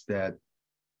there is that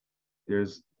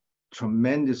there's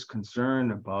tremendous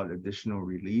concern about additional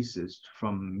releases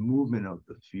from movement of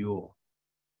the fuel.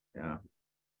 Yeah.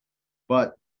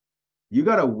 But you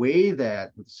got to weigh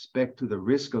that with respect to the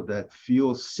risk of that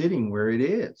fuel sitting where it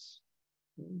is.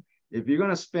 If you're going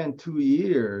to spend 2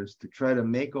 years to try to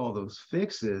make all those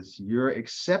fixes, you're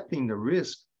accepting the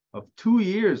risk of 2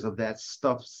 years of that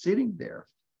stuff sitting there,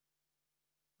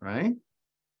 right?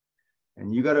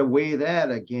 And you got to weigh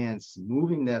that against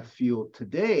moving that fuel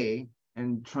today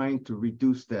and trying to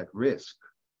reduce that risk.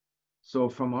 So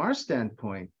from our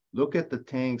standpoint, look at the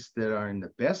tanks that are in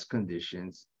the best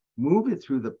conditions, move it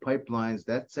through the pipelines,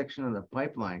 that section of the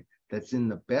pipeline that's in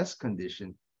the best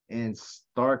condition, and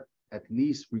start at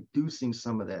least reducing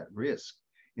some of that risk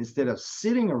instead of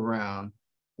sitting around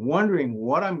wondering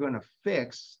what I'm going to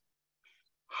fix,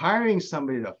 hiring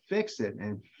somebody to fix it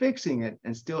and fixing it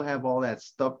and still have all that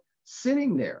stuff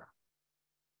sitting there.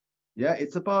 Yeah,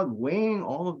 it's about weighing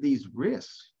all of these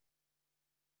risks.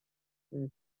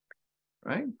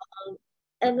 Right?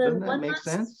 And then doesn't that make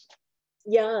sense?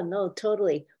 Yeah, no,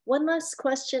 totally. One last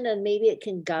question, and maybe it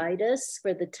can guide us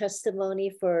for the testimony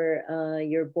for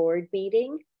your board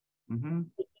meeting.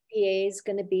 The EPA is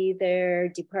going to be there,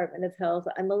 Department of Health.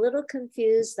 I'm a little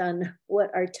confused on what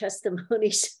our testimony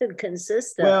should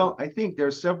consist of. Well, I think there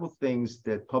are several things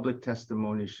that public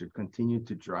testimony should continue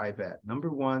to drive at. Number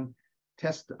one,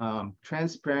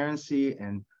 transparency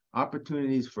and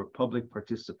opportunities for public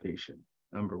participation,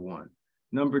 number one.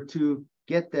 Number two,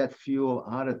 get that fuel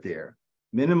out of there,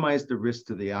 minimize the risk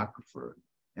to the aquifer.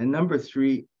 And number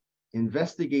three,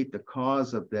 investigate the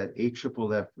cause of that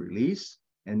AFFF release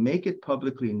and make it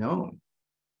publicly known.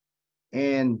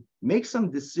 And make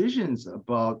some decisions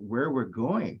about where we're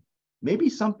going. Maybe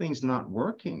something's not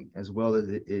working as well as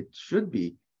it should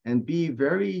be, and be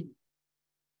very,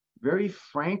 very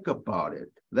frank about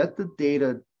it. Let the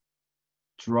data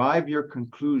drive your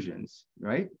conclusions,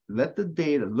 right? Let the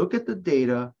data, look at the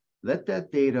data, let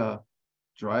that data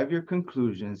drive your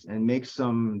conclusions, and make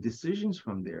some decisions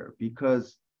from there,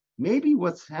 because maybe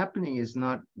what's happening is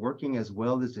not working as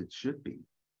well as it should be.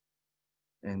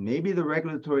 And maybe the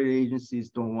regulatory agencies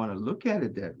don't want to look at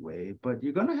it that way, but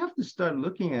you're going to have to start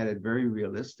looking at it very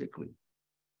realistically,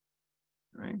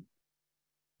 right?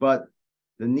 But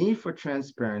the need for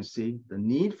transparency, the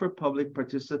need for public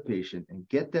participation, and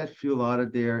get that fuel out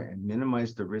of there and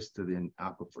minimize the risk to the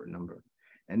aquifer number.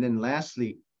 And then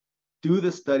lastly, do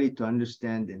the study to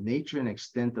understand the nature and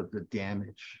extent of the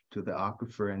damage to the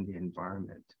aquifer and the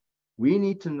environment. We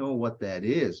need to know what that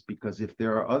is, because if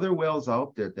there are other wells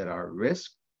out there that are at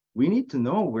risk, we need to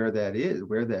know where that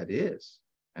is,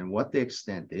 and what the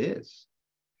extent is.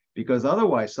 Because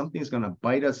otherwise, something's going to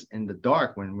bite us in the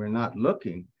dark when we're not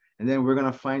looking, and then we're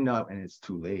going to find out and it's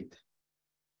too late.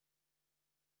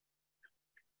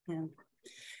 Yeah.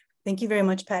 Thank you very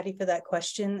much, Patty, for that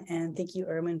question. And thank you,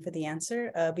 Erwin, for the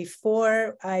answer.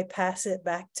 Before I pass it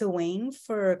back to Wayne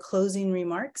for closing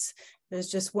remarks, there's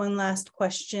just one last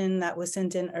question that was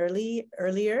sent in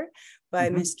earlier by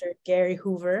Mr. Gary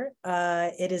Hoover.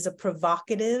 It is a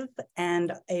provocative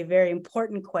and a very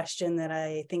important question that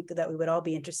I think that we would all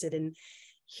be interested in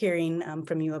hearing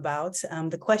from you about.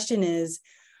 The question is,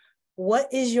 what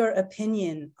is your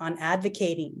opinion on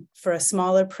advocating for a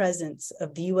smaller presence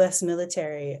of the US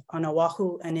military on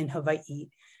Oahu and in Hawaii?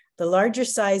 The larger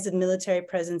size of military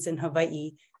presence in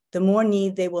Hawaii, the more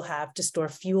need they will have to store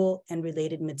fuel and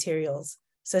related materials,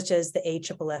 such as the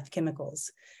AFFF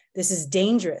chemicals. This is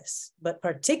dangerous, but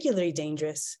particularly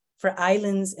dangerous for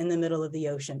islands in the middle of the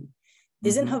ocean.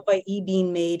 Isn't Hawaii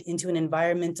being made into an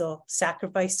environmental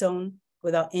sacrifice zone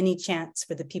without any chance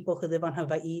for the people who live on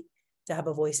Hawaii to have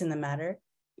a voice in the matter?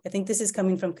 I think this is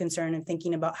coming from concern and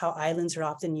thinking about how islands are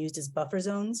often used as buffer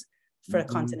zones for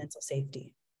continental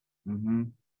safety.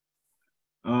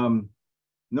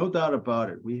 No doubt about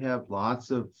it. We have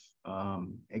lots of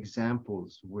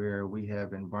examples where we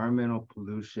have environmental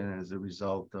pollution as a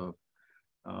result of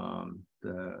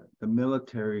the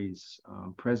military's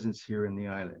presence here in the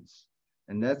islands.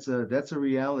 And that's a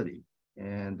reality.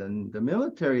 And the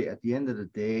military, at the end of the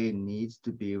day, needs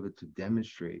to be able to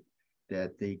demonstrate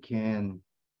that they can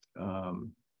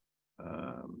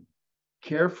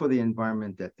care for the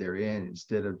environment that they're in,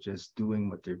 instead of just doing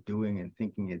what they're doing and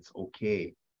thinking it's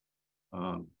okay.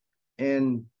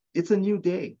 And it's a new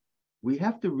day. We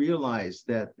have to realize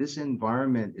that this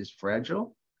environment is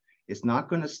fragile. It's not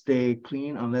going to stay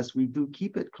clean unless we do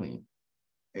keep it clean.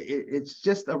 It's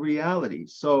just a reality.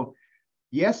 So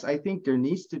yes, I think there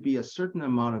needs to be a certain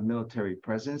amount of military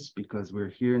presence, because we're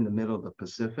here in the middle of the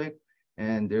Pacific,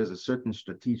 and there's a certain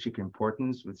strategic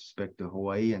importance with respect to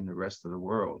Hawaii and the rest of the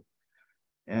world.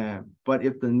 But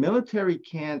if the military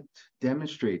can't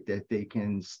demonstrate that they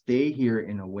can stay here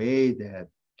in a way that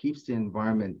keeps the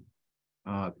environment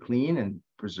clean and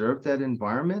preserve that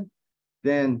environment,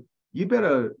 then you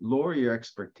better lower your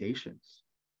expectations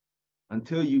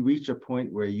until you reach a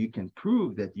point where you can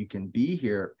prove that you can be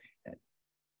here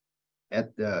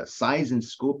at the size and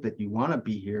scope that you want to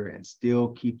be here and still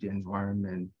keep the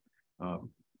environment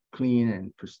clean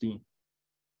and pristine.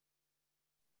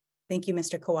 Thank you,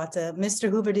 Mr. Kawata. Mr.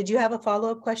 Hoover, did you have a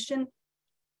follow-up question?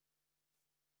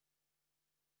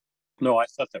 No, I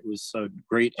thought that was a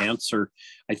great answer.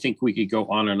 I think we could go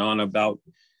on and on about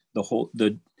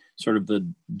the sort of the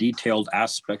detailed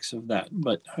aspects of that,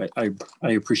 but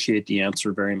I appreciate the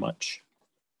answer very much.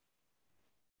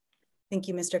 Thank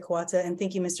you, Mr. Kawata, and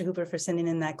thank you, Mr. Hoover, for sending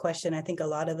in that question. I think a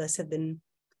lot of us have been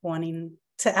wanting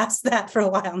to ask that for a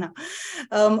while now.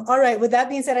 All right, with that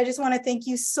being said, I just want to thank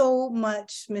you so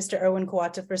much, Mr. Erwin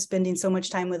Kawata, for spending so much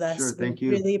time with us. Sure, thank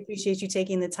you. Really appreciate you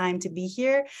taking the time to be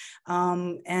here,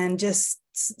 and just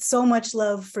so much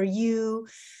love for you,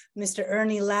 Mr.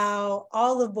 Ernie Lau,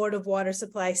 all of Board of Water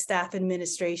Supply staff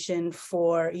administration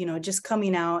for, just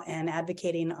coming out and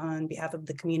advocating on behalf of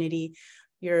the community.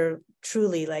 You're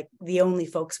truly like the only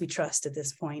folks we trust at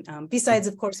this point. Besides,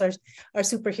 of course, our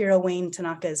superhero, Wayne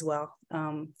Tanaka, as well.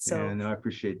 Yeah, no, I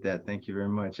appreciate that. Thank you very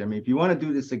much. I mean, if you want to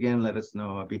do this again, let us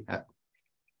know. I'll be happy,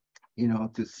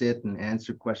 to sit and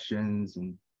answer questions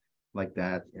and like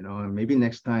that, and maybe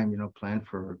next time, plan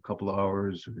for a couple of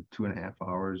hours or 2.5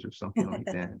 hours or something like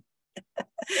that.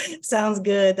 Sounds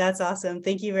good. That's awesome.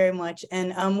 Thank you very much.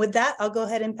 And with that, I'll go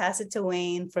ahead and pass it to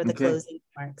Wayne for the closing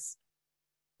remarks.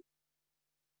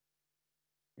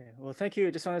 Okay. Well, thank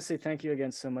you. Just want to say thank you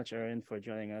again so much, Erwin, for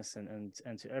joining us, and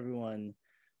to everyone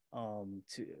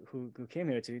who came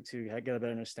here to get a better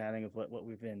understanding of what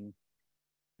we've been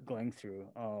going through.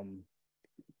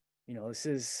 This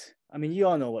is, you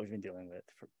all know what we've been dealing with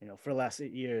for the last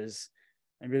 8 years.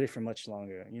 and really for much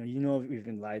longer. You know, we've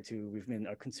been lied to.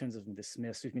 Our concerns have been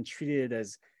dismissed. We've been treated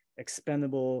as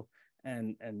expendable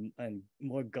and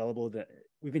more gullible. That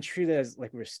we've been treated as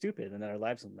like we're stupid and that our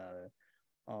lives don't matter.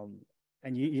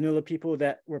 And you know, the people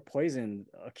that were poisoned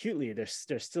acutely, they're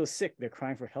still sick. They're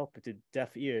crying for help to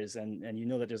deaf ears. And you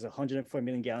know that there's 104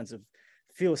 million gallons of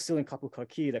fuel still in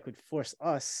Kapukaki that could force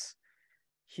us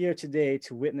here today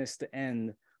to witness the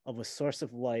end of a source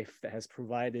of life that has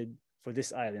provided for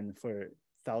this island for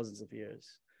thousands of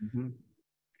years.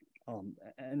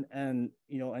 And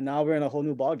you know, and now we're in a whole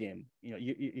new ball game. You know,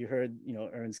 you heard, you know,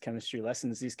 Erwin's chemistry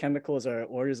lessons. These chemicals are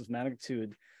orders of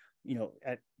magnitude, you know,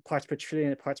 at parts per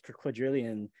trillion, parts per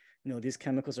quadrillion. You know, these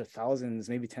chemicals are thousands,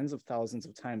 maybe tens of thousands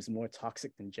of times more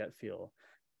toxic than jet fuel,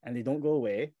 and they don't go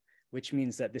away, which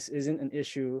means that this isn't an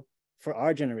issue for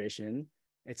our generation.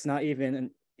 It's not even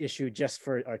an issue just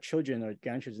for our children or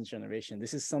grandchildren's generation.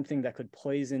 This is something that could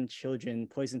poison children,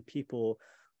 poison people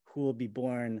who will be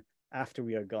born after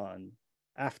we are gone,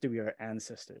 after we are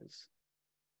ancestors.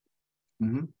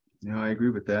 Yeah, I agree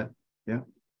with that. Yeah.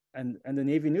 And the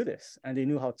Navy knew this, and they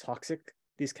knew how toxic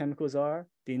these chemicals are.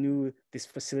 They knew this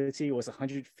facility was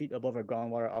 100 feet above our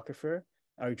groundwater aquifer,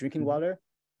 our drinking water.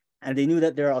 And they knew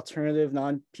that there are alternative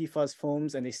non-PFAS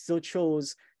foams, and they still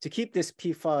chose to keep this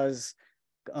PFAS,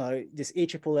 this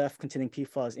AFFF containing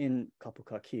PFAS in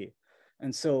Kapukaki.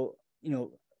 And so, you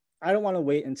know, I don't want to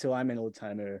wait until I'm an old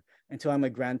timer, until I'm a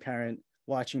grandparent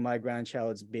watching my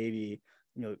grandchild's baby,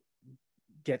 you know,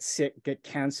 get sick, get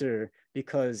cancer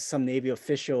because some Navy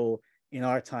official in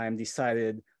our time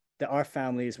decided that our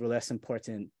families were less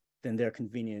important than their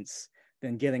convenience,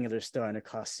 than getting their star in a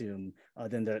costume,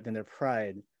 than their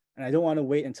pride. And I don't want to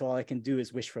wait until all I can do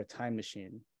is wish for a time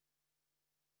machine.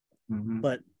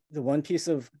 But the one piece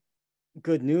of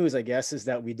good news, I guess, is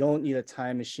that we don't need a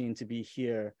time machine to be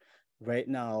here right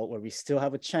now, where we still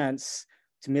have a chance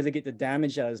to mitigate the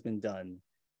damage that has been done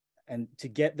and to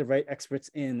get the right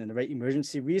experts in and the right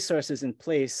emergency resources in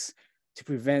place to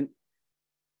prevent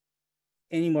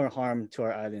any more harm to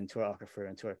our island, to our aquifer,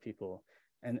 and to our people.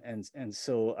 And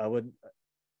so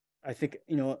I think,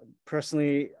 you know,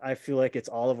 personally, I feel like it's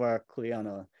all of our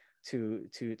kuleana to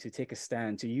take a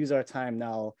stand, to use our time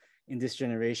now in this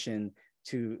generation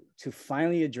to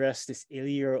finally address this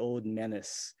 80-year-old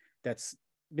menace that's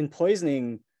been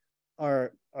poisoning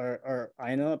our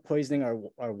Aina, poisoning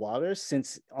our waters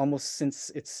since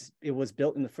it was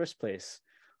built in the first place.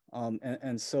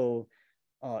 So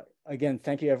again,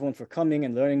 thank you everyone for coming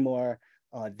and learning more.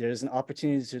 There's an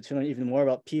opportunity to learn even more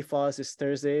about PFAS this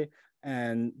Thursday,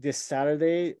 and this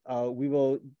Saturday we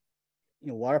will, you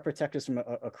know, water protectors from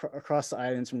across the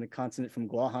islands, from the continent, from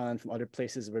Guahan, from other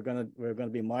places. We're gonna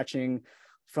be marching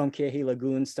from Keahi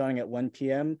Lagoon starting at 1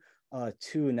 p.m.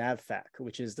 To NAVFAC,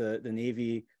 which is the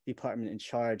Navy department in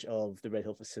charge of the Red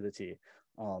Hill facility.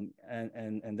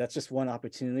 And that's just one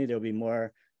opportunity. There'll be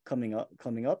more coming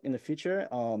up in the future.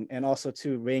 And also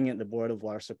to ring at the Board of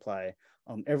Water Supply.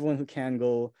 Everyone who can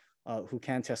go, who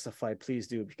can testify, please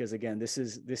do, because again, this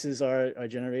is our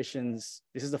generation's,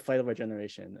 this is the fight of our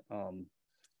generation.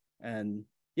 And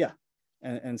yeah.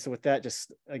 And so with that,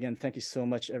 just again, thank you so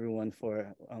much, everyone,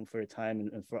 for your time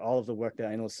and for all of the work that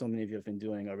I know so many of you have been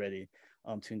doing already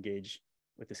to engage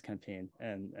with this campaign.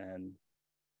 And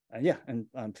yeah,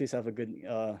 and please have a good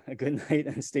night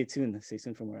and stay tuned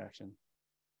for more action.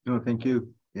 No, thank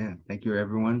you. Yeah, thank you,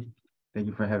 everyone. Thank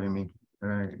you for having me. All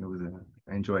right, it was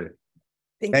I enjoyed it.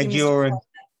 Thank you, Erwin.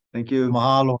 Thank you.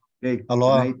 Mahalo. Hey,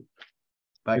 aloha. Good night.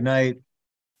 Bye. Good night.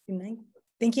 Good night.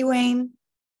 Thank you, Wayne.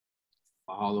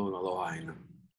 Mahalo and aloha.